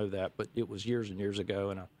y'all don't know that, but it was years and years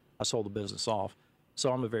ago, and I sold the business off.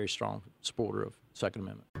 So I'm a very strong supporter of Second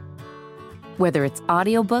Amendment. Whether it's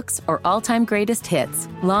audiobooks or all-time greatest hits,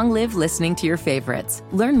 long live listening to your favorites.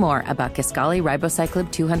 Learn more about Kisqali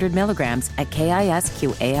Ribociclib 200 milligrams at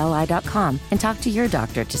KISQALI.com and talk to your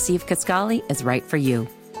doctor to see if Kisqali is right for you.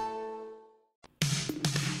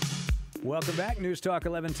 Welcome back. News Talk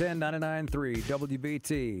 1110 99.3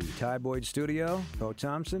 WBT. Ty Boyd Studio. Bo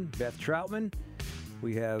Thompson, Beth Troutman.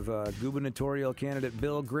 We have gubernatorial candidate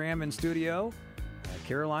Bill Graham in studio.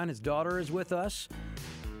 Caroline, his daughter, is with us.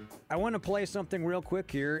 I want to play something real quick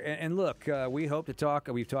here. And look, we hope to talk.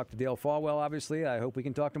 We've talked to Dale Falwell, obviously. I hope we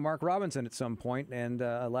can talk to Mark Robinson at some point and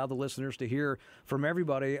allow the listeners to hear from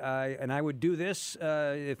everybody. I would do this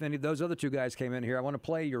if any of those other two guys came in here. I want to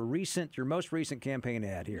play your most recent campaign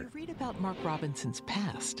ad here. You read about Mark Robinson's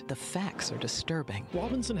past. The facts are disturbing.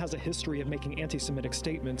 Robinson has a history of making anti-Semitic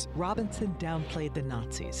statements. Robinson downplayed the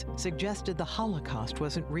Nazis, suggested the Holocaust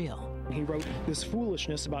wasn't real. He wrote, "This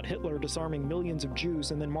foolishness about Hitler disarming millions of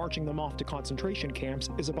Jews and then marching them off to concentration camps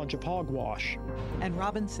is a bunch of hogwash." And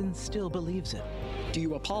Robinson still believes it. Do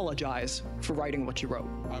you apologize for writing what you wrote?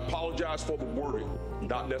 I apologize for the wording,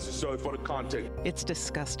 not necessarily for the content. It's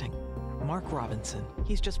disgusting. Mark Robinson,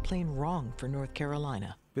 he's just plain wrong for North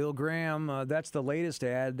Carolina. Bill Graham, that's the latest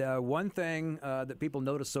ad. One thing that people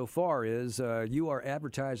notice so far is you are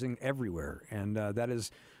advertising everywhere, and that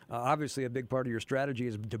is obviously a big part of your strategy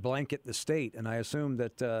is to blanket the state. And I assume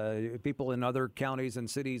that people in other counties and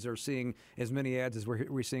cities are seeing as many ads as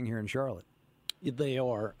we're seeing here in Charlotte. They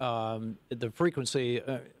are. The frequency,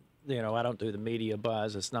 I don't do the media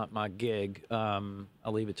buzz. It's not my gig. I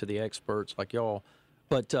leave it to the experts like y'all.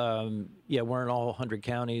 But, we're in all 100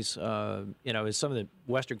 counties. Some of the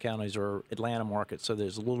western counties are Atlanta markets, so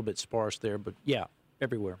there's a little bit sparse there. But, yeah,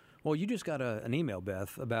 everywhere. Well, you just got an email,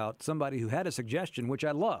 Beth, about somebody who had a suggestion, which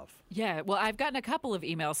I love. Yeah, well, I've gotten a couple of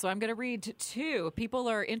emails, so I'm going to read two. People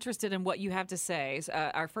are interested in what you have to say.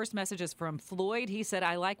 Our first message is from Floyd. He said,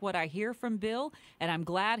 I like what I hear from Bill, and I'm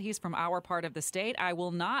glad he's from our part of the state. I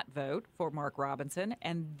will not vote for Mark Robinson.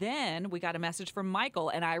 And then we got a message from Michael,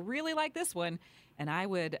 and I really like this one. And I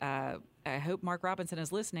hope Mark Robinson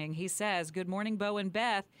is listening. He says, good morning, Bo and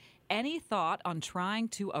Beth. Any thought on trying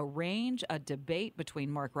to arrange a debate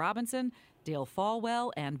between Mark Robinson, Dale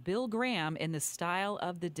Falwell, and Bill Graham in the style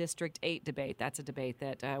of the District 8 debate? That's a debate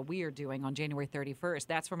that we are doing on January 31st.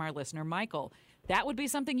 That's from our listener, Michael. That would be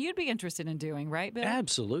something you'd be interested in doing, right, Bill?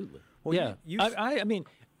 Absolutely. Well, yeah.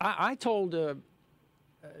 I told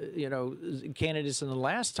candidates in the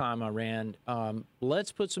last time I ran,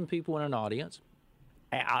 let's put some people in an audience.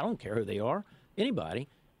 I don't care who they are, anybody.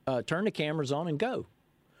 Turn the cameras on and go.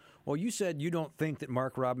 Well, you said you don't think that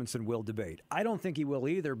Mark Robinson will debate. I don't think he will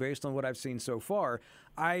either, based on what I've seen so far.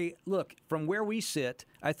 Look, from where we sit,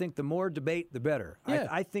 I think the more debate, the better. Yeah.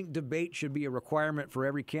 I think debate should be a requirement for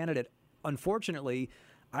every candidate. Unfortunately,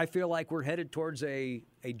 I feel like we're headed towards a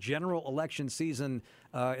general election season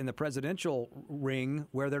in the presidential ring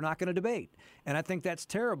where they're not going to debate. And I think that's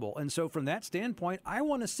terrible. And so from that standpoint, I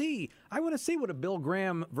want to see what a Bill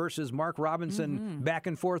Graham versus Mark Robinson back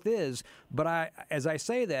and forth is. But as I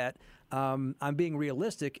say that, I'm being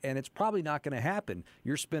realistic, and it's probably not going to happen.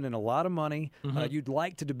 You're spending a lot of money. You'd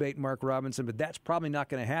like to debate Mark Robinson, but that's probably not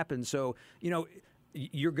going to happen. So,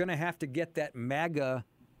 you're going to have to get that MAGA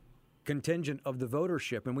contingent of the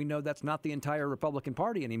votership, and we know that's not the entire Republican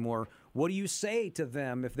Party anymore. What do you say to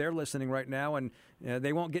them if they're listening right now, and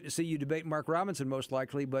they won't get to see you debate Mark Robinson most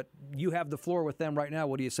likely, but you have the floor with them right now?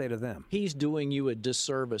 What do you say to them? He's doing you a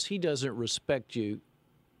disservice. He doesn't respect you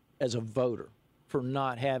as a voter for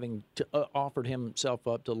not having offered himself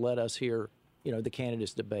up to let us hear the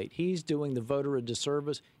candidates debate. He's doing the voter a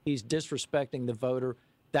disservice. He's disrespecting the voter.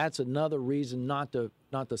 that's another reason not to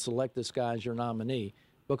select this guy as your nominee,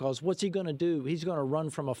 because what's he going to do? He's going to run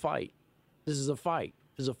from a fight. This is a fight.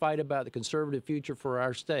 This is a fight about the conservative future for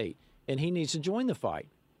our state, and he needs to join the fight.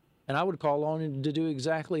 And I would call on him to do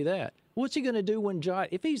exactly that. What's he going to do when Josh,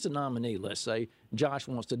 if he's the nominee, let's say Josh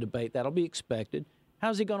wants to debate, that'll be expected.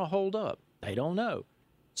 How's he going to hold up? They don't know.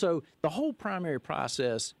 So the whole primary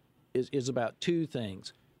process is about two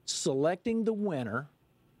things: selecting the winner,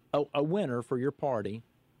 a winner for your party,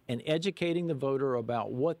 and educating the voter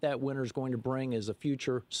about what that winner is going to bring as a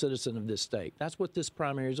future citizen of this state. That's what this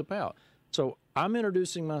primary is about. So I'm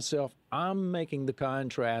introducing myself, I'm making the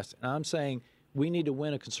contrast, and I'm saying we need to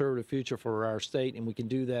win a conservative future for our state, and we can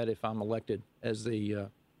do that if I'm elected as the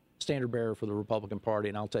standard bearer for the Republican Party,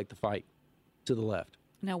 and I'll take the fight to the left.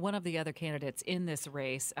 Now, one of the other candidates in this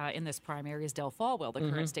race, in this primary, is Dale Folwell, the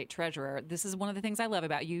current state treasurer. This is one of the things I love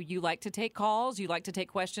about you. You like to take calls. You like to take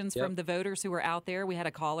questions from the voters who are out there. We had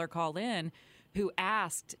a caller call in who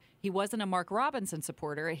asked, he wasn't a Mark Robinson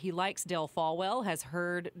supporter. He likes Dale Folwell, has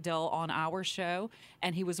heard Dale on our show,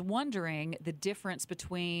 and he was wondering the difference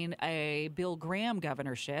between a Bill Graham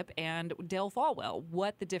governorship and Dale Folwell,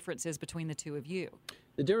 what the difference is between the two of you.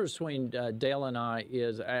 The difference between Dale and I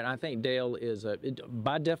is, and I think Dale is,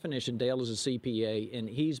 by definition, Dale is a CPA, and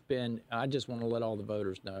he's been, I just want to let all the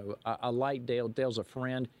voters know, I like Dale. Dale's a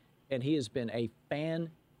friend, and he has been a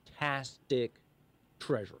fantastic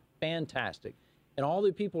treasurer. Fantastic. And all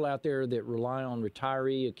the people out there that rely on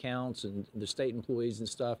retiree accounts and the state employees and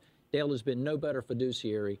stuff, Dale has been no better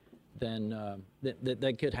fiduciary than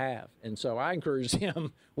they could have. And so I encouraged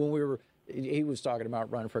him when he was talking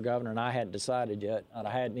about running for governor, and I hadn't decided yet.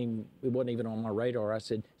 And it wasn't even on my radar. I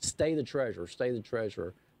said, stay the treasurer, stay the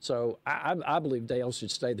treasurer. So I believe Dale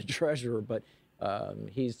should stay the treasurer, but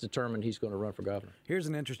he's determined he's going to run for governor. Here's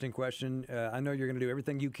an interesting question. I know you're going to do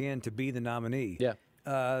everything you can to be the nominee. Yeah.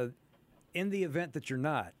 In the event that you're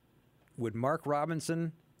not, would Mark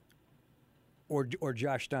Robinson or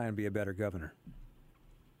Josh Stein be a better governor?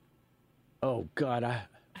 Oh, God,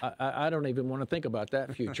 I don't even want to think about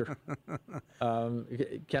that future.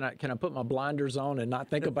 Can I put my blinders on and not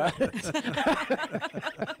think about it?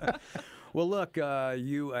 Well, look,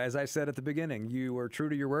 you, as I said at the beginning, you were true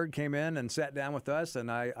to your word, came in and sat down with us, and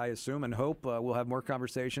I assume and hope we'll have more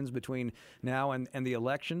conversations between now and the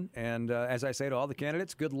election. And as I say to all the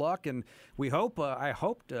candidates, good luck, and we hope,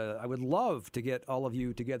 I would love to get all of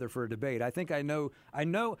you together for a debate. I think I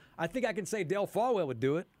can say Dale Folwell would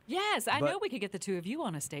do it. Yes, I know we could get the two of you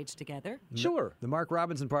on a stage together. Sure. The Mark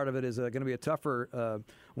Robinson part of it is going to be a tougher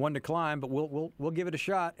one to climb, but we'll give it a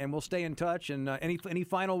shot, and we'll stay in touch. And any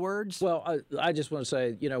final words? Well, I just want to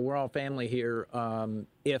say, we're all family here.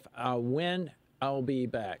 If I win, I'll be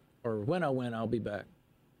back, or when I win, I'll be back.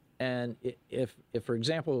 And if for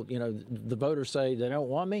example, the voters say they don't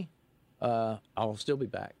want me, I'll still be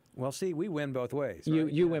back. Well, see, we win both ways.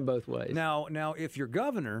 Right? You win both ways. Now, if you're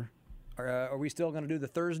governor, are we still going to do the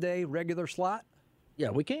Thursday regular slot?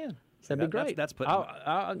 Yeah, we can. That'd be great. That's putting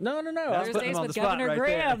no. That's Thursdays on with the spot Governor right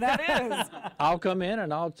Graham. there. That is. I'll come in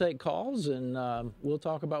and I'll take calls, and we'll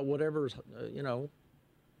talk about whatever's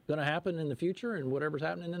going to happen in the future and whatever's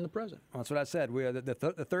happening in the present. That's what I said.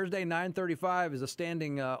 The Thursday 9:35 is a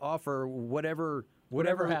standing offer. Whatever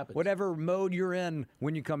happens, whatever mode you're in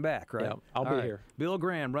when you come back, right? Yeah, I'll be here. Bill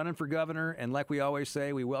Graham running for governor, and like we always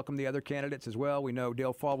say, we welcome the other candidates as well. We know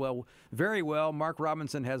Dale Folwell very well. Mark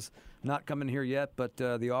Robinson has not come in here yet, but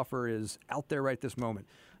the offer is out there right this moment.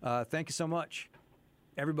 Thank you so much,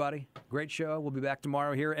 everybody. Great show. We'll be back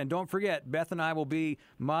tomorrow here. And don't forget, Beth and I will be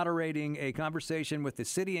moderating a conversation with the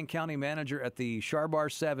city and county manager at the Charbar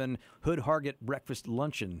 7 Hood Hargett Breakfast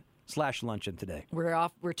Luncheon today.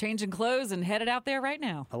 We're changing clothes and headed out there right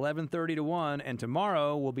now. 11:30 to 1, and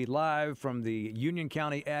tomorrow we'll be live from the Union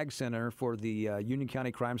County Ag Center for the Union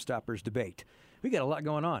County Crime Stoppers debate. We got a lot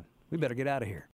going on. We better get out of here.